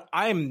number one,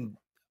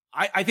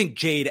 I think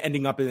Jade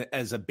ending up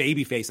as a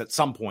babyface at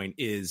some point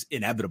is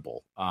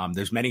inevitable.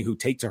 There's many who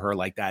take to her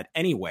like that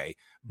anyway,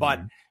 but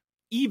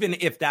even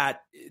if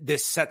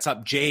this sets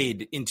up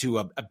Jade into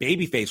a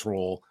babyface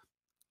role,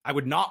 I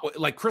would not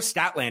like Chris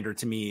Statlander.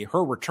 To me,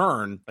 her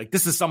return, like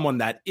this is someone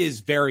that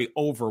is very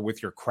over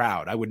with your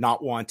crowd. I would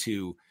not want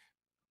to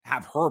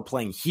have her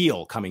playing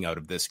heel coming out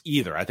of this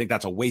either. I think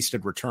that's a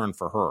wasted return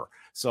for her.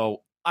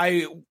 So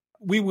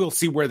we will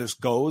see where this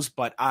goes,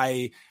 but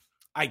I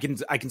can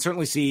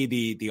certainly see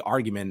the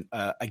argument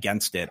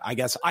against it. I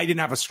guess I didn't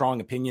have a strong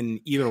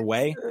opinion either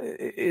way.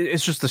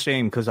 It's just a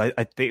shame because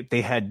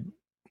they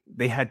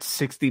had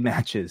 60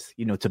 matches,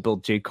 to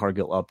build Jade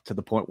Cargill up to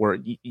the point where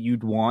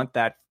you'd want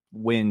that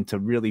win to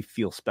really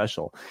feel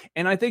special.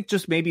 And I think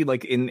just maybe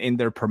like in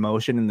their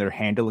promotion and their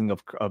handling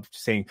of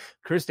saying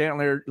Chris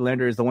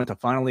Statlander is the one to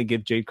finally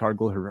give Jade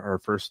Cargill her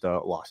first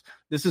loss.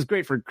 This is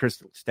great for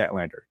Chris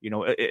Statlander. You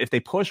know, if they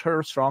push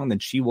her strong, then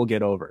she will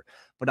get over.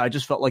 But I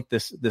just felt like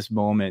this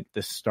moment,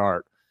 this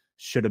start,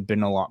 should have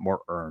been a lot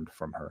more earned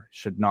from her.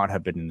 Should not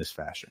have been in this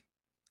fashion.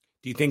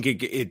 Do you think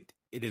it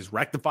is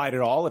rectified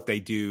at all if they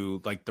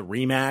do like the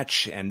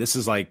rematch and this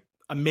is like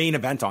a main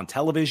event on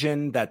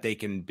television that they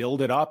can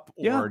build it up?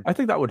 Or... Yeah, I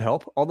think that would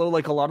help. Although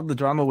like a lot of the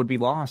drama would be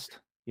lost.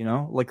 You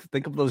know, like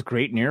think of those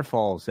great near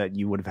falls that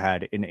you would have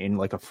had in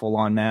like a full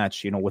on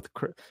match, you know, with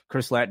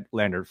Chris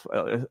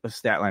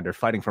Statlander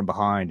fighting from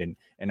behind and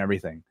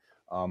everything.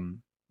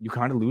 You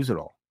kind of lose it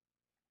all.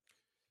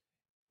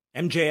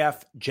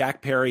 MJF,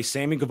 Jack Perry,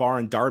 Sammy Guevara,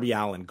 and Darby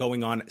Allin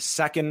going on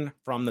second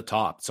from the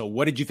top. So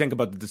what did you think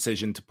about the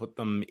decision to put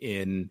them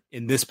in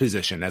this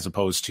position as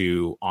opposed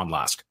to on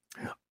last?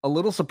 A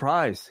little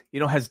surprised. You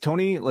know, has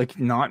Tony like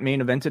not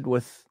main evented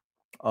with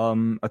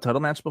a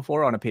title match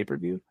before on a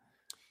pay-per-view?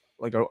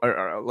 Like,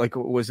 like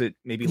was it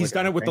maybe he's like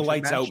done it with the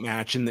lights out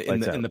match in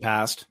the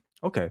past?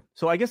 Okay,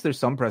 so I guess there's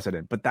some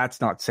precedent, but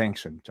that's not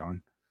sanctioned,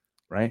 John,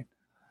 right?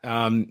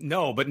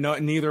 No, but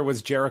neither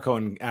was Jericho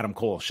and Adam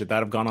Cole. Should that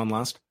have gone on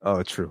last?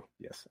 Oh, true.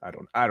 Yes. I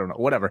don't know.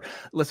 Whatever.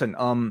 Listen,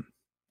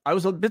 I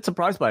was a bit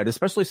surprised by it,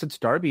 especially since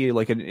Darby,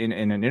 like in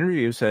an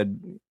interview, said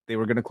they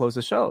were going to close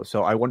the show.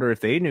 So I wonder if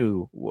they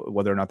knew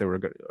whether or not they were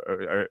good,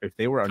 or if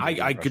they were.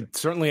 I could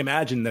certainly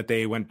imagine that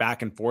they went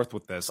back and forth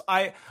with this.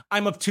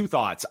 I'm of two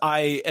thoughts.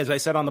 As I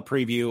said on the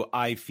preview,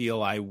 I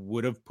feel I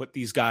would have put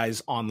these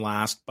guys on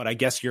last, but I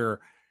guess your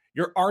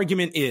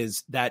argument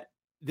is that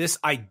this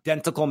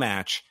identical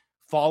match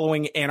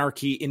following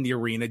Anarchy in the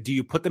Arena, do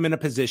you put them in a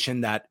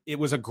position that it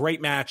was a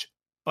great match,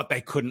 but they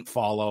couldn't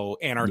follow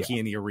Anarchy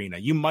in the Arena?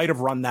 You might have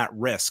run that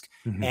risk.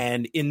 Mm-hmm.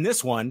 And in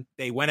this one,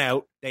 they went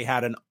out, they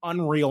had an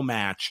unreal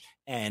match,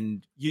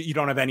 and you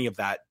don't have any of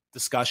that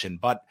discussion.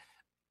 But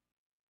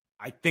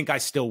I think I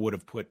still would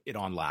have put it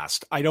on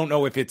last. I don't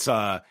know if it's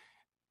I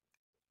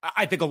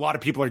think a lot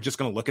of people are just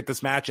going to look at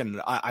this match,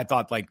 and I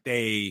thought like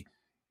they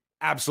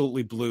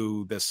absolutely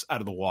blew this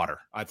out of the water.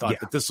 I thought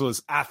that this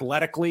was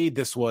athletically,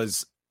 this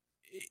was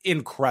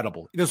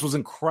incredible. This was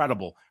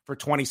incredible for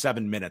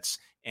 27 minutes.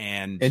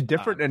 And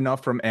different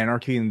enough from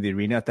Anarchy in the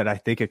Arena that I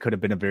think it could have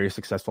been a very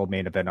successful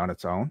main event on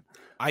its own.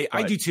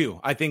 I do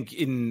too. I think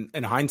in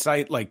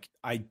hindsight, like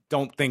I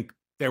don't think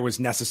there was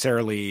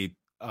necessarily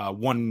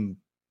one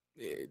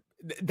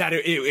that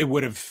it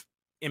would have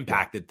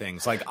impacted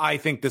things. Like I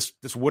think this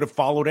would have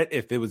followed it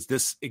if it was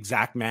this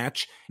exact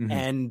match. Mm-hmm.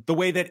 And the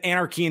way that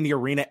Anarchy in the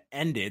Arena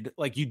ended,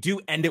 like you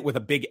do end it with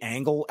a big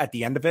angle at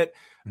the end of it,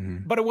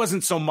 but it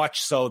wasn't so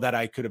much so that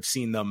I could have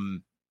seen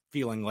them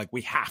feeling like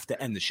we have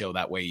to end the show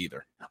that way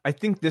either. I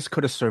think this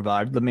could have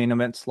survived the main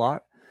event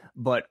slot,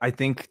 but I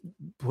think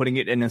putting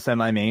it in a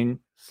semi-main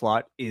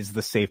slot is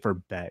the safer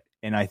bet.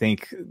 And I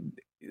think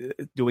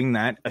doing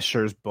that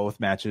assures both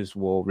matches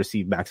will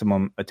receive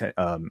maximum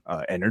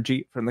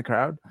energy from the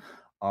crowd.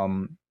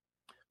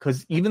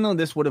 Because even though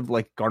this would have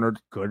like garnered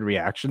good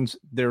reactions,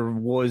 there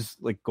was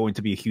like going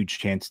to be a huge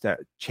chance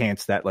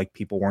that like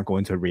people weren't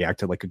going to react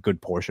to like a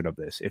good portion of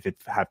this if it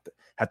had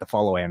to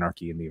follow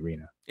Anarchy in the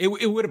Arena.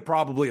 It would have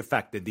probably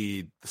affected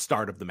the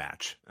start of the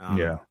match.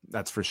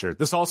 That's for sure.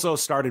 This also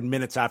started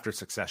minutes after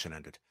Succession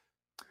ended.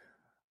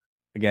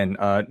 Again,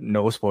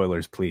 no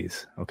spoilers,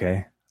 please.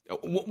 Okay.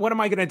 What am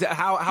I going to do?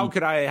 How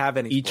could I have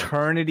any spoilers?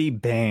 Eternity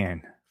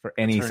ban for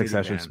any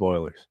Succession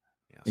spoilers,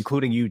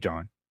 including you,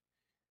 John.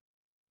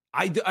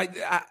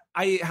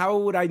 I how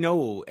would I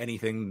know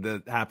anything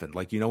that happened?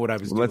 Like, you know what I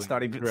was doing? Let's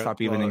not even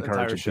stop even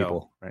encouraging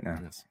people right now.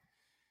 Yes.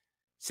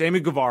 Sammy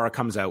Guevara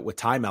comes out with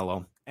Ty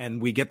Mello,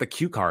 and we get the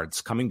cue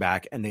cards coming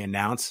back, and they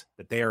announce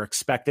that they are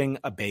expecting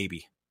a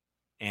baby.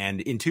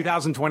 And in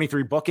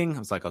 2023 booking, I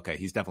was like, okay,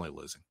 he's definitely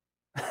losing.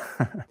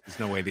 There's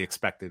no way the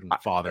expected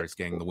father is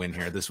getting the win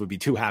here. This would be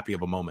too happy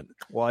of a moment.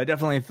 Well, I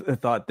definitely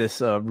thought this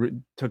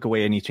took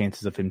away any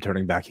chances of him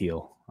turning back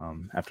heel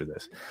after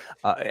this.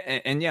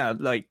 And yeah,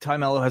 like Ty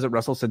Mello hasn't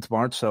wrestled since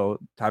March, so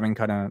timing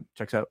kind of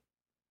checks out.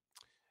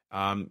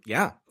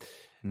 Yeah.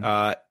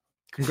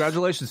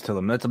 Congratulations to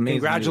them. That's amazing.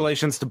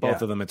 Congratulations to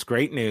both of them. It's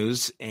great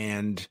news.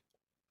 And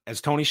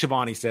as Tony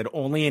Schiavone said,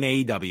 only in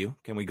AEW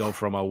can we go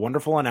from a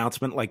wonderful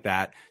announcement like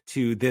that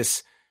to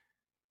this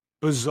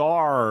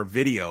bizarre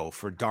video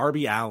for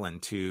Darby Allin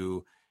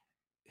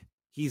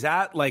he's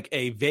at like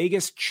a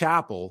Vegas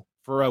chapel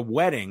for a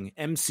wedding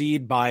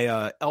emceed by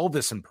a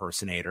Elvis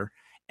impersonator,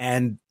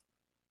 and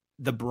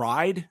the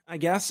bride, I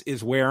guess,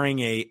 is wearing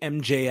a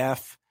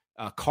MJF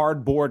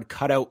cardboard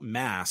cutout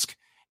mask,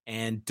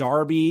 and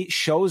Darby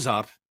shows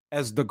up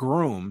as the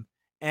groom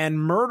and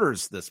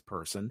murders this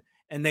person,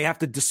 and they have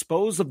to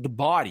dispose of the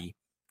body,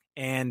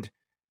 and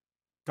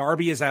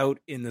Darby is out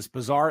in this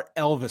bizarre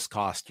Elvis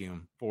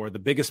costume for the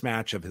biggest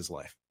match of his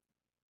life.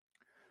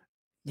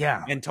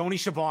 Yeah. And Tony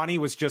Schiavone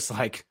was just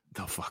like,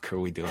 the fuck are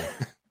we doing?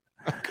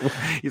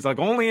 He's like,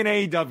 only in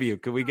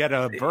AEW could we get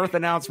a birth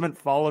announcement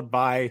followed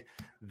by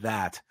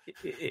that.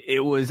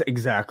 It was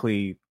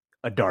exactly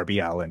a Darby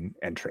Allin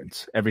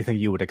entrance. Everything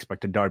you would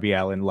expect a Darby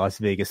Allin Las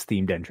Vegas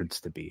themed entrance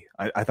to be.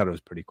 I thought it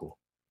was pretty cool.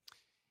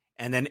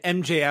 And then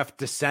MJF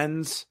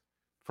descends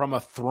from a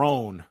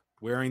throne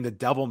wearing the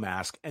devil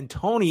mask, and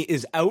Tony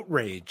is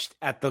outraged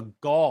at the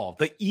gall,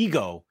 the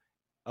ego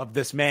of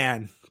this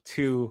man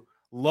to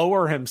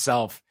lower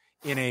himself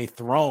in a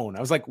throne.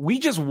 I was like, we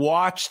just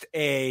watched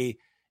a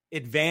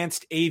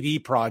advanced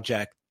AV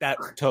project that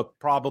took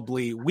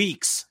probably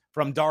weeks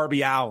from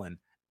Darby Allin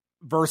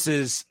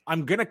versus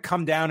I'm going to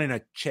come down in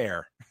a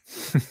chair.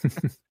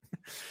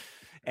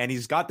 And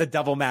he's got the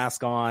devil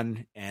mask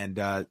on, and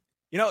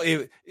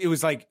it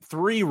was like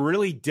three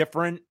really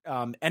different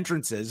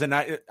entrances. And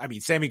I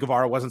mean, Sammy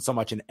Guevara wasn't so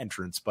much an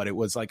entrance, but it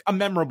was like a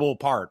memorable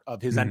part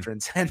of his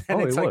entrance. And then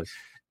it's like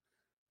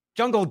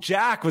Jungle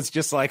Jack was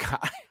just like,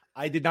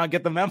 I did not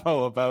get the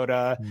memo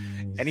about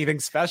anything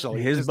special.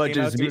 His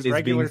budget is his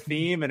regular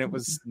theme, and it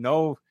was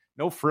no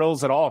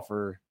frills at all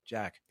for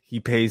Jack. He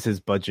pays his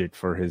budget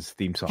for his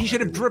theme song. He should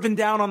have driven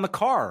down on the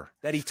car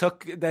that he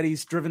took, that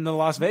he's driven to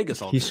Las Vegas.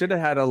 He should have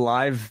had a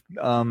live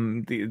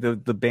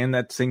the band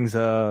that sings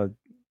that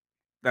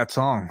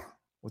song.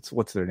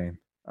 What's their name?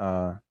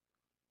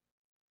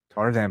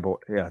 Tarzan.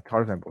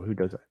 Who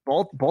does it?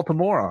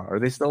 Baltimore. Are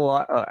they still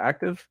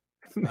active?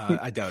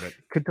 I doubt it.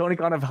 Could Tony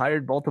Khan have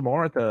hired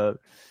Baltimore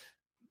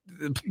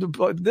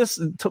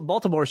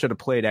Baltimore should have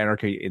played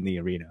Anarchy in the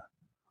Arena.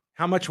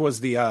 How much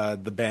was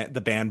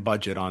the band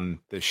budget on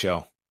this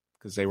show?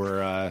 Because they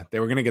were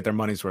going to get their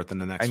money's worth in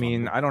the next. I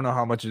mean, I don't know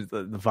how much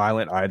the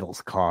Violent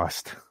Idols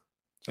cost.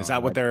 Is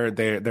that what their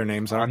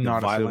names are? I'm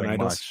not Violent assuming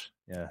Idols? much.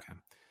 Yeah. Okay.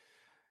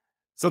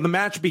 So the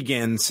match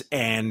begins,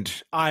 and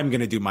I'm going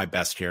to do my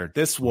best here.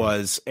 This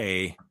was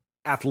a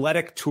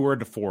athletic tour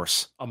de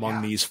force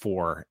among these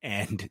four,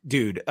 and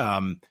dude,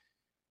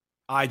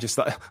 I just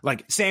thought,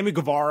 like, Sammy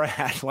Guevara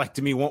had, like,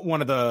 to me,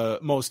 one of the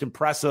most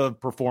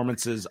impressive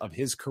performances of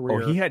his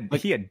career. Oh,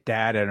 he had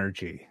dad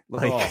energy.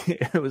 Like,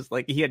 it was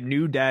like he had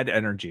new dad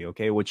energy.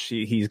 Okay, which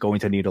he's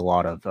going to need a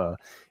lot of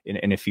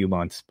in a few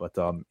months. But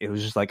it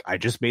was just like, I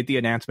just made the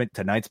announcement,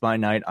 tonight's my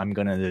night. I'm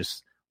gonna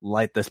just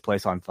light this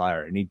place on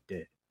fire, and he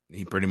did.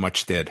 He pretty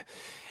much did.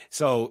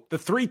 So the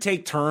three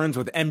take turns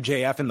with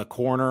MJF in the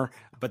corner,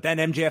 but then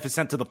MJF is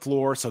sent to the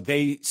floor, so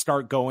they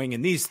start going.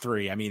 And these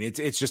three, I mean,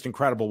 it's just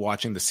incredible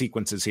watching the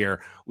sequences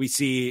here. We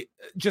see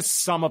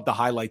just some of the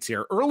highlights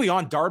here. Early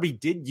on, Darby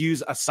did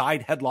use a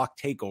side headlock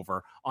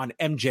takeover on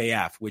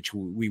MJF, which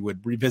we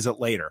would revisit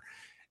later.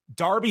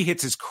 Darby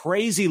hits his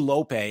crazy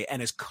lope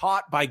and is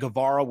caught by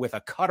Guevara with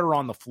a cutter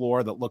on the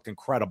floor that looked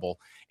incredible.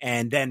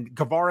 And then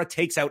Guevara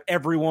takes out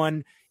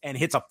everyone and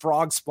hits a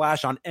frog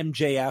splash on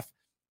MJF.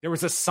 There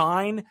was a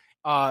sign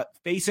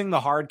facing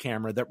the hard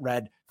camera that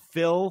read,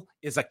 "Phil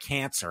is a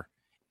cancer."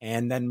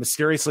 And then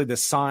mysteriously the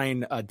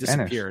sign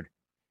disappeared.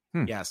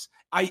 Yes.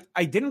 I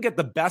didn't get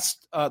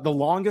the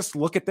longest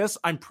look at this.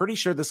 I'm pretty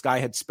sure this guy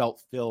had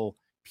spelt Phil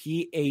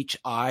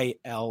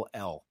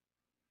Phill.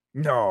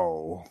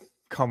 No.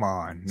 Come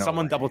on. No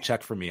Someone way. double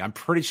check for me. I'm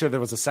pretty sure there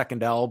was a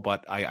second L,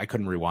 but I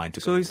couldn't rewind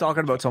to. So he's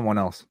talking about someone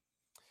else.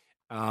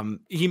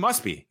 He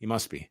must be.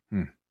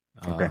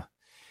 Okay.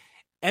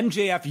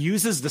 MJF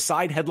uses the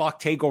side headlock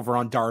takeover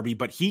on Darby,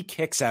 but he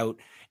kicks out,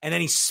 and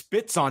then he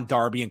spits on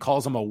Darby and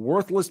calls him a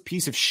worthless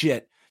piece of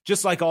shit,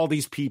 just like all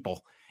these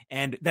people.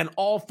 And then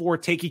all four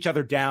take each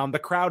other down. The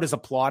crowd is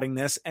applauding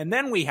this. And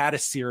then we had a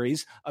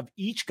series of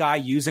each guy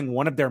using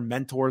one of their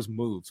mentor's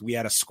moves. We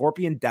had a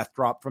Scorpion Death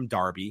Drop from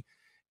Darby.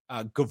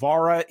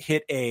 Guevara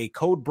hit a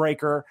code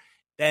breaker.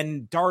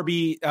 Then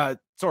Darby,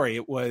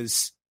 it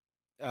was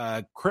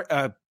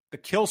the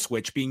kill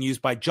switch being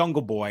used by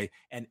Jungle Boy,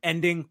 and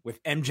ending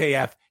with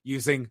MJF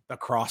using the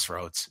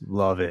Crossroads.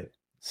 Love it.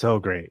 So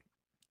great.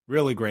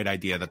 Really great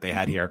idea that they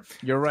had here.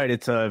 You're right.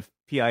 It's a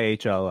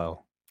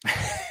PIHLL.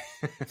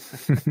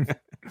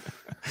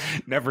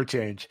 Never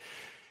change.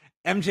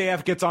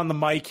 MJF gets on the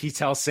mic. He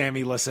tells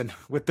Sammy, listen,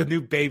 with the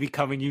new baby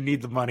coming, you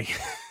need the money.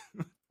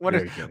 What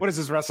does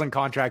this wrestling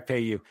contract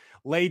pay you?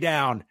 Lay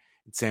down.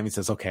 And Sammy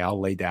says, okay,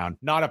 I'll lay down.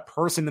 Not a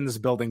person in this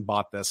building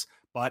bought this.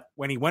 But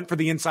when he went for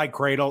the inside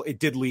cradle, it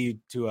did lead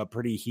to a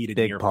pretty heated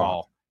near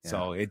fall. Yeah.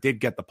 So it did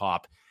get the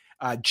pop.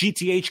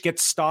 GTH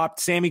gets stopped.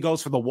 Sammy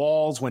goes for the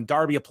walls when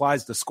Darby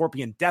applies the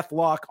Scorpion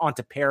Deathlock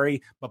onto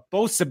Perry. But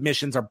both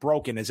submissions are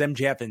broken as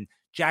MJF and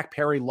Jack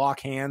Perry lock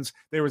hands.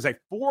 There was a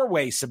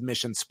four-way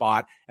submission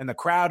spot, and the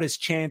crowd is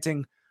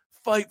chanting,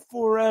 "Fight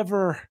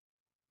forever.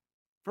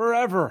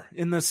 Forever,"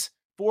 in this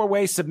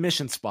four-way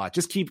submission spot.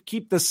 Just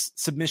keep this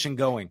submission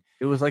going.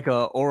 It was like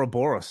a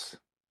Ouroboros.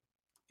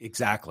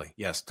 Exactly.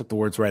 Yes, took the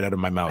words right out of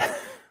my mouth.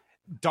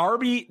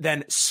 Darby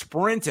then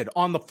sprinted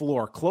on the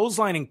floor,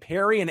 clotheslining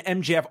Perry and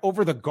MJF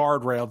over the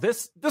guardrail.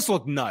 This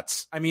looked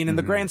nuts. I mean, in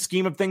the grand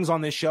scheme of things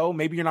on this show,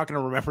 maybe you're not going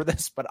to remember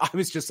this, but I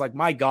was just like,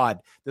 my God,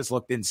 this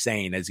looked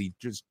insane as he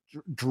just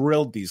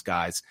drilled these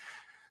guys.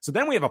 So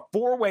then we have a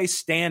four-way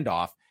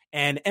standoff,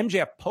 and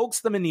MJF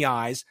pokes them in the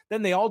eyes.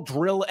 Then they all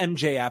drill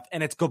MJF,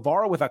 and it's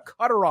Guevara with a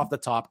cutter off the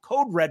top,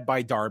 code red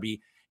by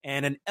Darby,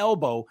 and an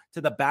elbow to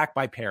the back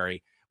by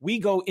Perry. we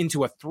go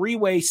into a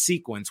 3-way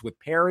sequence with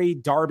Perry,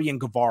 Darby,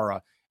 and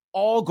Guevara,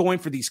 all going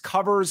for these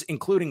covers,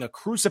 including a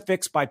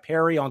crucifix by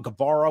Perry on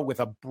Guevara with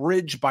a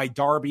bridge by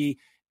Darby.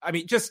 I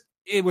mean, just,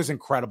 it was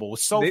incredible. It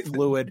was so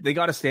fluid. They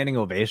got a standing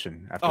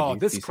ovation. After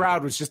this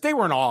crowd was just, they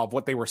were in awe of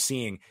what they were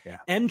seeing. Yeah.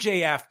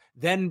 MJF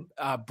then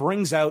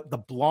brings out the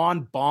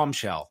blonde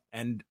bombshell.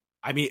 And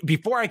I mean,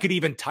 before I could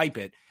even type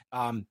it,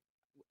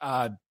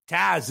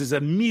 Taz is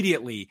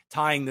immediately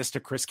tying this to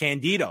Chris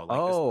Candido.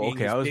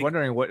 Okay. I was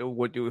wondering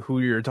who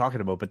you're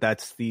talking about, but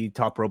that's the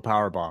top rope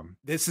power bomb.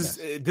 This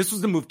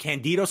was the move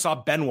Candido saw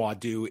Benoit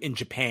do in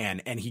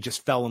Japan, and he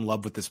just fell in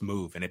love with this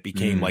move, and it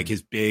became like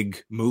his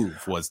big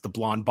move was the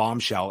blonde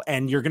bombshell.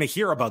 And you're going to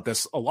hear about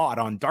this a lot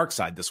on Dark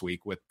Side this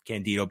week with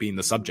Candido being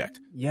the subject.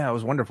 Yeah, it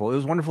was wonderful. It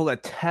was wonderful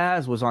that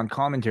Taz was on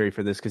commentary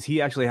for this because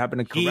he actually happened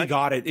to correct. He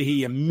got it.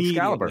 He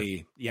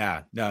immediately,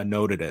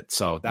 noted it.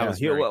 So that was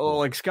very cool.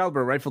 Like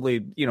Excalibur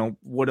rightfully,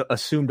 would have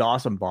assumed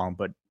Awesome Bomb,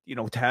 but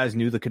Taz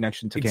knew the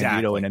connection to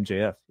Candido and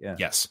MJF. Yeah.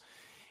 Yes.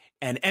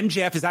 And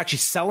MJF is actually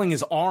selling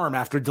his arm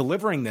after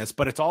delivering this,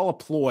 but it's all a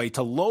ploy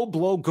to low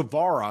blow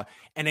Guevara,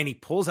 and then he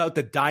pulls out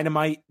the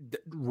dynamite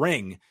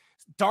ring.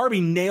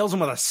 Darby nails him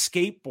with a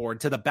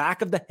skateboard to the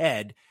back of the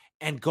head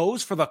and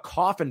goes for the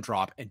coffin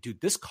drop. And dude,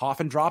 this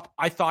coffin drop,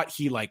 I thought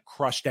he like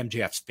crushed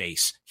MJF's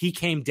face. He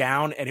came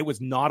down and it was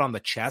not on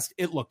the chest.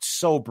 It looked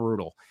so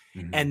brutal.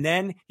 Mm-hmm. And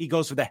then he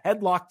goes for the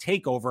headlock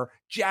takeover.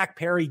 Jack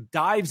Perry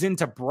dives in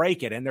to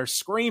break it, and they're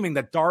screaming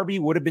that Darby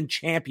would have been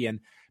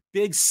champion.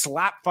 Big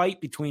slap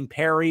fight between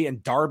Perry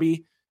and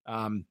Darby,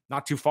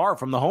 not too far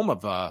from the home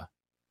of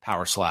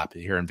Power Slap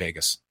here in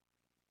Vegas.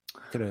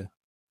 Could have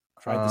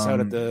tried this out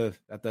at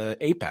the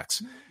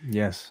Apex.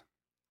 Yes.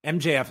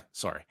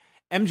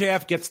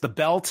 MJF gets the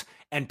belt,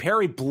 and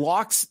Perry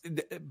blocks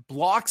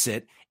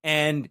it,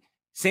 and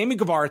Sammy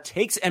Guevara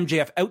takes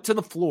MJF out to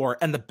the floor,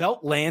 and the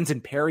belt lands in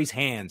Perry's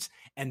hands,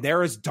 and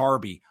there is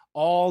Darby,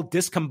 all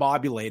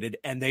discombobulated.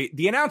 And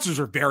the announcers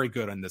are very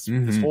good on this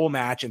whole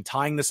match and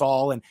tying this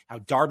all, and how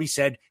Darby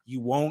said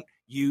you won't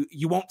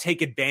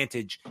take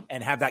advantage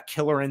and have that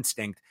killer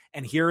instinct.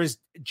 And here is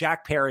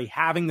Jack Perry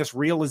having this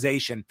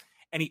realization,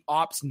 and he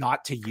opts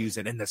not to use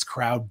it, and this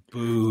crowd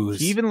boos.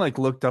 He even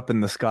looked up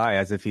in the sky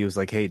as if he was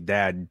like, "Hey,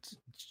 Dad,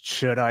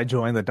 should I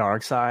join the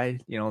dark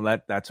side?"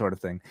 That sort of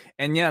thing.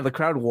 And yeah, the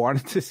crowd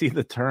wanted to see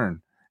the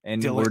turn.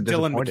 And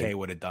Dylan McKay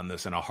would have done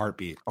this in a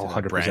heartbeat.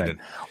 100%.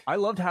 I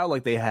loved how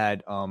they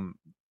had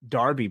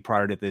Darby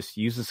prior to this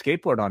use the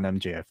skateboard on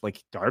MJF.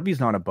 Darby's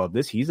not above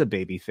this; he's a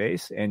baby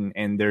face,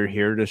 and they're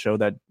here to show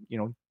that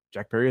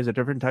Jack Perry is a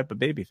different type of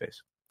baby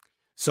face.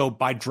 So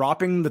by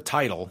dropping the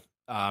title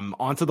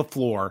onto the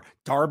floor,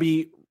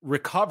 Darby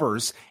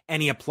recovers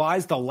and he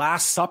applies the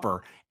Last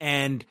Supper,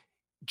 and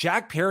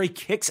Jack Perry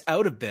kicks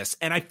out of this.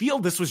 And I feel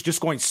this was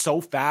just going so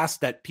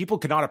fast that people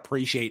could not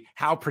appreciate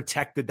how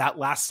protected that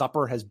Last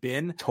Supper has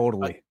been.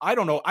 Totally. I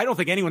don't know. I don't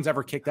think anyone's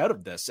ever kicked out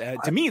of this.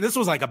 To me, this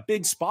was like a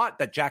big spot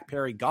that Jack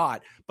Perry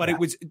got, but it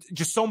was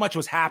just so much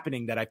was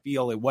happening that I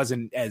feel it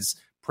wasn't as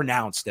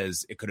pronounced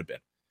as it could have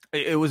been.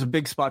 It was a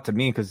big spot to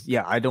me because,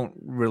 I don't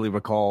really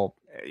recall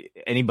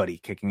anybody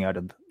kicking out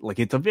of,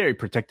 it's a very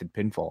protected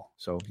pinfall.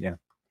 So, yeah.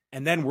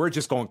 And then we're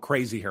just going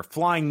crazy here.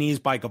 Flying knees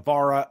by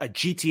Guevara, a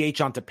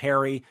GTH onto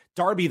Perry.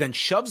 Darby then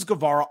shoves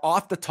Guevara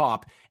off the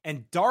top,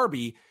 and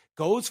Darby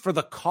goes for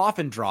the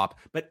coffin drop,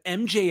 but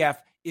MJF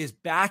is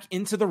back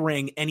into the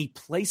ring, and he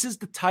places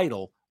the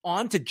title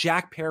onto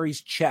Jack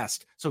Perry's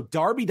chest. So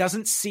Darby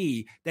doesn't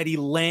see that he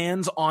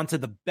lands onto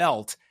the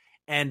belt,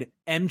 and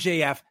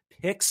MJF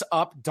picks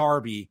up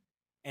Darby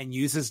and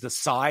uses the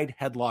side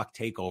headlock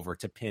takeover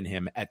to pin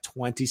him at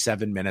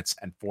 27 minutes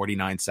and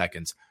 49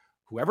 seconds.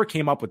 Whoever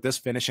came up with this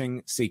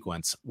finishing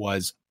sequence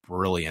was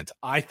brilliant.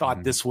 I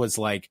thought this was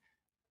like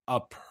a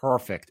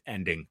perfect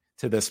ending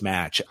to this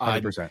match.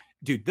 100%.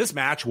 Dude, this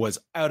match was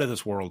out of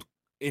this world.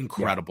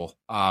 Incredible.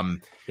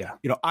 I'm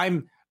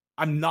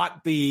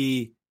not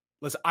the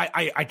listen.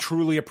 I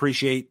truly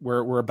appreciate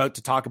we're about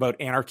to talk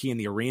about Anarchy in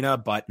the Arena,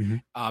 but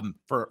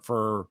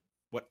for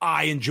what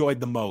I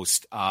enjoyed the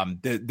most,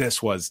 this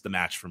was the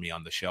match for me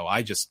on the show.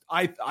 I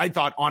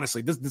thought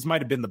honestly this might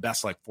have been the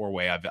best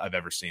 4-way I've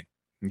ever seen.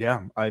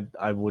 Yeah,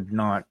 I would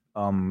not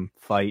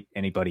fight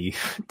anybody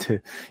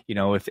to,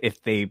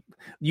 if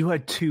you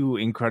had two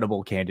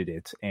incredible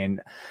candidates,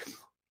 and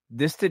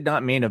this did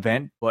not main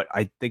event, but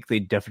I think they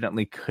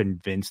definitely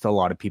convinced a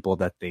lot of people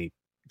that they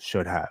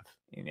should have.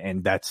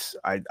 And that's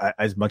I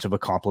as much of a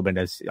compliment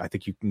as I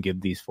think you can give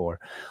these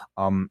four.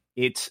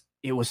 It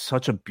was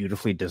such a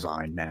beautifully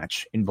designed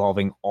match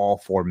involving all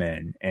four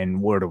men.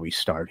 And where do we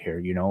start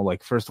here?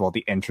 First of all,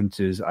 the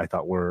entrances I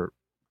thought were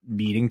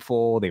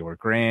meaningful. They were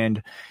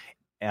grand.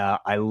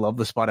 I love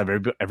the spot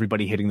of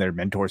everybody hitting their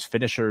mentors'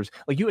 finishers.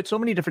 You had so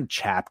many different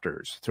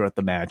chapters throughout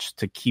the match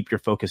to keep your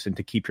focus and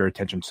to keep your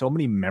attention. So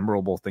many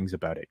memorable things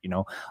about it. The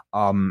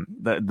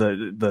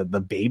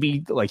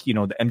baby,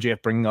 the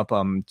MJF bringing up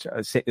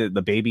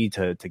the baby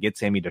to get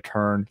Sammy to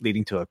turn,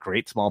 leading to a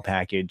great small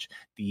package.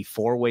 The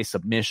 4-way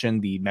submission,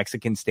 the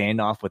Mexican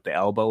standoff with the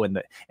elbow and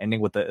the ending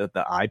with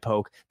the eye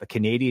poke, the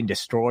Canadian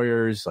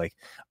destroyers,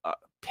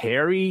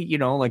 Perry, you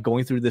know, like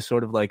going through this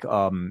sort of like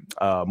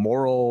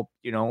moral,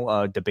 you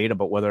know, debate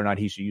about whether or not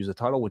he should use the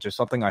title, which is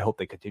something I hope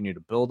they continue to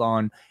build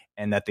on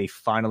and that they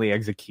finally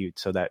execute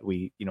so that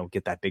we, you know,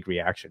 get that big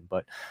reaction.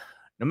 But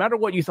no matter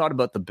what you thought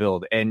about the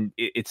build, and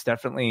it's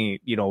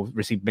definitely, you know,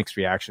 received mixed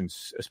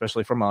reactions,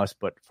 especially from us,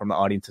 but from the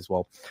audience as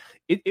well.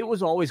 It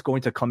was always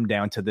going to come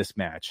down to this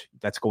match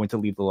that's going to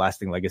leave the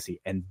lasting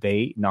legacy, and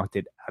they knocked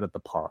it out of the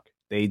park.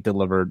 They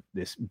delivered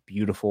this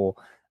beautiful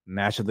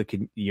match of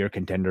the year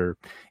contender.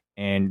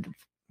 And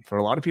for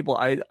a lot of people,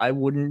 I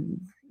wouldn't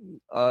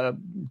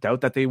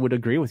doubt that they would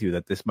agree with you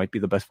that this might be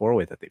the best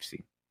four-way that they've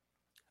seen.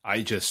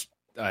 I just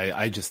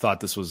thought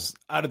this was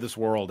out of this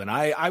world, and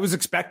I was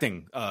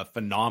expecting a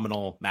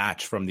phenomenal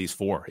match from these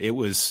four. It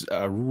was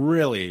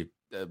really,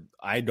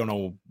 I don't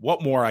know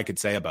what more I could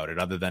say about it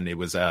other than it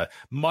was a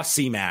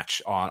must-see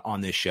match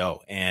on this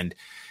show, and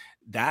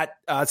that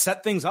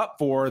set things up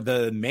for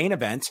the main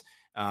event.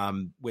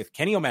 With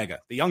Kenny Omega,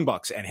 the Young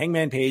Bucks, and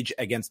Hangman Page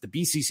against the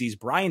BCC's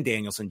Bryan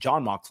Danielson,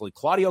 Jon Moxley,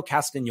 Claudio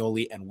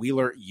Castagnoli, and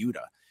Wheeler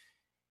Yuta.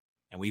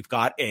 And we've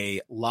got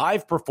a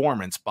live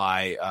performance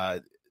by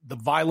the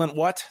Violent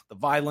Idols. The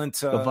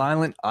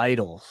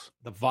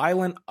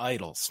Violent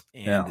Idols.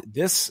 And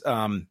this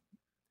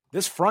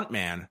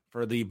frontman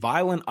for the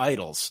Violent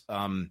Idols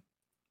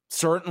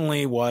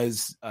certainly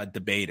was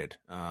debated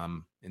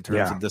in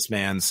terms of this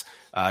man's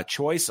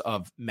choice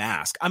of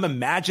mask. I'm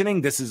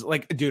imagining this is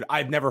like, dude,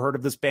 I've never heard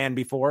of this band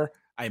before.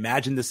 I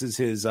imagine this is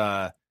his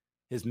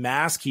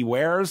mask he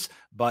wears,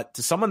 but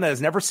to someone that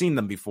has never seen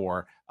them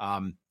before,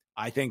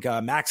 I think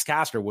Max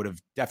Caster would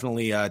have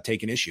definitely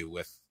taken issue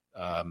with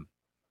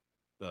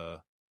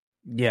the.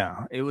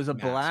 Yeah, it was a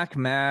black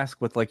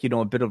mask with, like, you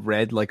know, a bit of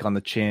red like on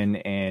the chin,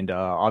 and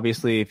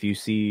obviously if you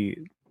see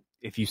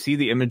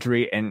the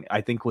imagery, and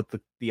I think with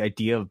the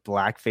idea of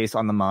blackface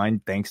on the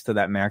mind, thanks to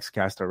that Max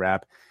Caster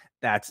rap,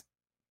 that's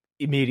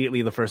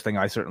immediately the first thing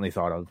I certainly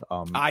thought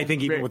of. I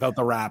think even without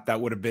the rap, that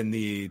would have been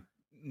the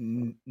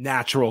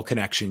natural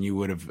connection you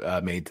would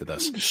have made to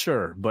this.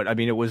 Sure, but I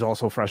mean, it was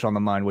also fresh on the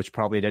mind, which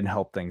probably didn't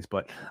help things.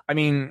 But I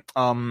mean,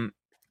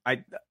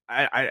 I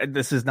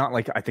this is not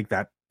like, I think,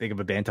 that big of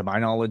a band to my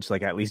knowledge,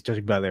 like at least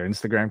judging by their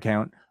Instagram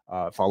count,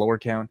 follower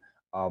count.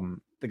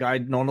 The guy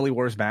normally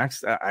wears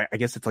masks. I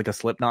guess it's like a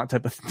Slipknot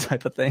type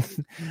of thing.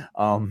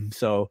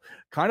 So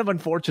kind of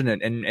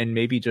unfortunate, and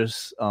maybe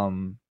just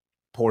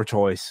poor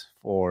choice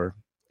for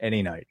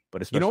any night.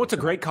 But especially, you know what's a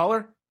great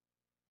color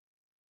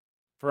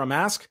for a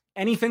mask?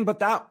 Anything but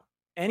that.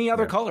 Any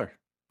other color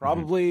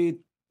probably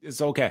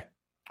is okay.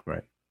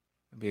 Right.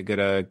 That'd be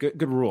a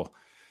good rule.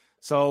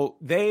 So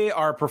they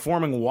are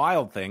performing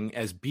Wild Thing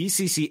as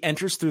BCC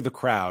enters through the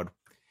crowd,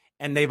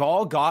 and they've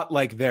all got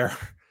like their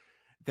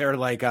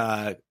like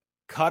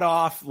cut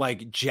off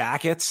like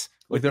jackets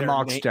with their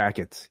Mox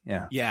jackets.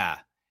 Yeah.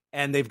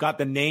 And they've got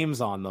the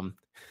names on them,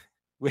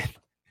 with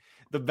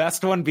the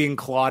best one being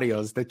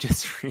Claudio's that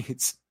just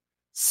reads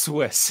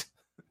Swiss.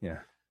 Yeah.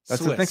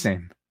 That's his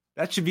nickname.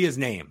 That should be his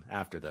name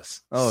after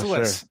this. Oh,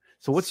 Swiss. Sure.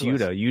 So what's Swiss.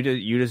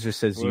 Yuta just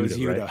says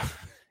Yuta, right?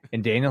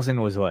 And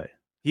Danielson was what?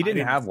 He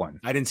didn't have one.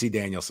 I didn't see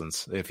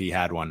Danielson's, if he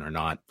had one or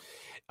not.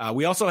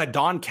 We also had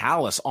Don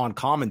Callis on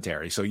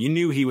commentary, so you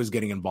knew he was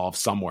getting involved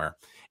somewhere.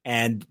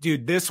 And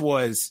dude, this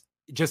was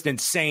just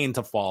insane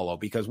to follow,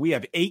 because we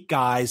have 8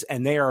 guys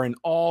and they are in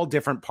all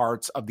different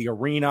parts of the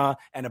arena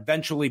and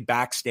eventually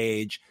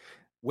backstage.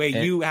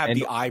 You have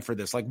the eye for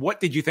this. Like, what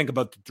did you think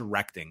about the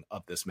directing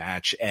of this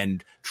match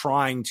and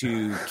trying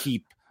to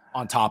keep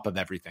on top of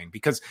everything?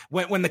 Because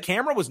when the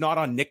camera was not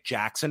on Nick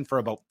Jackson for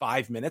about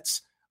 5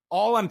 minutes,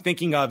 all I'm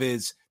thinking of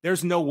is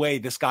there's no way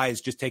this guy is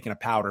just taking a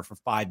powder for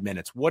 5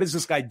 minutes. What is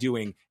this guy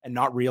doing and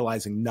not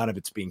realizing none of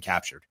it's being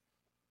captured?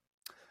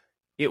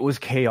 It was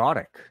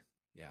chaotic.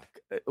 Yeah.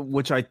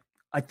 Which I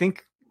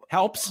think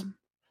helps,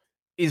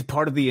 is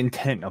part of the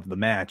intent of the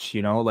match,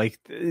 you know, like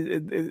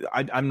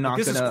I'm not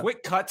this is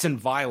quick cuts and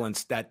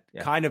violence that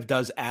kind of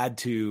does add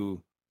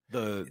to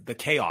the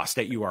chaos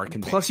that you are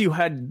conveying. Plus you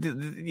had,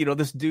 you know,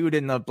 this dude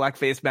in the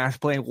blackface mask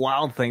playing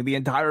Wild Thing the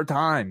entire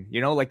time, you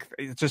know, like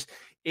it's just,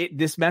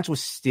 this match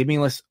was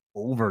stimulus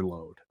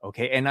overload.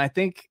 Okay. And I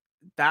think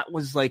that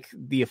was like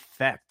the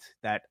effect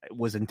that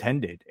was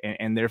intended.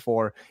 And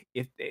therefore,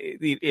 if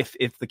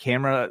the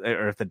camera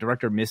or if the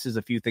director misses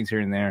a few things here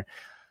and there,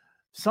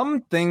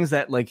 some things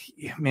that, like,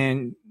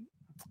 man,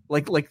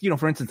 like, you know,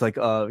 for instance, like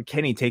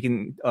Kenny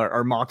taking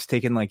or Mox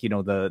taking, like, you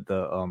know,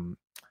 the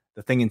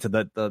thing into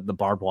the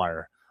barbed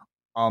wire.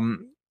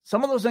 Some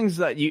of those things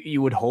that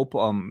you would hope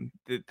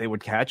they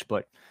would catch,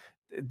 but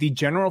the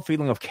general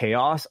feeling of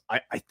chaos,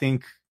 I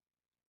think,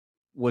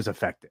 was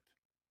effective.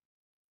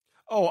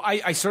 Oh,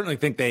 I certainly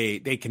think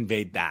they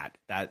conveyed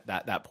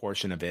that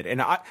portion of it.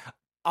 And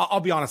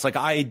I'll be honest, like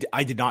I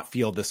did not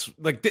feel this,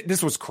 like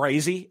this was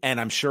crazy.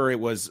 And I'm sure it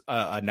was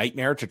a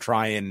nightmare to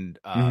try and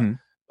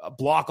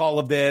block all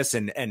of this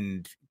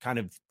and kind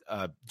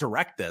of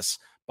direct this.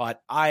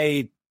 But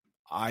it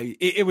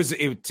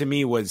to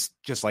me was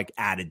just like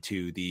added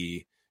to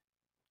the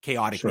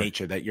chaotic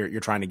nature that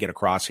you're trying to get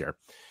across here.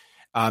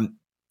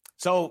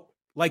 So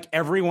like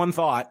everyone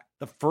thought,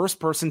 the first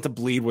person to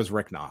bleed was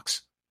Rick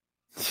Knox.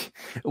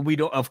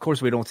 Of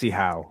course, we don't see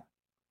how.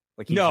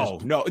 Like no,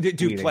 dude,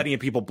 bleeding. Plenty of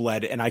people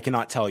bled, and I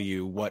cannot tell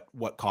you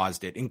what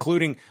caused it,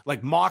 including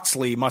like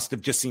Moxley must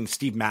have just seen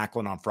Steve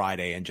Macklin on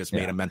Friday and just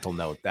made a mental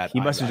note that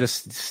he must have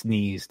just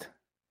sneezed.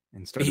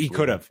 And he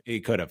could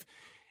have.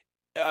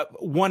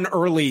 One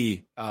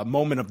early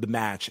moment of the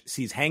match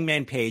sees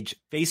Hangman Page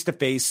face to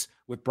face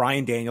with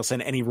Bryan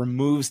Danielson, and he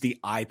removes the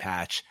eye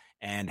patch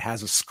and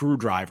has a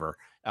screwdriver.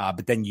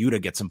 But then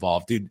Yuta gets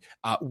involved, dude.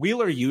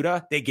 Wheeler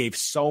Yuta, they gave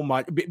so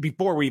much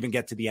before we even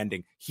get to the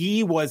ending.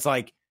 He was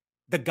like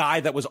the guy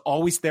that was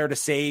always there to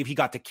save. He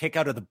got to kick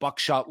out of the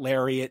buckshot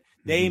lariat.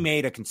 They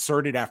made a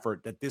concerted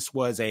effort that this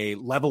was a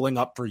leveling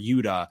up for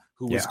Yuta,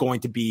 who was going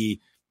to be,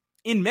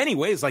 in many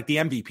ways, like the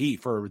MVP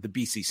for the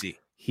BCC.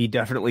 He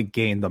definitely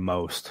gained the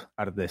most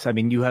out of this. I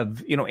mean, you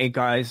have, 8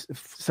 guys,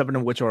 7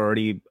 of which are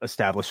already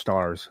established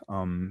stars,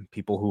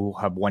 people who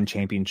have won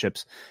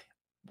championships.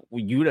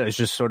 Yuta is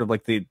just sort of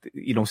like the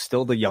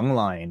still the young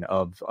lion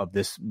of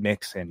this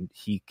mix, and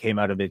he came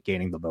out of it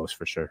gaining the most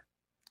for sure.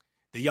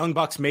 The Young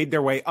Bucks made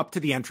their way up to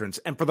the entrance,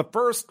 and for the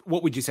first,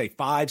 what would you say,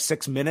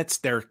 5-6 minutes,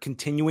 they're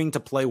continuing to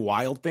play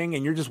Wild Thing,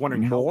 and you're just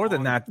wondering more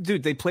than that,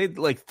 dude. They played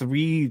like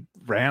 3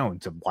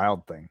 rounds of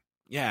Wild Thing.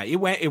 Yeah,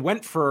 it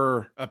went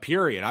for a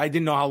period. I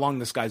didn't know how long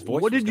this guy's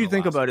voice. What did you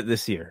think about it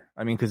this year?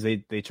 I mean, because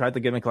they tried the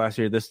gimmick last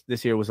year.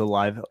 This year was a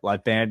live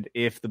band.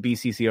 If the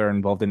BCC are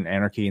involved in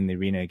Anarchy in the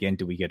Arena again,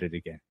 do we get it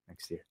again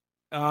next year?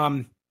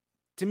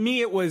 To me,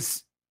 it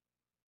was.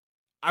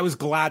 I was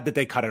glad that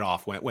they cut it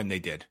off when they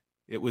did.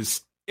 It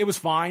was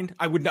fine.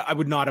 I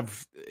would not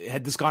have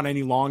had this gone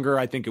any longer.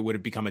 I think it would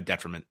have become a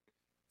detriment.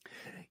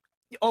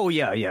 Oh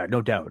yeah,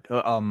 no doubt.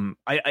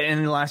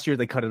 And last year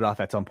they cut it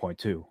off at some point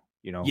too.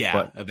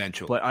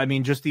 Eventually. But I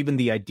mean, just even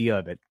the idea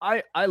of it,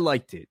 I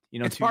liked it.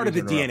 It's part of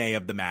the DNA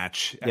of the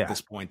match at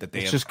this point that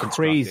they. It's just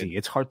crazy.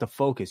 It's hard to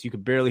focus. You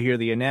could barely hear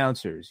the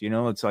announcers.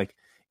 It's like,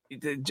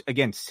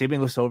 again,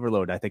 stimulus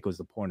overload. I think was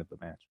the point of the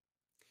match.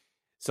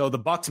 So the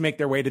Bucks make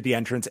their way to the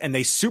entrance and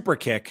they super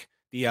kick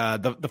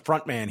the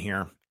front man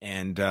here,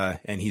 and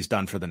he's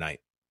done for the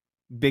night.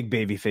 Big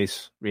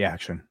babyface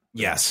reaction.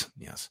 Yes.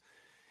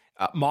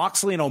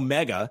 Moxley and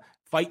Omega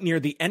fight near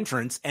the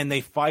entrance, and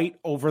they fight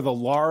over the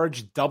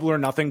large Double or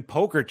Nothing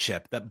poker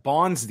chip that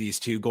bonds these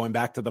two, going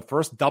back to the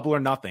first Double or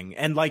Nothing.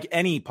 And like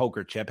any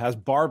poker chip, has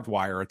barbed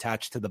wire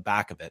attached to the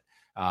back of it,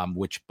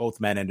 which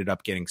both men ended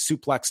up getting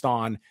suplexed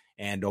on,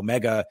 and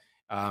Omega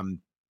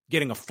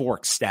getting a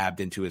fork stabbed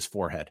into his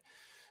forehead.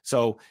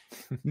 So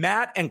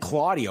Matt and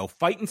Claudio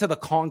fight into the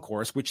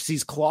concourse, which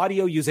sees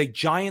Claudio use a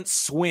giant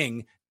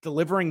swing,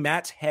 delivering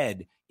Matt's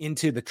head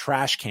into the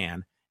trash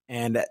can.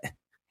 And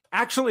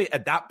actually,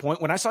 at that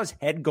point, when I saw his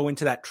head go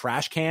into that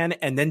trash can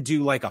and then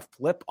do like a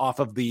flip off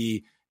of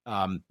the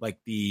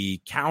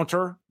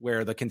counter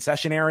where the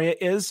concession area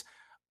is,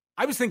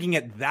 I was thinking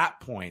at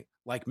that point,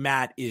 like,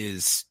 Matt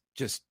is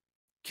just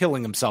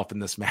killing himself in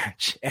this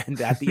match. And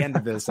at the end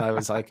of this, I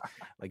was like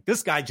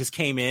this guy just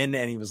came in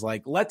and he was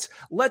like, let's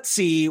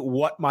see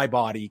what my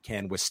body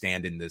can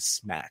withstand in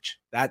this match.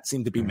 That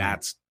seemed to be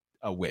Matt's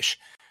wish.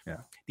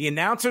 Yeah. The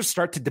announcers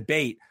start to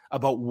debate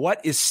about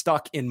what is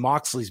stuck in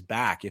Moxley's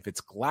back. If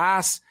it's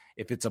glass,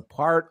 if it's a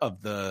part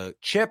of the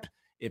chip,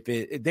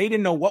 they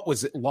didn't know what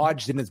was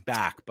lodged in his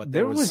back, but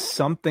there was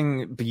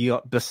something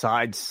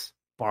besides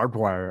barbed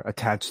wire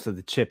attached to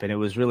the chip, and it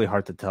was really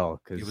hard to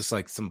tell because it was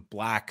like some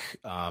black.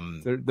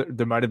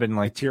 There might have been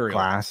like material.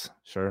 Glass.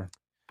 Sure,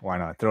 why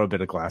not throw a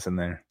bit of glass in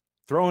there?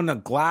 Throw in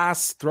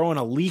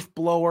a leaf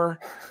blower,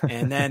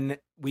 and then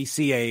we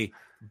see a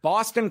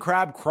Boston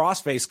Crab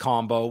crossface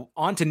combo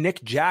onto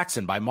Nick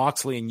Jackson by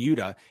Moxley and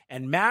Yuta,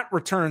 and Matt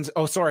returns.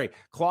 Oh, sorry.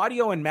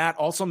 Claudio and Matt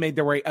also made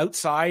their way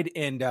outside,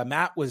 and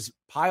Matt was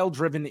pile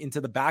driven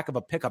into the back of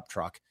a pickup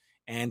truck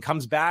and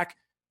comes back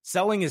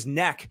selling his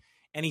neck,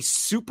 and he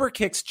super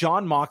kicks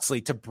John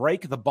Moxley to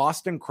break the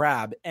Boston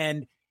Crab,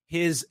 and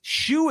his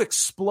shoe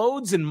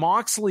explodes in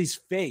Moxley's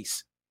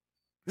face.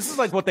 This is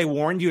like what they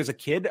warned you as a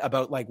kid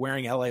about, like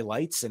wearing LA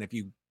lights, and if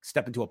you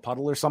step into a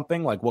puddle or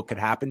something, like what could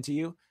happen to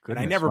you.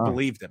 Goodness, and I never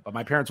believed it, but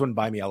my parents wouldn't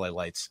buy me LA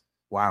lights.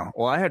 Wow.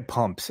 Well, I had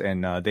pumps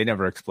and they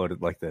never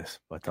exploded like this,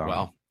 but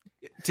well,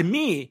 to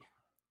me,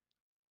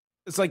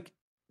 it's like,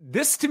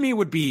 this to me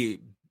would be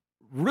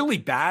really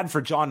bad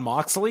for John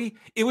Moxley.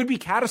 It would be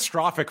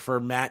catastrophic for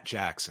Matt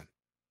Jackson.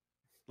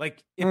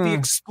 Like if the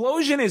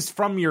explosion is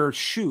from your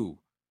shoe.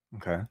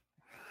 Okay.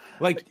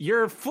 Like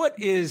your foot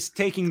is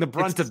taking the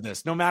brunt of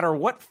this, no matter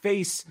what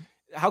face,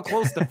 how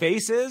close the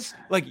face is,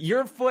 like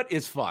your foot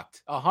is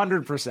fucked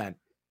 100%.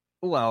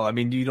 Well, I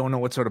mean, you don't know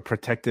what sort of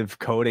protective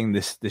coating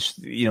this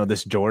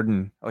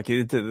Jordan, like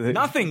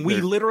nothing.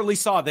 We literally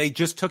saw they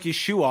just took his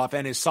shoe off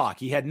and his sock.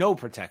 He had no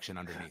protection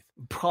underneath.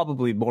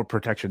 Probably more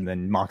protection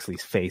than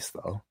Moxley's face,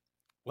 though.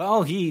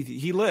 Well,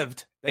 he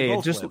lived.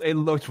 It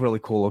looked really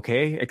cool.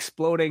 Okay,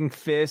 exploding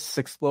fists,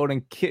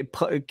 exploding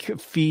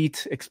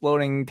feet,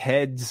 exploding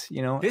heads.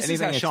 This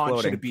is how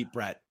Sean should have beat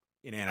Brett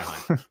in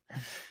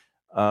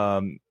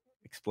Anaheim.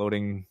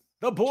 Exploding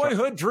The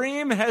boyhood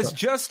dream has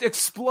just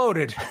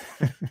exploded.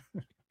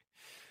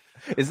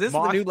 Is this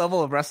the new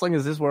level of wrestling?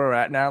 Is this where we're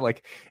at now?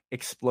 Like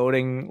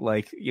exploding,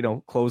 like,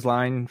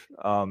 clothesline,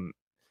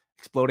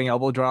 exploding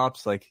elbow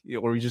drops, like,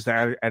 or we just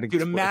adding.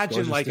 Dude,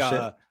 imagine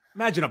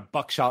imagine a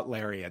buckshot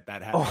lariat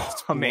that had. Oh,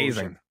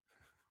 amazing!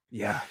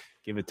 Yeah,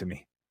 give it to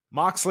me.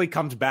 Moxley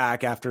comes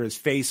back after his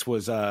face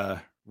was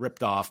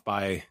ripped off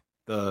by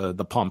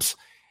the pumps,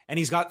 and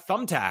he's got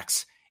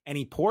thumbtacks, and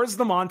he pours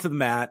them onto the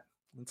mat.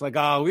 It's like,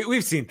 oh,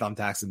 we've seen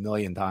thumbtacks a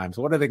million times.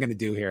 What are they going to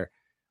do here?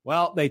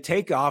 Well, they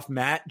take off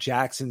Matt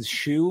Jackson's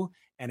shoe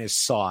and his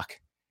sock,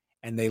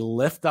 and they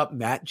lift up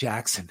Matt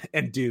Jackson.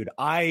 And dude,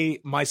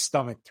 my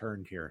stomach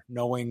turned here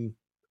knowing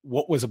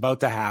what was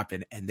about to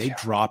happen. And they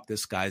dropped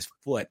this guy's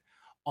foot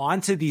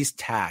onto these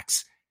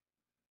tacks.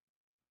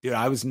 Dude,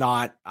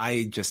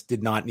 I just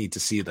did not need to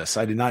see this.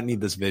 I did not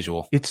need this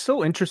visual. It's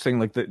so interesting,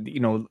 like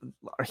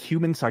our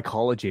human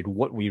psychology and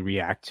what we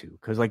react to.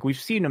 Because like we've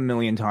seen a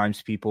million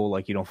times people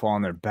like, fall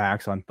on their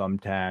backs on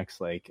thumbtacks,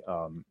 like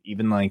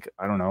even like,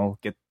 I don't know,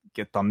 get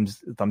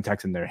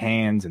thumbtacks in their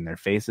hands and their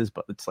faces.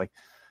 But it's like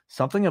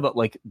something about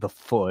like the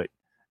foot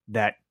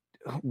that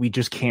we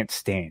just can't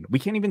stand. We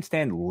can't even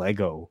stand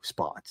Lego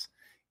spots.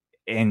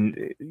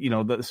 And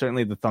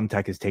certainly the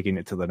thumbtack is taking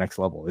it to the next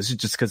level. This is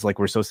just because like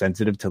we're so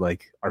sensitive to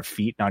like our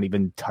feet not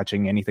even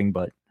touching anything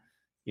but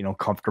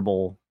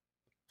comfortable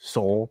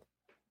sole.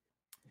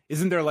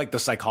 Isn't there like the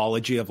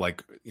psychology of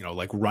like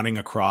like running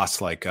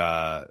across like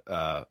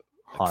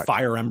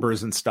fire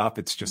embers and stuff?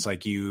 It's just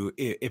like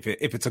if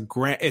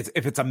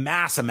it's a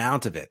mass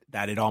amount of it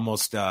that it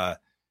almost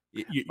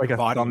like a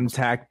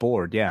thumbtack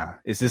board. Yeah.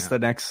 Is this the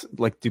next,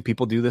 like, do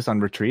people do this on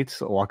retreats?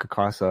 Walk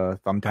across a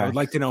thumbtack? I would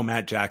like to know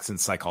Matt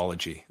Jackson's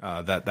psychology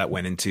that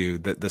went into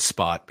the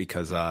spot,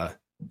 because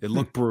it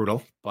looked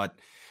brutal, but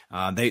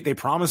they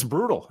promised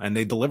brutal and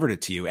they delivered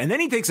it to you. And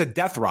then he takes a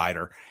Death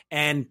Rider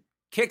and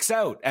kicks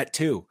out at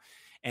 2.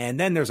 And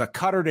then there's a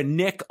cutter to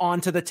Nick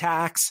onto the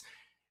tacks.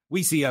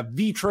 We see a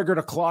V-trigger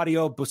to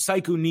Claudio,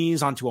 Busaiku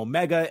knees onto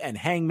Omega and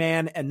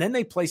Hangman. And then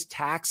they place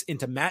tacks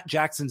into Matt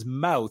Jackson's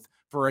mouth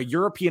for a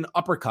European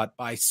uppercut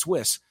by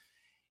Swiss.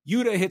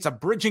 Yuta hits a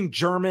bridging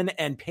German,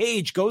 and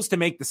Page goes to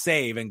make the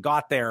save and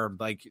got there.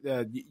 Like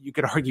you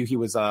could argue he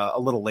was a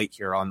little late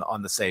here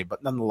on the save,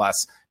 but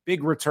nonetheless,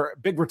 big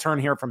return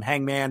here from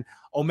Hangman.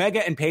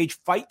 Omega and Page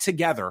fight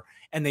together,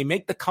 and they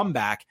make the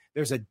comeback.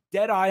 There's a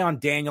dead eye on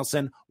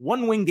Danielson,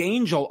 one-winged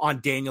angel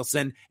on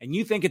Danielson, and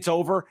you think it's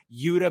over.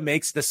 Yuta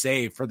makes the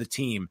save for the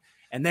team.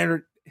 And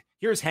then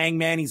here's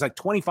Hangman. He's like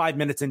 25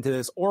 minutes into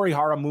this.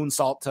 Orihara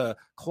moonsault to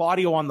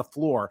Claudio on the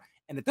floor.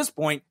 And at this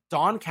point,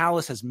 Don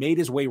Callis has made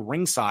his way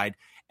ringside,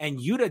 and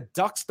Yuta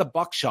ducks the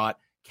buckshot.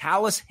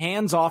 Callis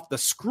hands off the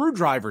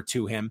screwdriver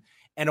to him,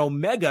 and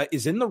Omega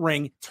is in the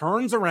ring,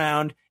 turns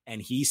around,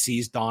 and he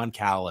sees Don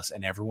Callis,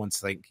 and everyone's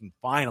thinking,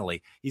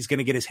 finally, he's going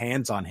to get his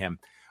hands on him.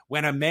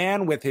 When a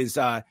man with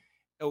a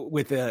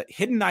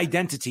hidden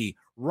identity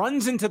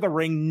runs into the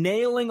ring,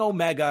 nailing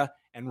Omega,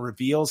 and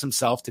reveals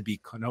himself to be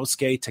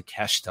Konosuke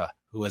Takeshita,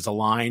 who is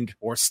aligned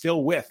or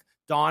still with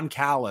Don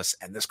Callis,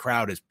 and this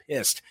crowd is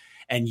pissed.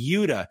 And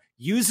Yuta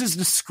uses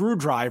the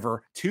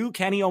screwdriver to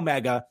Kenny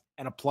Omega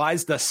and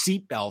applies the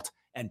seatbelt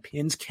and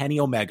pins Kenny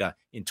Omega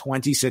in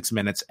 26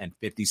 minutes and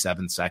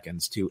 57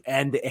 seconds to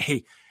end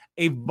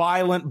a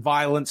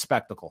violent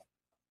spectacle.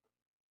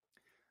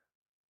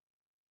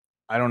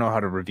 I don't know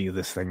how to review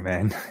this thing,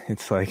 man.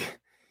 It's like,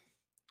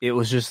 it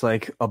was just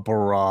like a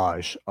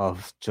barrage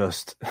of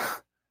just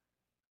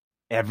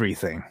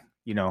everything,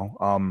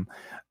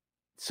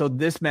 So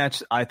this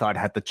match, I thought,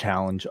 had the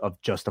challenge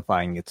of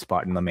justifying its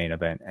spot in the main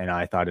event, and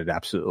I thought it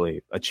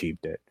absolutely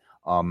achieved it.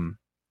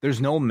 There's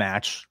no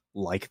match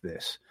like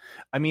this.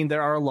 I mean,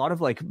 there are a lot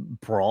of like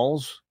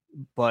brawls,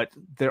 but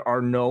there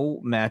are no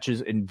matches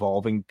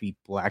involving the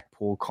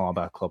Blackpool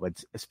Combat Club.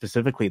 It's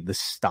specifically the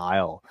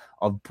style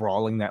of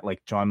brawling that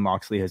like Jon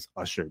Moxley has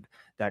ushered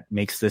that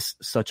makes this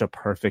such a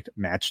perfect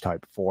match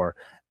type for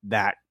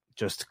that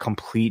just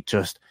complete,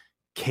 just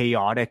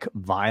chaotic,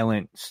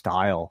 violent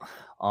style.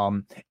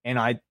 And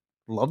I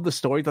love the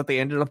story that they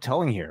ended up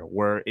telling here,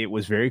 where it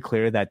was very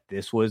clear that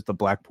this was the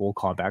Blackpool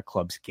Combat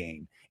Club's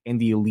game, and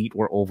the Elite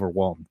were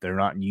overwhelmed. They're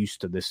not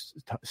used to this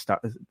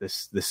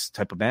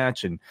type of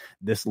match and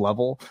this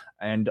level,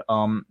 and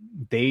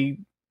they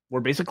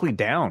were basically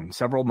down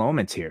several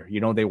moments here.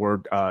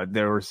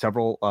 There were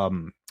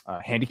several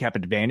handicap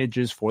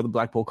advantages for the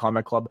Blackpool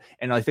Combat Club,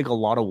 and I think a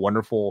lot of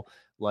wonderful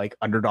like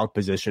underdog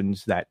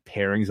positions that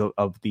pairings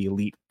of the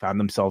Elite found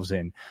themselves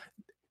in,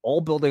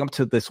 all building up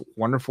to this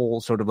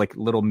wonderful sort of like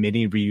little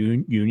mini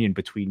reunion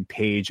between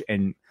Page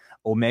and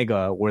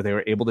Omega, where they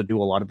were able to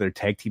do a lot of their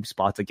tag team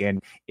spots again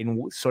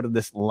in sort of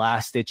this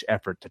last ditch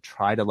effort to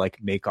try to like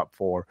make up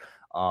for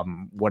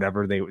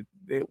whatever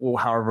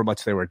however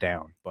much they were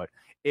down. But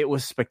it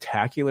was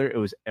spectacular. It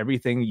was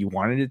everything you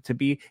wanted it to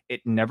be.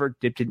 It never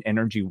dipped in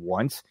energy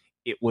once.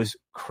 It was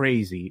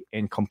crazy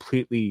and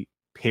completely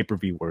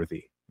pay-per-view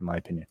worthy, in my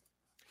opinion.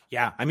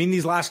 Yeah, I mean,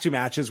 these last two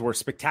matches were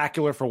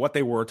spectacular for what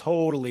they were.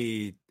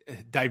 Totally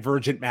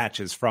divergent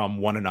matches from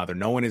one another.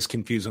 No one is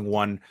confusing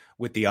one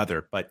with the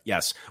other. But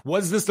yes,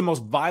 was this the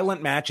most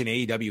violent match in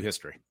AEW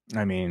history?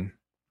 I mean,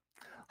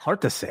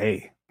 hard to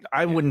say.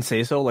 I wouldn't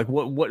say so. Like,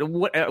 what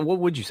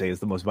would you say is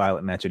the most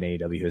violent match in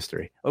AEW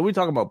history? Are we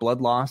talking about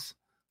blood loss,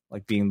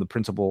 like being the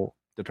principal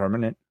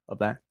determinant of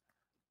that?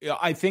 Yeah,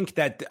 I think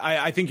that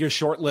I think your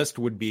short list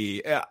would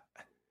be.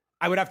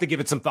 I would have to give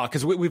it some thought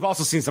because we've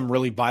also seen some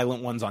really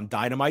violent ones on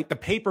Dynamite. The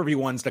pay-per-view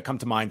ones that come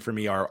to mind for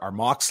me are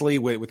Moxley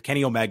with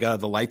Kenny Omega,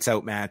 the Lights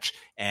Out match,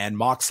 and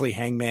Moxley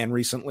Hangman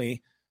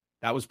recently.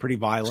 That was pretty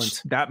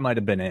violent. That might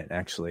have been it,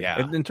 actually.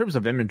 Yeah. In terms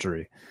of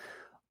imagery.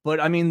 But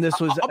I mean, this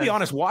was. I'll be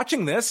honest.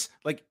 Watching this,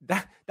 like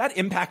that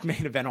Impact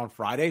main event on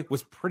Friday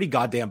was pretty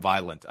goddamn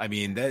violent. I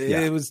mean,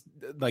 it was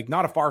like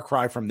not a far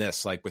cry from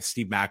this, like with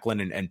Steve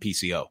Maclin and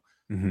PCO.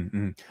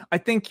 Mm-hmm. I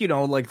think,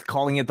 like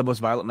calling it the most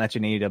violent match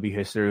in AEW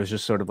history was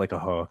just sort of like a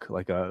hook,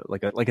 like a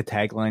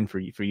tagline for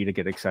you to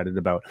get excited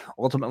about.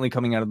 Ultimately,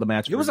 coming out of the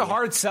match, it was a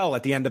hard sell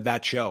at the end of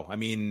that show. I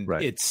mean,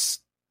 It's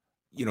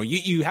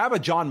you have a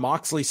John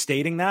Moxley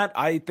stating that.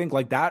 I think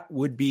like that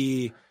would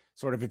be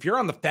sort of, if you're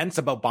on the fence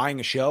about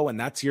buying a show and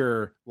that's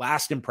your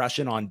last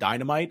impression on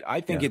Dynamite, I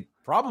think it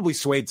probably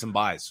swayed some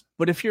buys.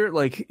 But if you're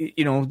like,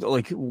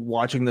 like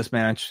watching this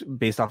match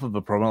based off of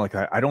a promo, like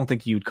I don't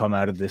think you'd come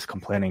out of this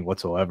complaining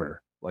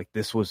whatsoever. Like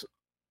this was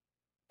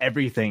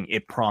everything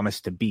it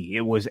promised to be.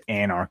 It was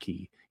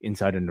anarchy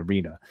inside an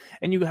arena.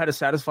 And you had a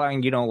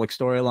satisfying, like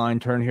storyline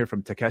turn here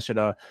from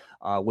Takeshita,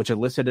 which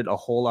elicited a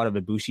whole lot of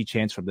Ibushi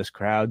chants from this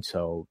crowd.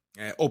 So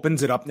it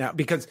opens it up now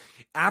because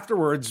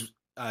afterwards,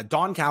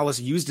 Don Callis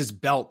used his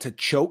belt to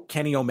choke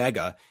Kenny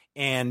Omega,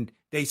 and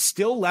they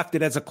still left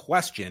it as a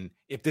question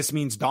if this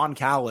means Don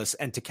Callis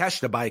and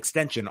Takeshita by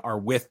extension are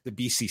with the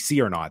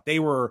BCC or not. The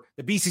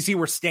BCC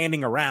were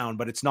standing around,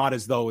 but it's not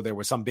as though there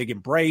was some big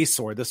embrace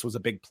or this was a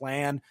big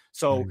plan.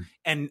 So,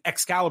 and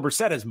Excalibur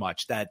said as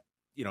much that,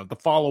 the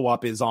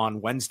follow-up is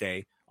on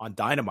Wednesday on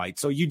Dynamite.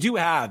 So you do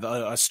have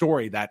a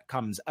story that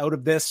comes out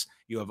of this.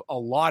 You have a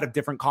lot of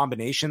different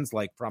combinations,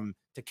 like from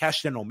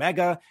Takeshita and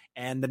Omega,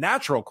 and the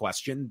natural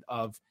question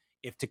of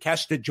if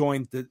Takeshita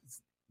joined the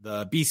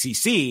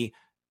BCC,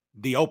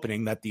 the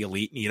opening that the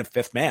Elite need a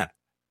fifth man.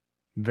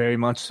 Very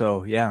much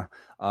so, yeah.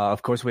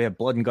 Of course, we have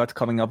Blood and Guts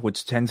coming up,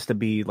 which tends to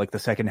be like the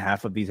second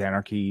half of these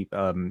Anarchy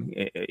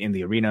in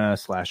the arena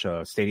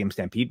 / Stadium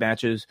Stampede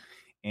matches.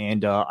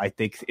 And I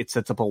think it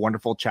sets up a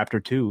wonderful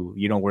chapter 2,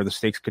 where the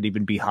stakes could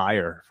even be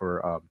higher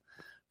for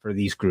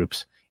these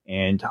groups.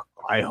 And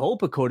I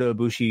hope Kota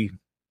Ibushi,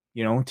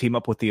 team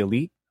up with the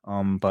Elite.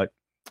 But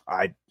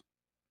I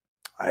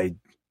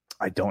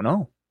don't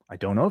know. I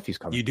don't know if he's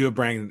coming. You do a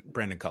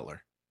Brandon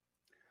Cutler.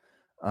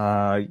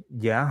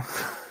 Yeah.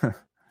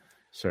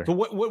 Sure. So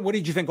what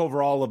did you think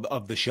overall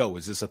of the show?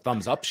 Is this a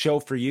thumbs up show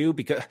for you?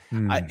 Because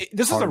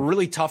this is a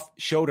really tough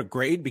show to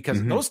grade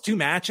because those two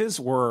matches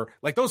were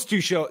like those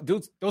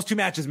two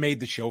matches made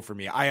the show for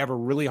me. I have a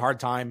really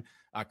hard time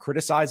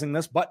criticizing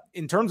this, but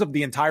in terms of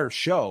the entire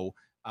show,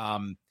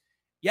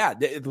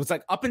 it was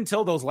like up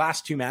until those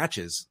last two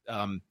matches,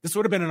 this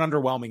would have been an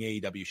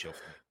underwhelming AEW show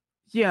for me.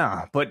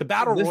 Yeah, but the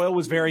Battle Royal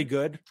was very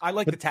good. I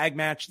like the tag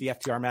match, the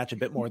FTR match a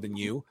bit more than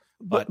you,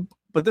 but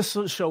this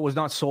show was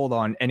not sold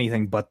on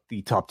anything but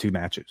the top two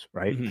matches,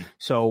 right? Mm-hmm.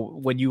 So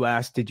when you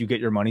asked, did you get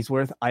your money's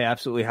worth? I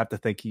absolutely have to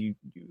think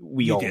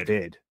we all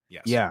did.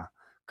 Yes. Yeah,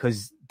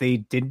 because they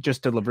didn't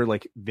just deliver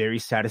like very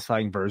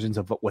satisfying versions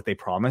of what they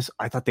promised.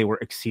 I thought they were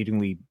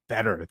exceedingly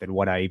better than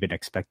what I even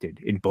expected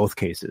in both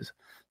cases.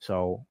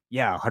 So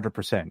yeah,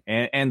 100%.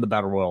 And the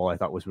Battle Royal I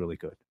thought was really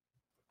good.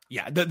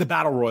 Yeah, the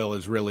Battle Royal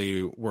is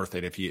really worth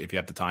it if you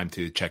have the time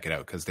to check it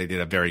out because they did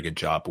a very good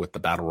job with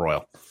the Battle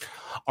Royal.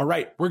 All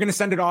right, we're going to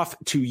send it off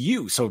to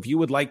you. So if you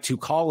would like to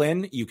call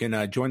in, you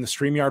can join the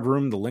StreamYard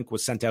room. The link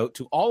was sent out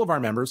to all of our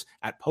members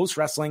at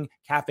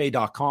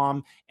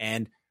postwrestlingcafe.com.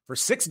 And for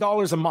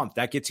 $6 a month,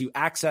 that gets you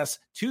access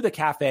to the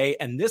cafe.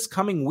 And this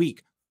coming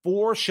week,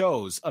 4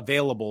 shows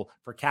available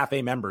for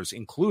cafe members,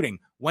 including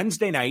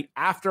Wednesday night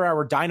after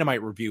our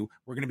Dynamite review.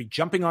 We're going to be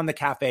jumping on the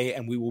cafe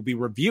and we will be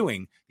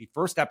reviewing the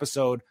first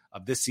episode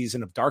of this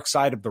season of Dark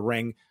Side of the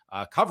Ring,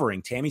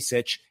 covering Tammy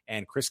Sitch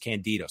and Chris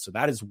Candido. So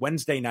that is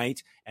Wednesday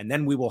night. And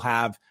then we will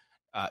have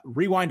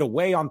Rewind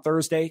Away on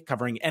Thursday,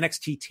 covering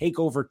NXT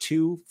TakeOver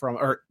 2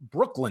 or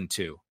Brooklyn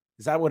 2.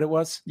 Is that what it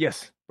was?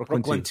 Yes.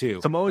 Brooklyn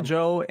 2. Samoa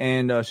Joe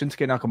and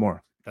Shinsuke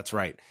Nakamura. That's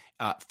right.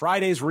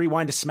 Friday's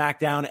Rewind to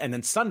SmackDown, and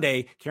then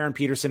Sunday, Karen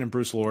Peterson and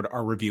Bruce Lord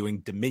are reviewing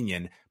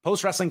Dominion.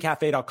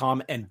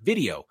 PostWrestlingCafe.com and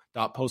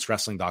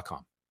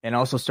video.postwrestling.com. And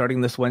also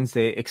starting this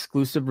Wednesday,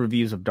 exclusive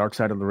reviews of Dark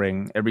Side of the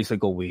Ring every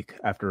single week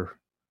after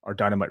our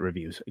Dynamite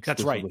reviews.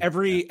 That's right.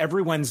 Every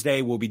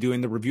Wednesday, we'll be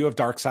doing the review of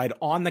Dark Side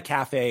on the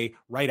cafe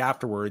right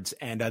afterwards.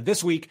 And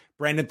this week,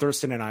 Brandon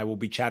Thurston and I will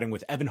be chatting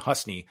with Evan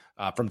Husney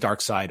from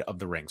Dark Side of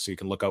the Ring. So you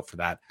can look out for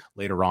that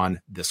later on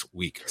this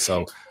week.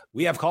 So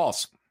we have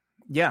calls.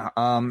 Yeah,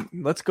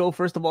 let's go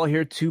first of all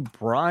here to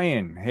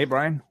Brian. Hey,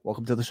 Brian,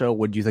 welcome to the show.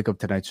 What do you think of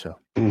tonight's show?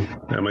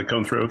 Am I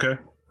coming through okay?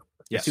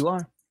 Yes, you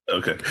are.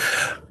 Okay.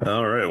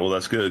 All right. Well,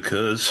 that's good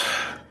because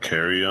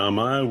Carry on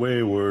my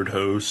wayward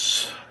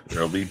hosts.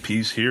 There'll be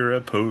peace here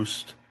at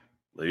post.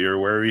 Lay your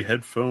weary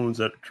headphones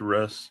at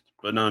rest,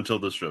 but not until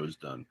the show's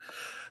done.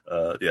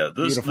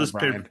 Beautiful,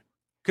 Brian.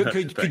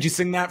 Could you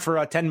sing that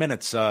for 10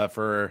 minutes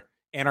for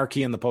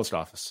Anarchy in the Post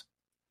Office?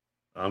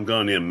 I'm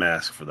going to need a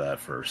mask for that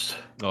first.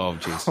 Oh,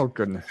 jeez. Oh,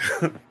 goodness.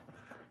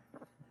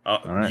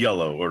 Right.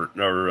 Yellow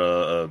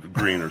or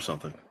green or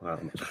something.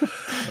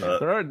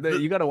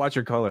 You got to watch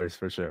your colors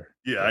for sure.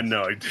 Yeah, I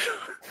know. I do.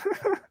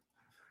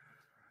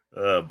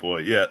 Oh, boy.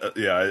 Yeah.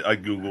 I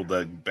Googled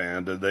that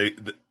band.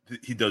 And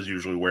he does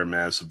usually wear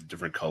masks of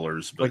different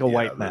colors. But like a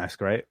white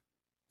mask, right?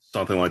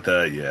 Something like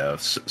that. Yeah.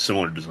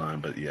 Similar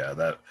design. But yeah,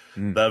 that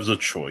was a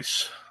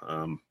choice.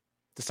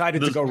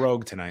 Decided to go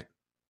rogue tonight.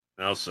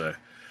 I'll say.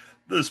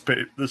 This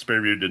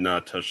pay-per-view did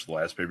not touch the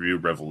last pay-per-view,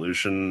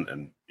 Revolution,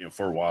 and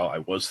for a while I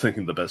was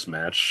thinking the best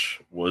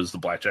match was the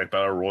Blackjack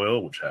Battle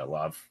Royal, which had a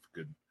lot of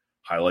good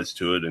highlights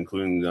to it,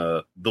 including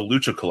the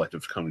Lucha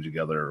Collective coming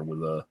together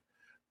with a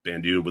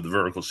Bandito with the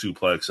vertical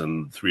suplex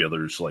and 3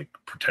 others like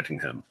protecting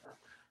him.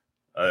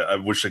 I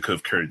wish they could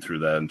have carried through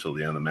that until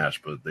the end of the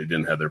match, but they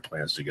didn't have their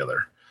plans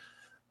together.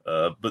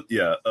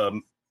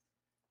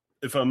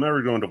 If I'm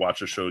ever going to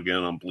watch a show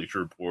again on Bleacher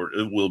Report,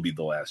 it will be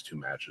the last 2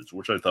 matches,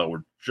 which I thought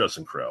were just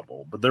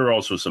incredible. But there are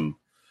also some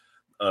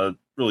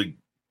really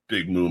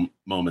big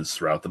moments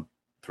throughout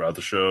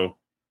the show.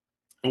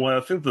 And while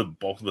I think the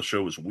bulk of the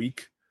show was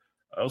weak,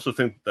 I also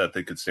think that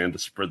they could stand to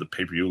spread the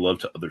pay-per-view love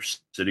to other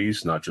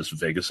cities, not just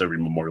Vegas every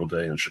Memorial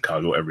Day and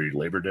Chicago every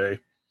Labor Day.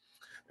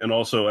 And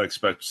also, I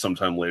expect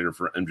sometime later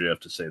for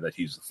MJF to say that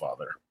he's the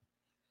father.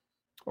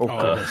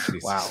 Wow.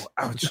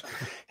 Ouch.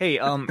 Hey,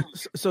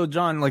 so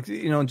John,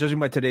 judging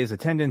by today's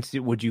attendance,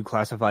 would you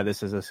classify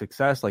this as a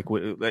success? Like,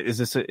 is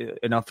this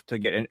enough to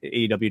get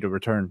AEW to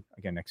return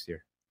again next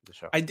year? The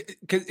show.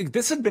 Cause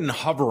this had been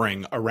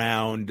hovering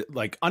around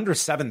like under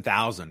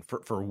 7,000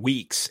 for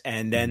weeks.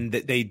 And then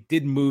they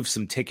did move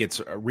some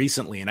tickets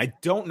recently. And I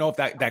don't know if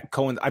that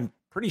I'm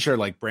pretty sure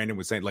like Brandon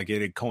was saying, like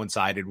it had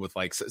coincided with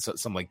like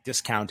some like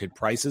discounted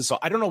prices. So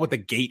I don't know what the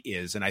gate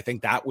is. And I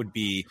think that would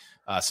be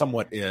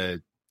somewhat,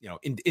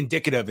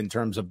 indicative in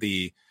terms of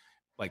the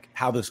like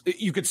how this.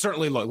 You could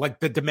certainly look like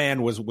the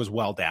demand was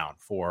well down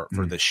for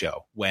this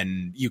show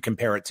when you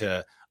compare it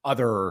to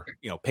other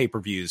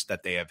pay-per-views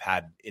that they have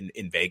had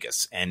in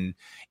Vegas. And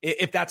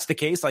if that's the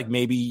case, like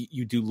maybe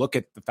you do look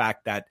at the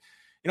fact that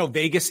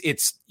Vegas,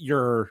 it's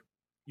you're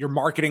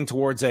marketing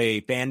towards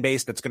a fan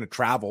base that's going to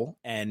travel,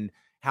 and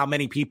how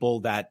many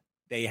people that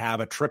they have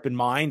a trip in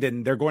mind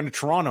and they're going to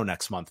Toronto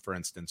next month, for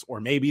instance, or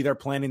maybe they're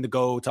planning to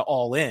go to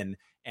All In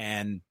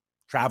and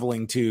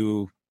traveling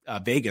to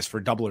Vegas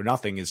for Double or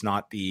Nothing is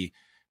not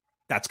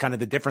that's kind of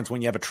the difference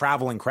when you have a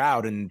traveling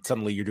crowd and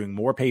suddenly you're doing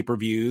more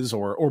pay-per-views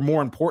or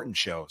more important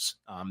shows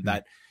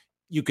that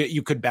you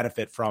could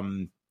benefit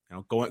from,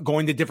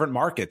 going to different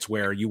markets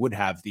where you would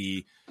have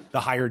the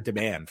higher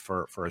demand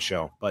for a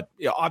show. But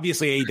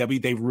obviously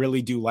AEW, they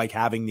really do like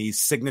having these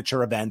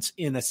signature events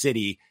in a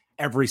city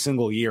every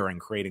single year and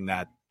creating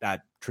that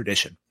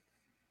tradition.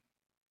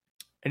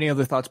 Any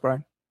other thoughts,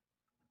 Brian?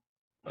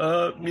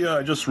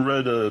 I just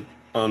read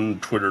on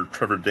Twitter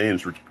Trevor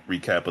Dame's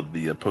recap of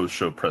the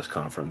post-show press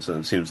conference,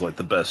 and it seems like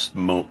the best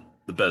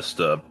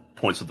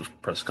points of the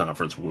press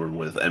conference were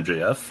with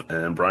MJF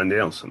and Bryan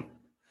Danielson.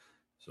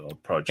 So I'll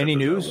probably check any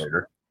news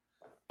later.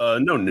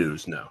 No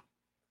news, no.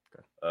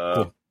 Okay.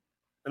 Cool.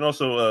 And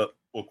also,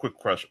 quick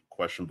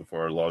question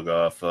before I log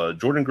off.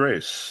 Jordan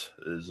Grace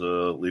is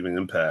leaving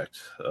Impact.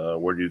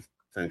 Where do you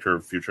think her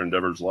future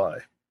endeavors lie?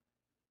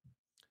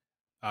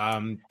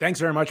 Thanks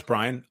very much,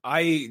 Brian.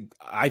 I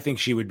think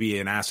she would be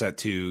an asset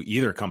to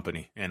either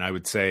company, and I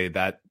would say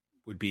that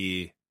would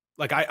be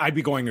like I'd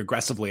be going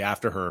aggressively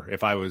after her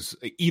if I was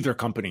either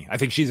company. I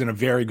think she's in a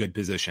very good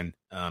position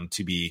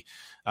to be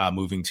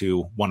moving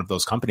to one of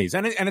those companies,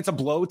 and it's a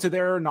blow to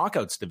their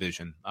knockouts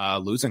division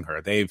losing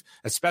her. They've,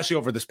 especially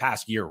over this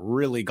past year,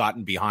 really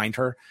gotten behind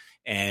her,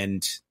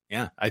 and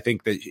I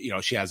think that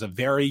she has a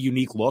very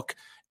unique look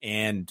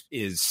and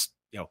is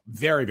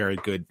very, very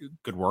good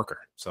worker.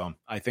 So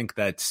I think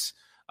that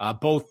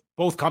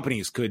both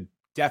companies could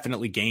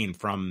definitely gain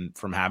from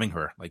having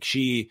her. Like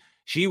she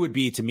would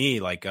be, to me,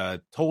 like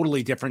a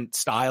totally different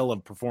style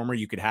of performer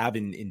you could have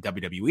in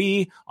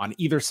WWE on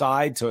either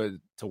side to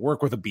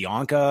work with a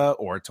Bianca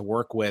or to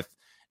work with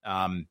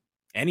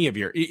any of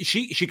your.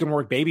 She can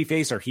work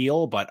babyface or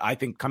heel, but I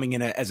think coming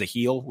in as a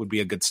heel would be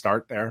a good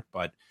start there.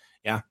 But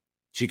yeah,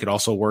 she could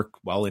also work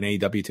well in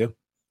AEW too.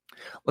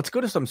 Let's go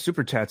to some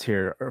super chats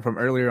here from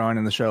earlier on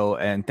in the show.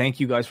 And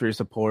thank you guys for your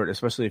support,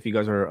 especially if you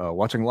guys are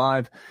watching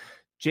live.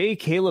 Jay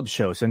Caleb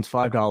Show sends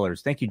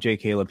 $5. Thank you, Jay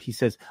Caleb. He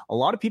says, a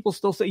lot of people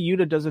still say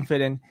Yuta doesn't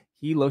fit in.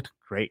 He looked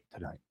great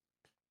tonight.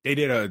 They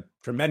did a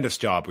tremendous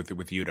job with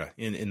Yuta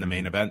in the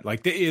main event.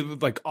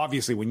 Like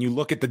obviously, when you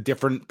look at the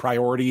different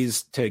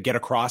priorities to get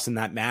across in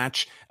that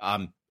match,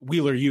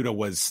 Wheeler Yuta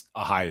was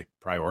a high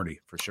priority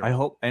for sure.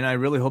 I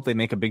really hope they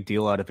make a big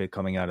deal out of it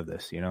coming out of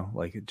this,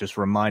 like just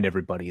remind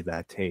everybody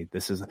that, hey,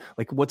 this is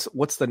like,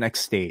 what's the next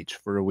stage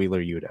for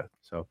Wheeler Yuta?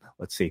 So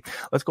let's see.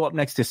 Let's go up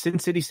next to Sin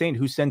City Saint,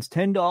 who sends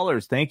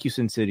 $10. Thank you,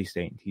 Sin City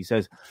Saint. He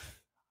says,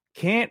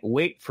 can't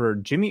wait for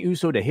Jimmy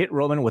Uso to hit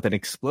Roman with an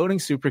exploding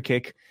super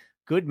kick.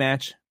 Good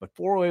match, but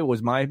 4-way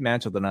was my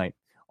match of the night.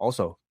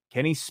 Also,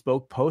 Kenny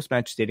spoke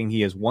post-match stating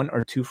he has one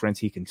or two friends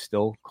he can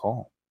still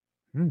call.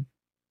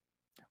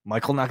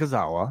 Michael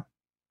Nakazawa.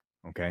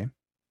 Okay.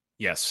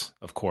 Yes,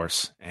 of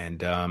course. And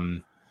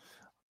Dan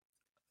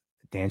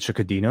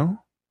Chikadino.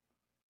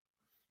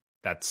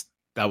 That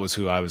was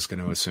who I was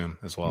going to assume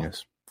as well.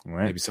 Yes.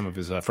 Right. Maybe some of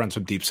his friends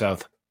from Deep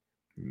South.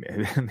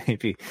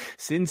 Maybe.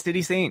 Sin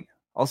City Saint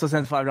also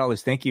sent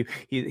 $5. Thank you.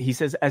 He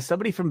says, as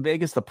somebody from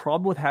Vegas, the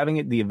problem with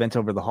having the event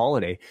over the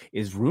holiday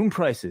is room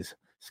prices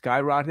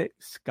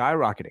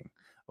skyrocketing.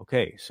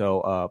 Okay,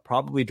 so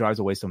probably drives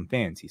away some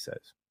fans, he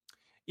says.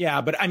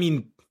 Yeah, but I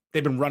mean,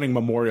 they've been running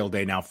Memorial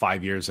Day now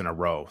 5 years in a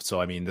row. So,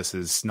 I mean, this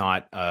is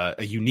not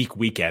a unique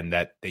weekend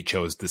that they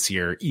chose this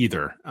year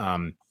either.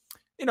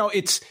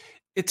 It's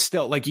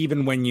still like,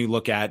 even when you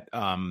look at,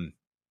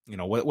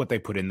 what they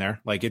put in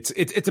there, like it's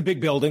a big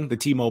building, the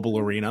T-Mobile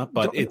Arena,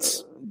 but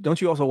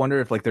don't you also wonder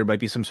if like there might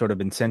be some sort of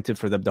incentive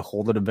for them to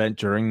hold an event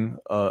during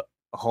a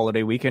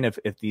holiday weekend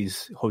if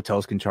these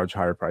hotels can charge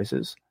higher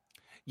prices?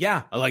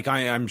 Yeah, like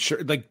I'm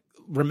sure, like,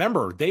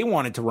 remember, they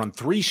wanted to run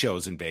 3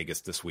 shows in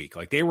Vegas this week.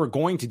 Like, they were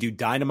going to do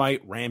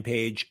Dynamite,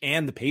 Rampage,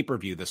 and the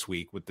pay-per-view this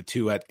week, with the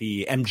 2 at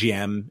the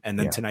MGM and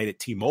then tonight at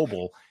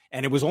T-Mobile.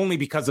 And it was only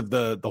because of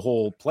the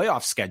whole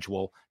playoff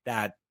schedule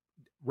that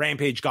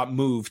Rampage got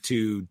moved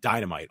to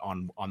Dynamite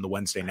on the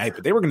Wednesday night,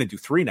 but they were going to do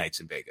 3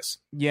 nights in Vegas.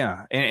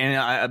 Yeah,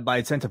 and by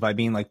incentive, I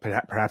mean like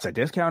perhaps a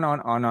discount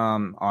on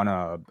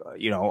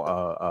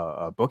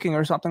a booking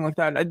or something like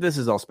that. This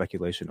is all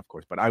speculation, of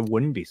course, but I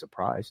wouldn't be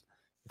surprised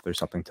if there's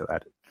something to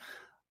that.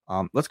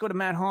 Let's go to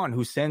Matt Hahn,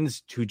 who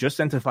just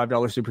sent a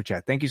 $5 super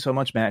chat. Thank you so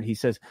much, Matt. He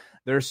says,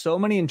 there are so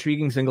many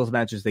intriguing singles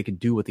matches they could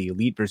do with the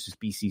Elite versus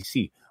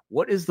BCC.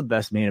 What is the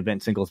best main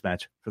event singles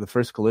match for the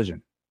first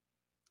Collision?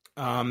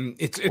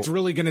 It's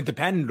really going to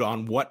depend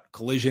on what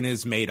Collision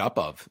is made up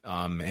of.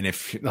 And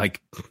if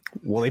like,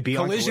 will it be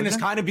Collision is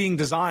kind of being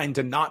designed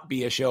to not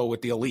be a show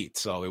with the Elite.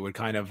 So it would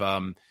kind of,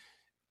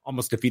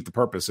 almost defeat the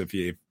purpose if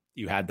you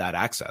had that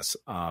access.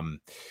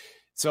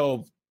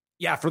 So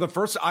yeah, for the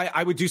first,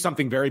 I would do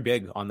something very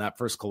big on that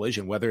first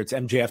Collision, whether it's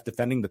MJF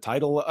defending the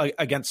title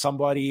against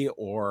somebody,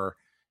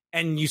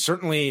 and you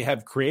certainly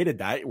have created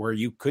that where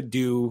you could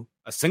do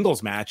a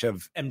singles match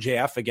of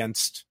MJF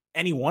against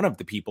any one of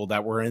the people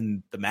that were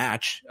in the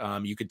match.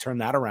 You could turn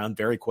that around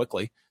very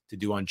quickly to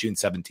do on June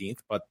 17th,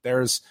 but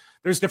there's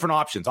different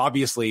options.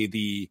 Obviously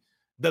the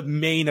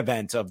main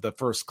event of the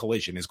first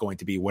Collision is going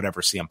to be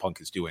whatever CM Punk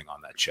is doing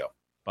on that show.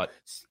 But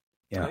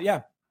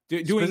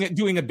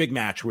doing a big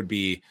match would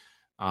be,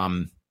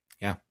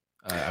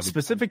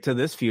 specific to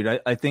this feud.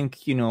 I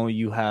think,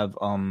 you have,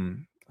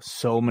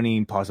 so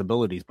many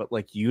possibilities, but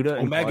like Yuta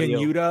and Omega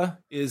Claudio, and Yuta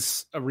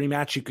is a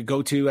rematch you could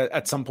go to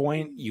at some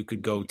point. You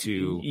could go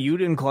to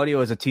Yuta and Claudio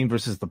as a team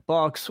versus the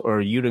Bucks, or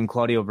Yuta and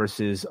Claudio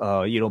versus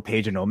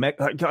Page and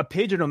Omega.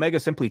 Page and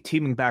Omega simply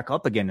teaming back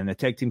up again in a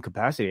tag team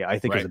capacity, I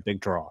think is a big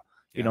draw.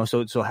 Yeah.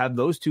 So have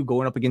those two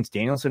going up against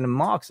Danielson and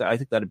Mox. I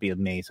think that'd be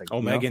amazing.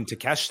 Omega and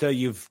Takeshita,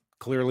 you've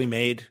clearly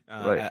made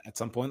at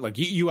some point. Like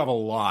you have a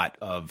lot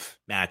of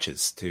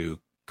matches to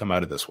come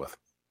out of this with.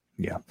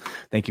 Yeah.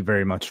 Thank you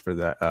very much for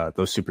that.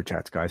 Those super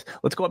chats, guys.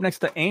 Let's go up next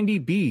to Andy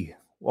B.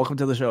 Welcome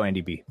to the show,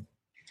 Andy B.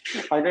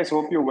 Hi, guys.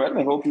 Hope you're well.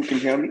 I hope you can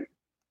hear me.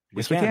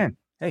 Yes, we can.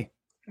 Hey.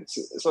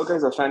 So,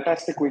 guys, a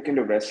fantastic weekend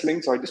of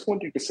wrestling. So I just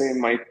wanted to say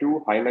my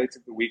 2 highlights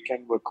of the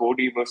weekend were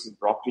Cody versus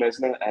Brock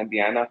Lesnar and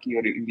the Anarchy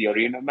in the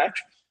Arena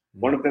match.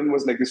 One of them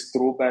was like this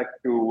throwback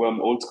to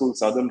old school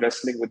Southern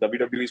wrestling with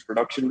WWE's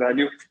production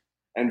value.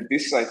 And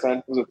this, I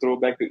found, was a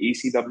throwback to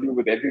ECW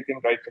with everything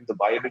right from the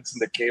violence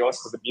and the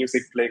chaos to the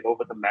music playing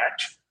over the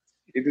match.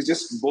 It was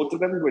just, both of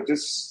them were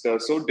just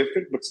so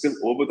different, but still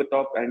over the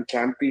top and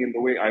campy in the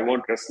way I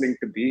want wrestling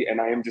to be.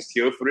 And I am just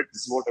here for it.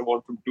 This is what I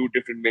want from 2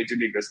 different Major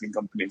League Wrestling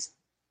companies.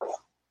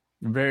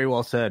 Very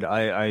well said.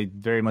 I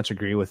very much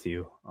agree with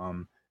you.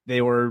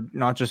 They were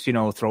not just,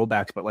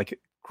 throwbacks, but like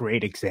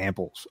great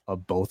examples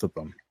of both of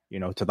them,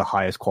 to the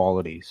highest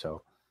quality.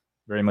 So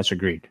very much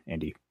agreed,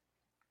 Andy.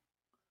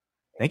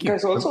 Thank you.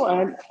 Guys, also,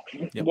 I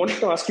wanted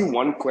to ask you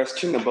one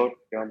question about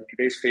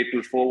today's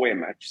Fatal 4-Way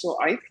match. So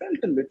I felt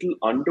a little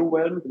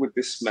underwhelmed with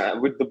this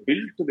with the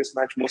build to this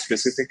match more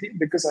specifically,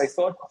 because I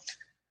thought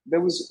there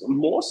was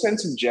more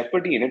sense of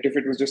jeopardy in it if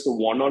it was just a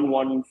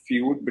one-on-one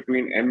feud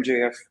between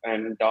MJF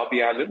and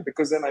Darby Allin,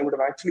 because then I would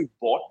have actually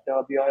bought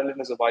Darby Allin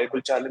as a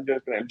viable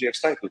challenger to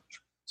MJF's title.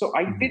 So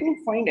I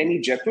didn't find any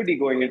jeopardy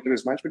going into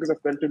this match because I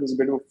felt it was a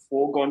bit of a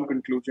foregone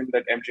conclusion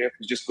that MJF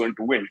was just going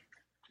to win.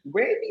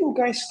 Where do you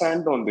guys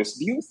stand on this?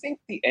 Do you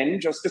think the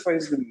end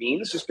justifies the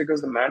means just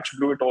because the match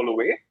blew it all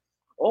away?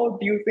 Or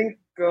do you think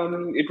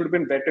it would have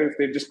been better if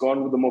they'd just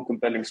gone with a more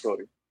compelling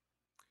story?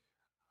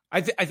 I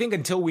think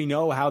until we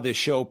know how this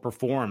show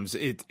performs,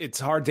 it's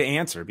hard to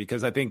answer,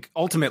 because I think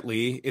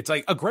ultimately it's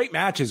like a great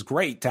match is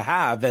great to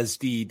have as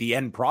the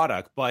end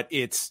product, but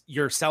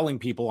you're selling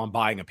people on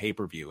buying a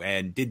pay-per-view.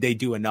 And did they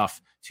do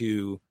enough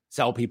to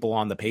sell people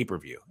on the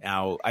pay-per-view?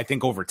 Now, I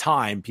think over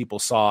time, people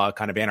saw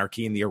kind of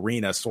Anarchy in the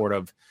Arena sort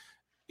of,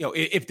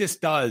 if this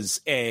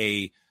does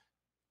a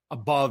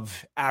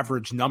above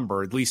average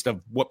number, at least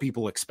of what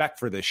people expect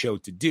for this show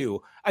to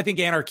do, I think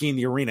Anarchy in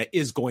the Arena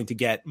is going to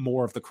get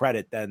more of the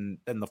credit than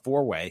the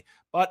 4-way.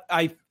 But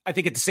I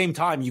think at the same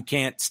time, you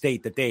can't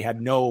state that they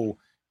had no,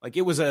 like,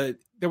 there was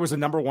a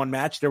number 1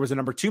 match, there was a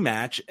number 2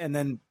 match, and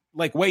then,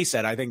 like Wei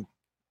said, I think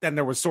then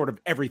there was sort of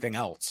everything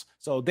else.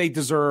 So they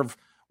deserve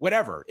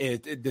whatever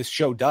this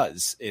show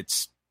does.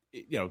 It's,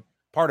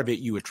 part of it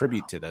you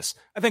attribute to this.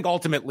 I think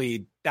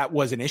ultimately that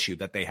was an issue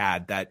that they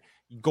had, that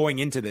going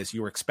into this,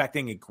 you were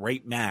expecting a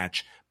great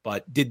match,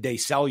 but did they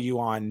sell you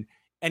on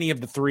any of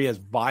the 3 as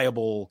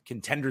viable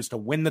contenders to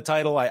win the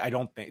title? I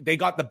don't think they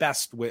got the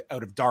best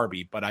out of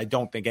Darby, but I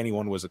don't think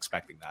anyone was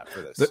expecting that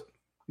for this.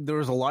 There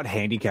was a lot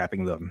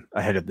handicapping them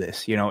ahead of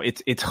this.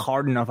 It's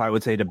hard enough, I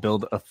would say, to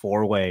build a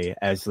 4-way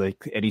as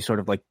like any sort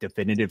of like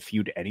definitive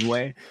feud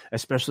anyway,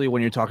 especially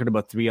when you're talking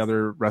about 3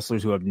 other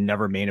wrestlers who have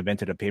never main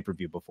evented a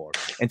pay-per-view before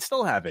and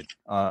still haven't,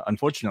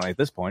 unfortunately, at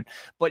this point.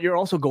 But you're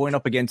also going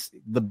up against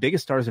the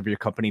biggest stars of your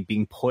company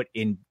being put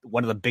in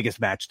one of the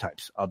biggest match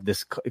types of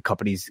this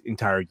company's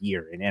entire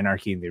year in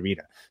Anarchy in the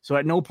Arena. So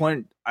at no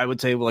point, I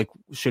would say, like,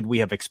 should we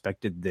have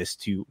expected this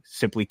to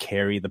simply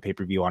carry the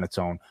pay-per-view on its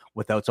own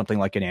without something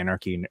like an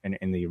Anarchy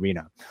in the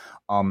Arena?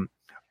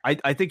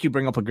 I think you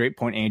bring up a great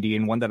point, Andy,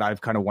 and one that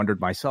I've kind of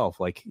wondered myself.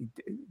 Like,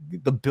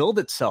 the build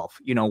itself,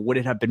 would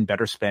it have been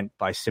better spent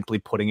by simply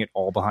putting it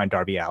all behind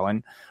Darby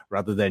Allin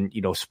rather than,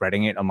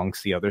 spreading it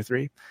amongst the other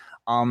 3?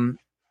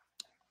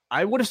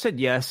 I would have said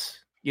yes,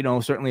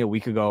 certainly a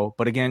week ago.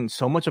 But again,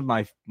 so much of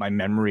my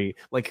memory,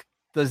 like,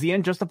 does the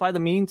end justify the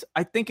means?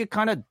 I think it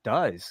kind of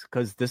does,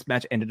 because this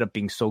match ended up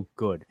being so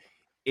good.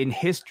 In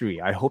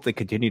history, I hope they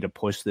continue to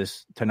push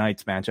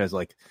tonight's match as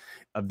like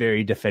a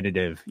very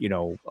definitive,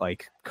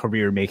 like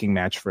career-making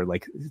match for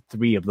like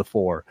 3 of the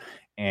 4.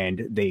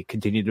 And they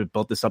continue to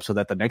build this up so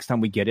that the next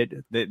time we get it,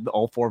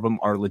 all 4 of them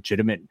are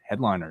legitimate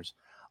headliners.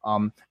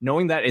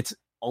 Knowing that it's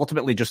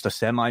ultimately just a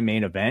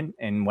semi-main event.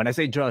 And when I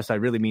say just, I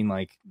really mean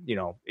like,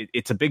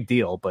 it's a big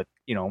deal, but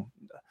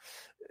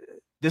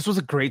this was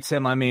a great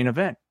semi-main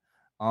event.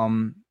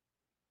 And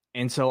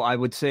so I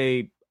would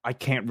say I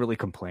can't really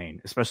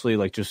complain, especially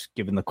like just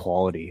given the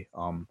quality.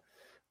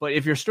 But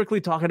if you're strictly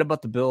talking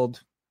about the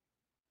build,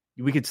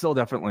 we could still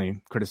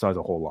definitely criticize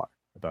a whole lot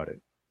about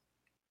it.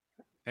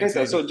 Yes,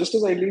 sir. So just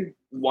as I leave,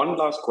 one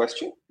last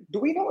question. Do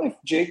we know if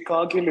Jade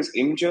Cargill is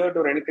injured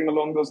or anything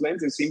along those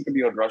lines? It seemed to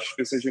be a rush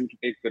decision to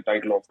take the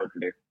title off her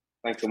today.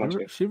 Thanks so much.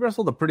 She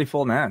wrestled a pretty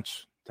full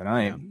match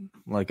tonight. Yeah.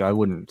 Like, I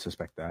wouldn't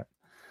suspect that.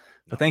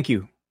 But thank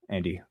you,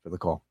 Andy, for the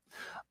call.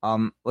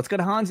 Let's go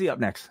to Hansi up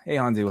next. Hey,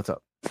 Hansi, what's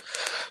up?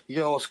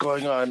 Yo, what's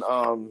going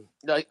on?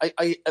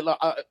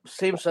 I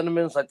same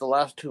sentiments. Like, the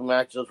last 2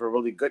 matches were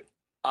really good.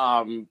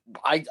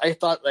 I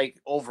thought, like,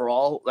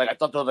 overall, like, I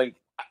thought there was, like,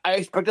 I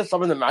expected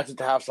some of the matches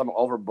to have some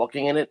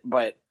overbooking in it,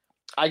 but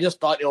I just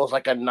thought it was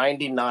like a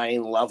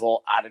 99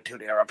 level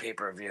Attitude Era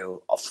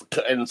pay-per-view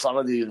in some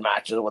of these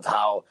matches with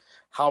how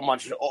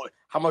much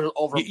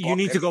overbooked. You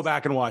need to go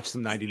back and watch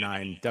some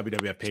 99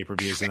 WWF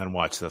pay-per-views and then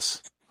watch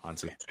this,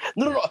 Hansi.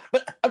 No.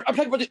 But I'm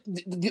talking about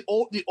the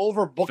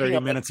overbooking. 30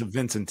 minutes of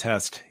Vincent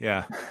Test,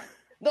 yeah.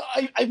 No,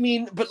 I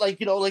mean, but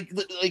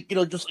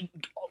just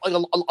like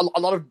a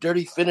lot of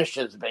dirty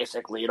finishes,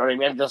 basically. You know what I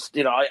mean?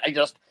 I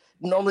just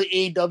normally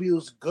AEW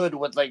is good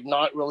with like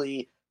not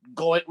really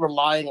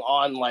relying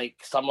on like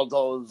some of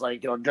those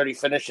like dirty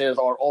finishes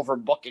or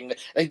overbooking.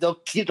 Like, they'll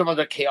keep them on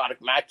their chaotic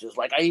matches.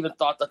 Like, I even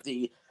thought that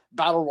the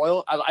Battle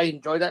Royal, I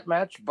enjoyed that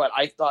match, but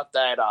I thought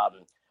that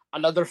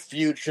another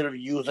feud should have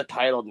used a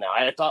title now.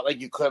 I thought like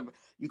you could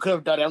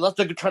have done it, unless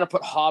they're trying to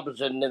put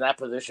Hobbs in that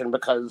position,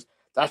 because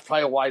that's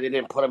probably why they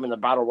didn't put him in the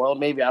Battle Royal.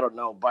 Maybe, I don't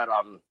know, but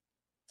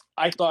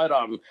I thought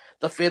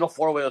the Fatal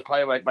 4-Way was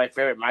probably like my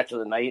favorite match of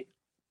the night.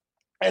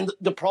 And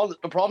the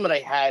problem that I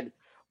had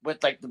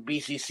with like the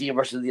BCC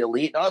versus the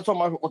Elite, not so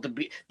much with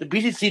the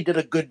BCC did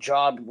a good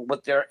job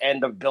with their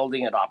end of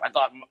building it up. I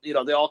thought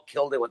they all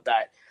killed it with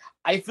that.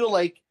 I feel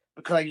like,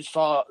 because I just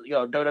saw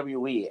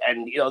WWE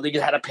and they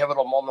just had a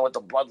pivotal moment with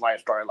the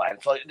Bloodline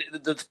storyline, so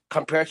the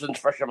comparison's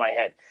fresh in my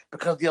head,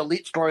 because the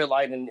Elite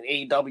storyline in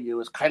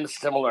AEW is kind of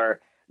similar.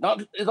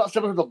 It's not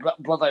similar to the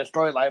Bloodline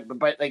storyline,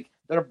 but like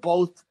they're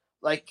both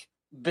like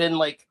been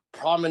like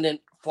prominent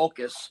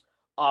focus.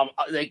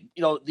 The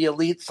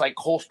Elite's like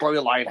whole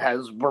storyline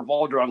has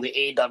revolved around the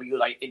AEW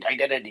like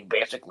identity,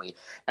 basically.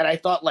 And I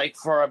thought, like,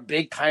 for a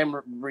big time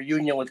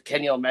reunion with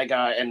Kenny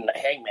Omega and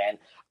Hangman,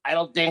 I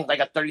don't think like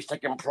a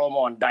 30-second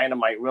promo on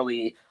Dynamite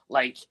really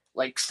like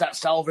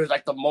salvaged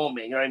like the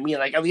moment. You know what I mean?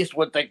 Like, at least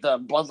with like the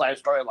Bloodline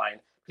storyline,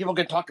 people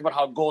can talk about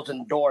how it goes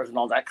indoors and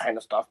all that kind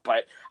of stuff,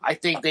 but I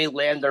think they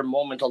land their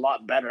moment a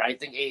lot better. I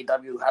think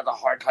AEW has a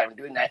hard time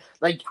doing that.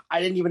 Like, I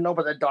didn't even know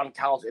about the Don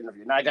Callis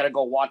interview. Now I got to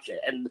go watch it.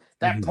 And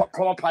that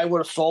promo probably would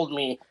have sold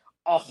me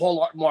a whole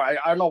lot more. I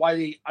don't know why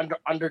they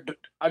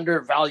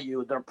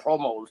undervalue their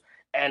promos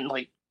and,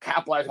 like,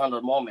 capitalizing on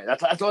the moment.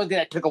 That's the only thing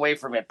I took away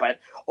from it. But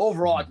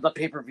overall, the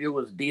pay-per-view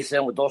was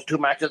decent with those two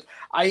matches.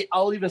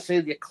 I'll even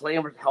say the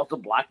Acclaim versus House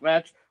of Black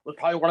match was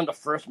probably one of the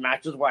first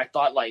matches where I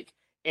thought, like,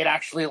 it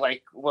actually,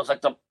 like, was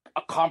like a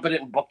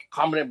competent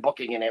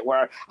booking in it,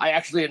 where I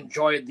actually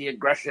enjoyed the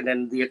aggression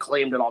and the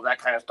Acclaimed and all that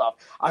kind of stuff.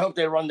 I hope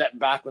they run that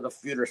back with a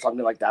feud or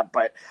something like that.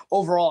 But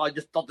overall, I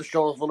just thought the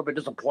show was a little bit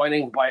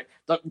disappointing. But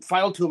the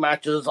final two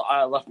matches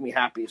left me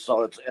happy.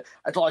 So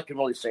that's all I can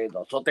really say,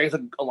 though. So thanks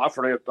a lot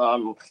for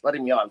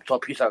letting me on. So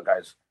peace out,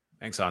 guys.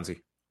 Thanks,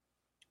 Hansi.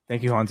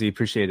 Thank you, Hansi.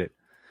 Appreciate it.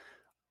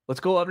 Let's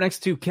go up next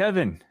to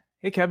Kevin.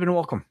 Hey, Kevin,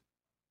 welcome.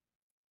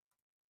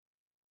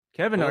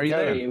 Kevin, are you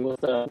there?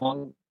 With a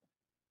long...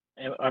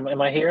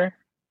 Am I here?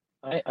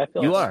 I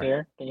feel you I'm are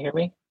here. Can you hear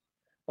me?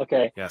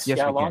 Okay. Yes.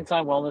 Yeah,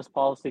 long-time wellness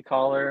policy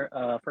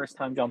caller,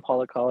 first-time John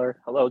Pollock caller.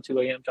 Hello, 2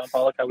 a.m. John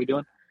Pollock. How we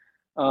doing?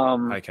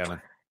 Hi,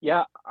 Kevin.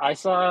 Yeah, I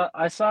saw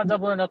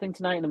Double or Nothing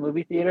tonight in the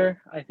movie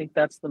theater. I think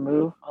that's the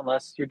move,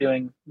 unless you're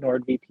doing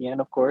NordVPN,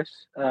 of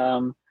course.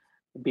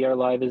 BR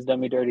Live has done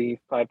me dirty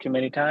 5 too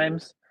many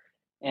times.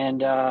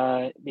 And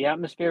the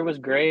atmosphere was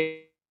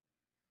great.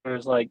 There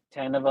was like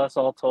 10 of us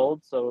all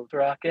told, so it was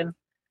rocking.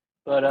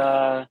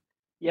 But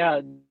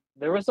yeah,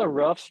 there was a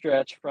rough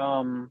stretch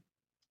from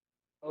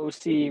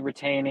OC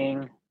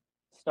retaining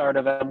start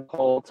of Adam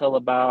Cole till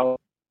about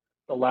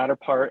the latter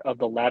part of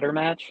the ladder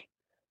match.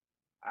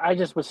 I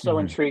just was so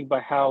intrigued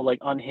by how, like,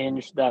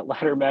 unhinged that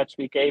ladder match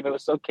became. It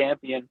was so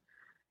campy, and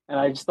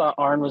I just thought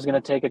Arn was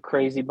going to take a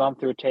crazy bump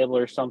through a table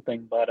or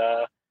something. But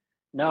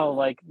no,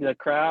 like, the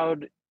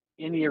crowd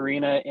in the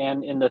arena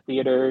and in the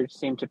theater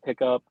seemed to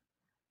pick up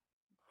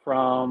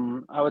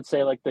from, I would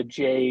say, like, the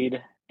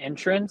Jade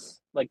entrance.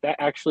 Like, that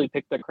actually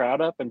picked the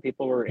crowd up and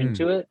people were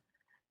into it.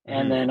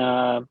 And then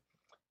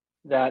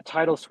that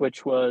title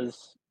switch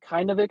was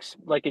kind of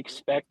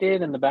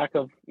expected in the back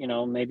of,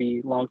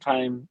 maybe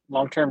long-term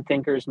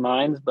thinkers'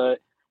 minds, but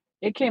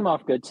it came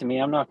off good to me.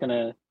 I'm not going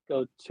to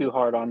go too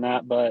hard on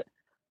that, but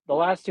the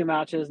last two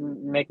matches,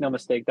 make no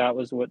mistake, that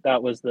was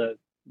the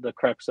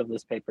crux of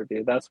this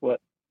pay-per-view. That's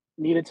what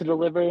needed to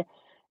deliver,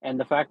 and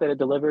the fact that it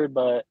delivered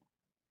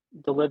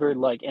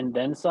like and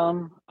then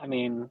some. I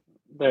mean,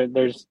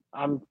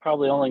 I'm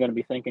probably only going to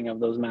be thinking of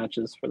those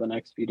matches for the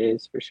next few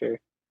days for sure.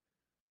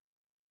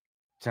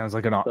 Sounds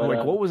like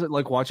what was it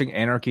like watching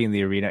Anarchy in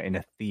the Arena in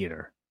a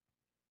theater?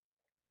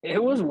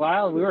 It was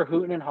wild. We were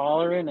hooting and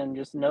hollering and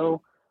just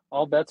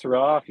all bets are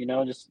off,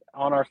 just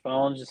on our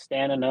phones, just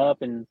standing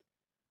up. And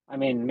I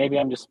mean, maybe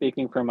I'm just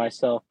speaking for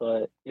myself,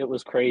 but it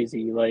was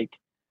crazy. Like,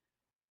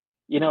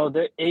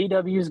 the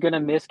AEW is going to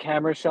miss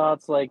camera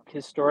shots, like,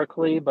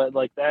 historically, but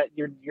like that,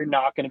 you're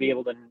not going to be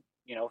able to,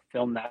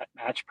 film that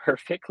match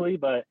perfectly.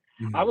 But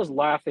I was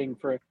laughing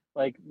for,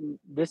 like,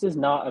 this is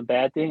not a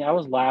bad thing. I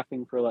was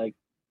laughing for like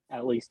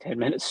at least 10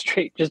 minutes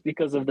straight just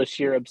because of the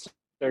sheer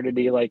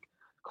absurdity. Like,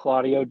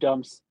 Claudio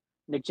dumps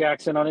Nick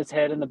Jackson on his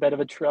head in the bed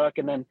of a truck,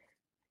 and then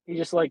he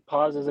just like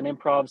pauses and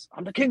improvs,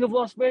 "I'm the king of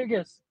Las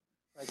Vegas."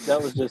 Like,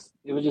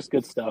 it was just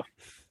good stuff.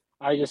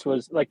 I just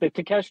was like, the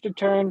Takeshita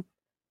turn,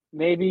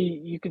 maybe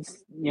you could,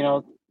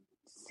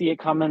 see it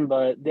coming,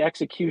 but the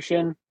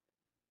execution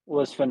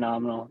was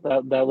phenomenal.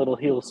 That little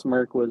heel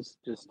smirk was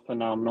just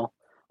phenomenal.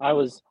 It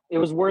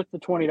was worth the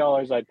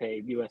 $20 I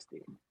paid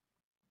USD.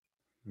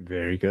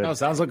 Very good. No, it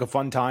sounds like a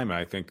fun time.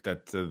 I think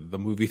that the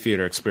movie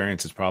theater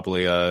experience is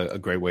probably a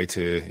great way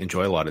to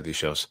enjoy a lot of these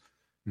shows.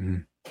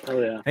 Oh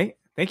yeah. Hey,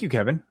 thank you,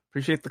 Kevin.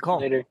 Appreciate the call.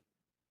 Later.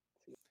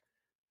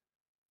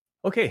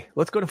 Okay,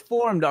 let's go to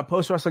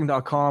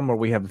forum.postwrestling.com where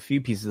we have a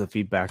few pieces of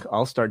feedback.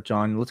 I'll start,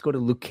 John. Let's go to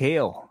Luke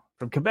Kale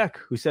from Quebec,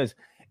 who says,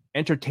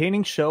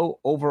 entertaining show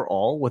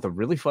overall with a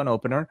really fun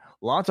opener,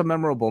 lots of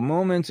memorable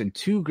moments, and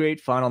 2 great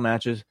final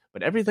matches,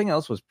 but everything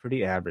else was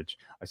pretty average.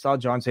 I saw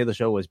John say the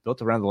show was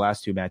built around the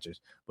last 2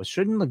 matches, but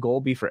shouldn't the goal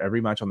be for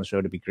every match on the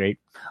show to be great?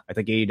 I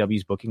think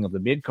AEW's booking of the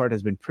mid-card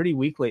has been pretty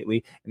weak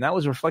lately, and that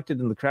was reflected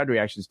in the crowd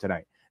reactions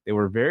tonight. They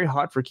were very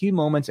hot for key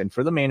moments and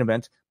for the main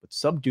event, but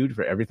subdued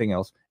for everything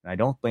else, and I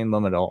don't blame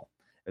them at all.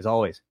 As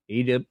always,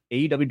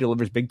 AEW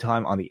delivers big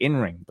time on the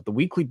in-ring, but the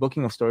weekly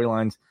booking of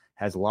storylines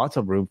has lots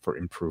of room for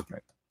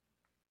improvement.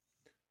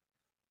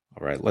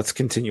 All right, let's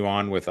continue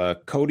on with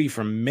Cody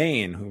from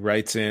Maine, who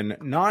writes in,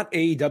 not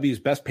AEW's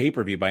best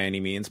pay-per-view by any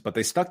means, but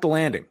they stuck the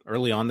landing.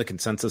 Early on, the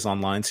consensus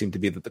online seemed to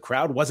be that the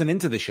crowd wasn't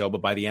into the show,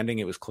 but by the ending,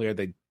 it was clear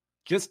they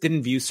just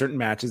didn't view certain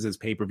matches as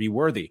pay-per-view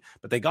worthy,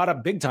 but they got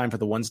up big time for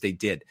the ones they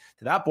did.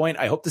 To that point,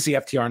 I hope to see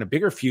FTR in a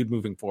bigger feud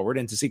moving forward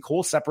and to see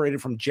Cole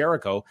separated from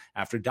Jericho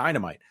after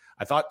Dynamite.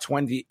 I thought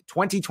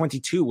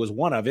 2022 was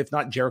one of, if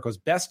not Jericho's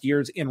best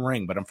years in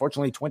ring, but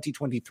unfortunately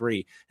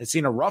 2023 has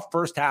seen a rough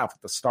first half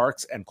with the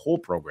Starks and Cole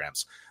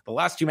programs. The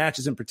last 2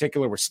 matches in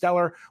particular were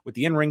stellar, with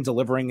the in-ring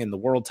delivering in the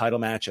world title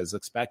match as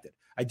expected.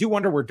 I do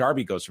wonder where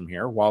Darby goes from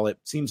here, while it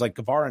seems like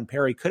Guevara and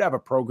Perry could have a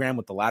program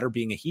with the latter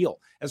being a heel.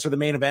 As for the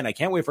main event, I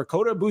can't wait for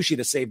Kota Ibushi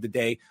to save the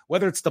day,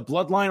 whether it's the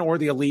Bloodline or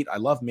the Elite. I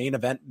love main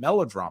event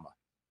melodrama.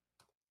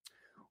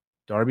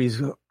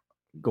 Darby's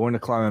going to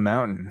climb a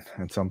mountain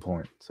at some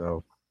point,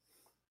 so.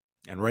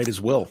 And right as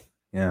will.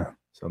 Yeah,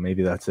 so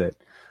maybe that's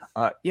it.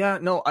 I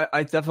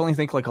definitely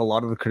think like a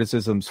lot of the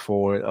criticisms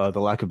for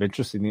the lack of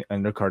interest in the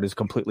undercard is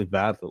completely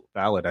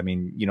valid. I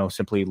mean,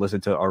 simply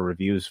listen to our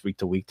reviews week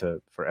to week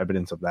for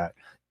evidence of that.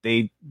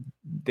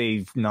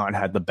 They've not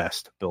had the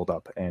best build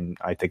up, and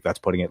I think that's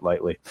putting it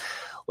lightly.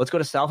 Let's go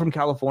to Sal from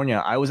California.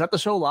 I was at the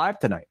show live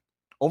tonight.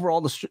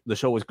 Overall, the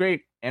show was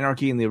great.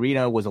 Anarchy in the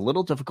Arena was a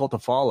little difficult to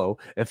follow.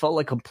 It felt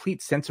like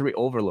complete sensory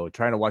overload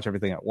trying to watch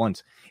everything at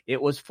once.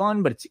 It was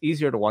fun, but it's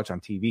easier to watch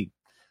on TV.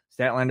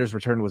 Statlander's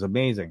return was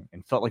amazing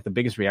and felt like the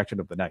biggest reaction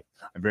of the night.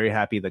 I'm very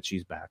happy that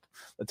she's back.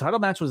 The title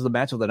match was the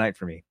match of the night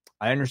for me.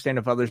 I understand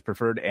if others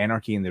preferred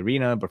Anarchy in the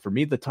Arena, but for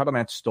me, the title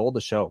match stole the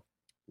show.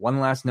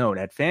 One last note,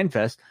 at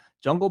FanFest,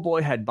 Jungle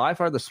Boy had by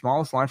far the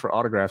smallest line for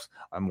autographs.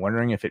 I'm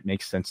wondering if it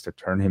makes sense to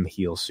turn him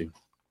heel soon.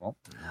 Well,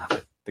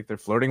 I think they're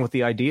flirting with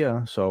the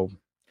idea, so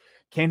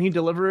can he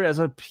deliver as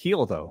a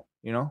heel, though?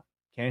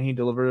 Can he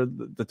deliver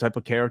the type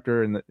of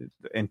character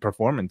and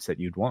performance that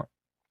you'd want?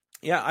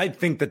 Yeah, I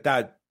think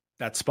that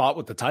spot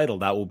with the title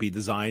that will be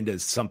designed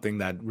as something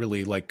that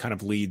really like kind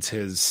of leads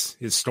his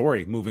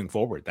story moving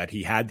forward, that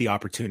he had the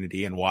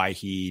opportunity and why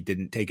he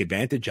didn't take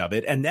advantage of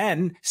it, and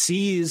then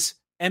sees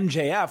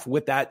MJF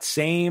with that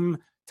same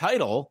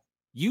title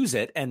use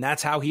it, and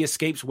that's how he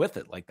escapes with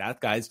it. Like,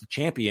 that guy's the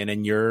champion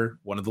and you're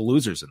one of the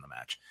losers in the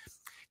match.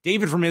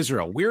 David from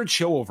Israel, weird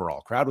show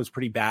overall. Crowd was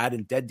pretty bad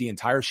and dead the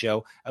entire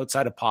show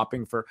outside of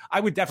popping for, I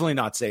would definitely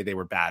not say they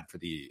were bad for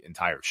the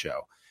entire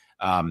show.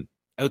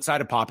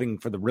 Outside of popping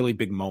for the really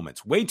big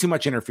moments. Way too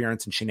much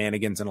interference and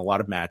shenanigans in a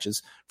lot of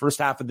matches. First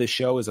half of this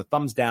show is a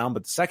thumbs down,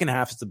 but the second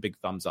half is a big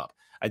thumbs up.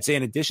 I'd say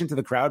in addition to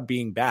the crowd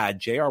being bad,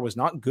 JR was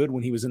not good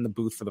when he was in the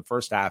booth for the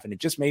first half, and it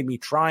just made me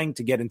trying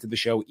to get into the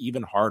show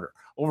even harder.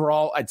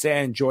 Overall, I'd say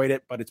I enjoyed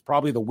it, but it's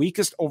probably the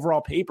weakest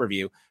overall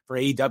pay-per-view for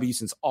AEW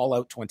since All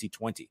Out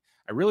 2020.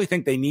 I really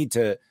think they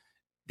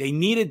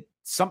needed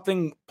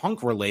something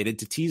Punk related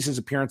to tease his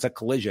appearance at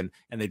Collision,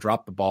 and they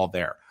dropped the ball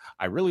there.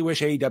 I really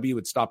wish AEW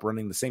would stop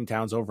running the same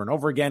towns over and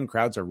over again.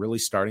 Crowds are really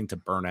starting to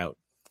burn out.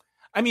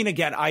 I mean,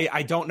 again,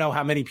 I don't know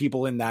how many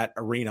people in that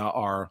arena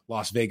are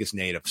Las Vegas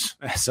natives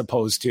as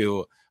opposed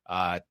to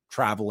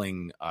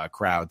traveling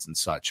crowds and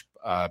such.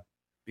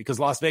 Because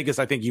Las Vegas,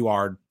 I think you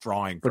are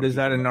drawing. But is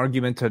that an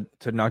argument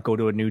to not go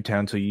to a new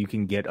town so you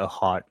can get a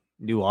hot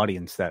new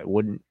audience that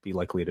wouldn't be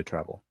likely to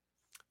travel?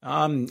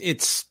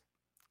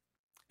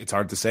 It's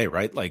hard to say,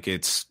 right? Like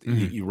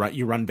you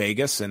run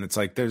Vegas, and it's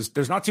like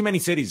there's not too many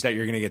cities that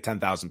you're going to get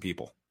 10,000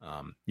 people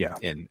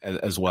in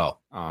as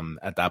well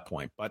at that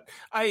point. But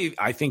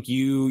I think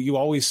you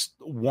always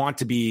want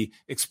to be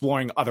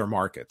exploring other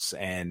markets,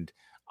 and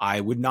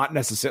I would not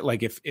necessarily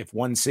like if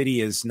one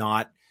city is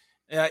not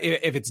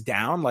if it's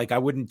down, like I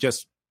wouldn't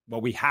just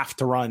we have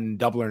to run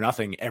Double or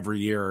Nothing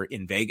every year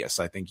in Vegas.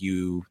 I think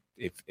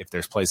if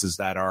there's places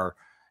that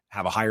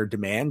have a higher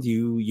demand,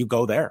 you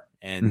go there,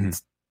 and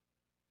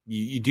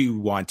you do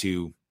want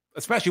to,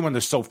 especially when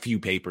there's so few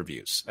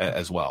pay-per-views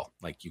as well.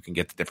 Like you can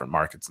get to different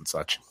markets and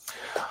such.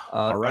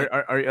 All right.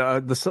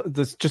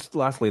 Just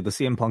lastly, the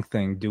CM Punk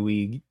thing. Do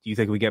you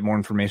think we get more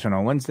information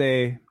on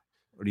Wednesday,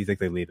 or do you think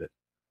they leave it?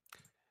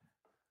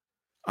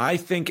 I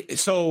think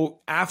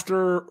so.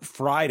 After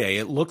Friday,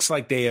 it looks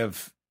like they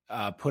have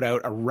put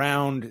out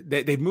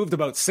they've moved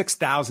about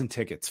 6,000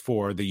 tickets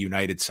for the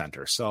United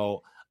Center.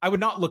 So I would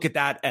not look at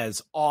that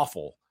as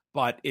awful,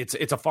 but it's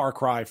a far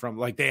cry from,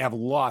 like, they have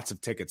lots of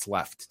tickets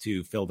left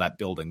to fill that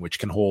building, which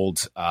can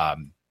hold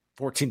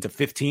 14 to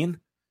 15.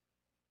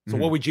 So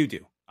what would you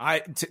do?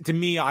 To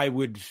me, I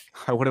would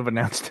have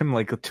announced him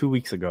like 2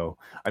 weeks ago.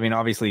 I mean,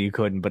 obviously you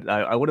couldn't, but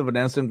I would have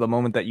announced him the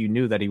moment that you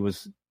knew that he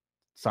was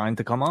signed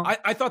to come on.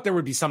 I thought there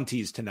would be some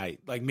tease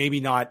tonight, like maybe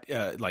not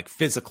like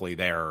physically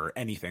there or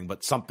anything,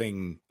 but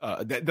something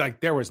like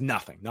there was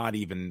nothing, not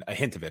even a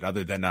hint of it,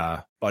 other than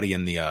Buddy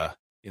in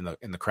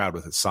the crowd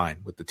with his sign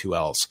with the 2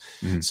 L's.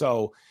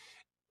 So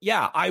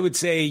yeah, I would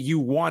say you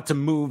want to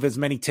move as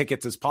many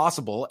tickets as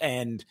possible.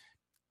 And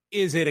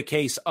is it a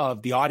case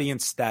of the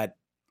audience that,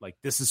 like,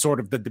 this is sort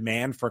of the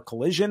demand for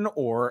Collision,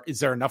 or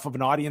is there enough of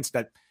an audience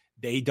that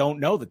they don't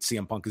know that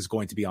CM Punk is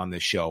going to be on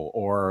this show?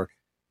 Or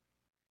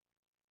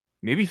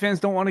maybe fans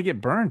don't want to get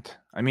burnt.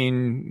 I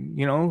mean,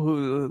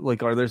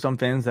 are there some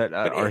fans that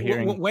are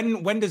hearing?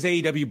 When does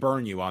AEW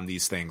burn you on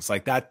these things?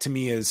 Like, that to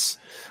me is,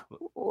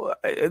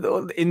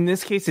 in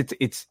this case,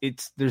 it's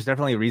there's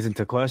definitely a reason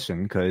to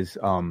question, because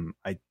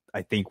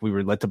I think we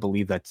were led to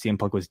believe that CM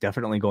Punk was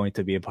definitely going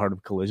to be a part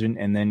of Collision,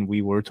 and then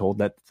we were told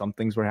that some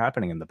things were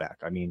happening in the back.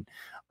 I mean,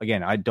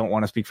 again, I don't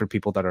want to speak for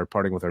people that are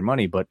parting with their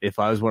money, but if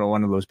I was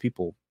one of those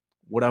people,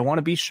 would I want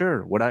to be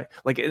sure? Would I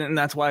and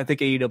that's why I think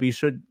AEW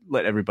should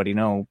let everybody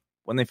know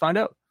when they find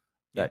out.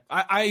 That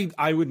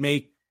I would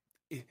make,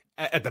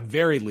 at the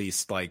very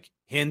least, like,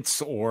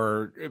 hints,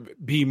 or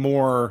be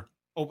more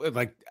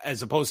like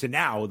as opposed to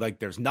now, like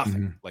there's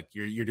nothing. Like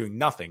you're doing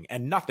nothing,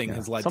 and nothing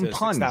has led some to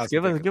puns.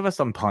 6,000 Give us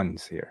some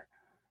puns here.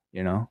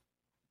 You know,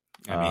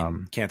 I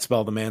mean, can't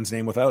spell the man's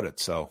name without it,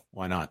 so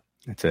why not?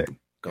 That's it.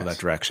 Go that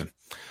direction.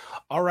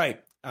 All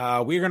right.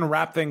 We're going to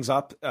wrap things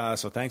up.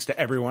 So thanks to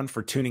everyone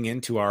for tuning in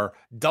to our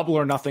Double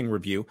or Nothing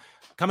review.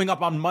 Coming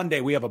up on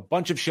Monday, we have a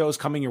bunch of shows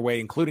coming your way,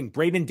 including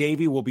Braden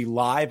Davey will be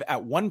live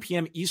at 1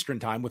 p.m. Eastern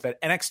time with an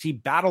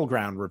NXT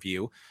Battleground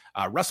review.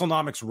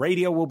 WrestleNomics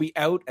Radio will be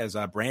out as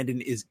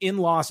Brandon is in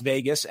Las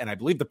Vegas, and I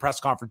believe the press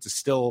conference is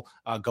still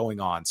going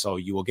on. So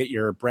you will get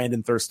your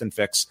Brandon Thurston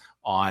fix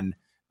on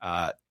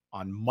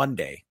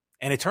Monday.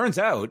 And it turns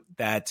out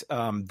that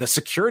the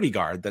security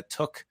guard that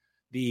took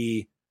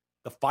the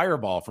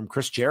fireball from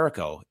Chris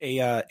Jericho,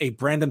 a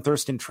Brandon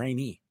Thurston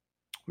trainee.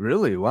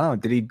 Really? Wow.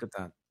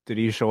 Did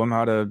he show him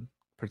how to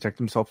protect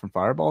himself from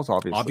fireballs?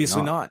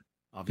 Obviously not.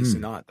 Obviously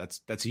not.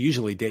 That's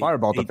usually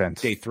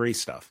defense. Day 3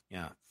 stuff.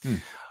 Yeah.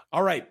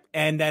 All right.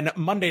 And then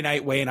Monday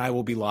night, Way and I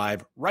will be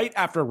live right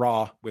after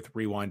Raw with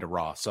Rewind to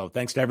Raw. So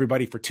thanks to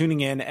everybody for tuning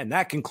in. And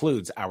that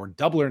concludes our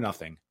Double or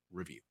Nothing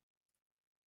review.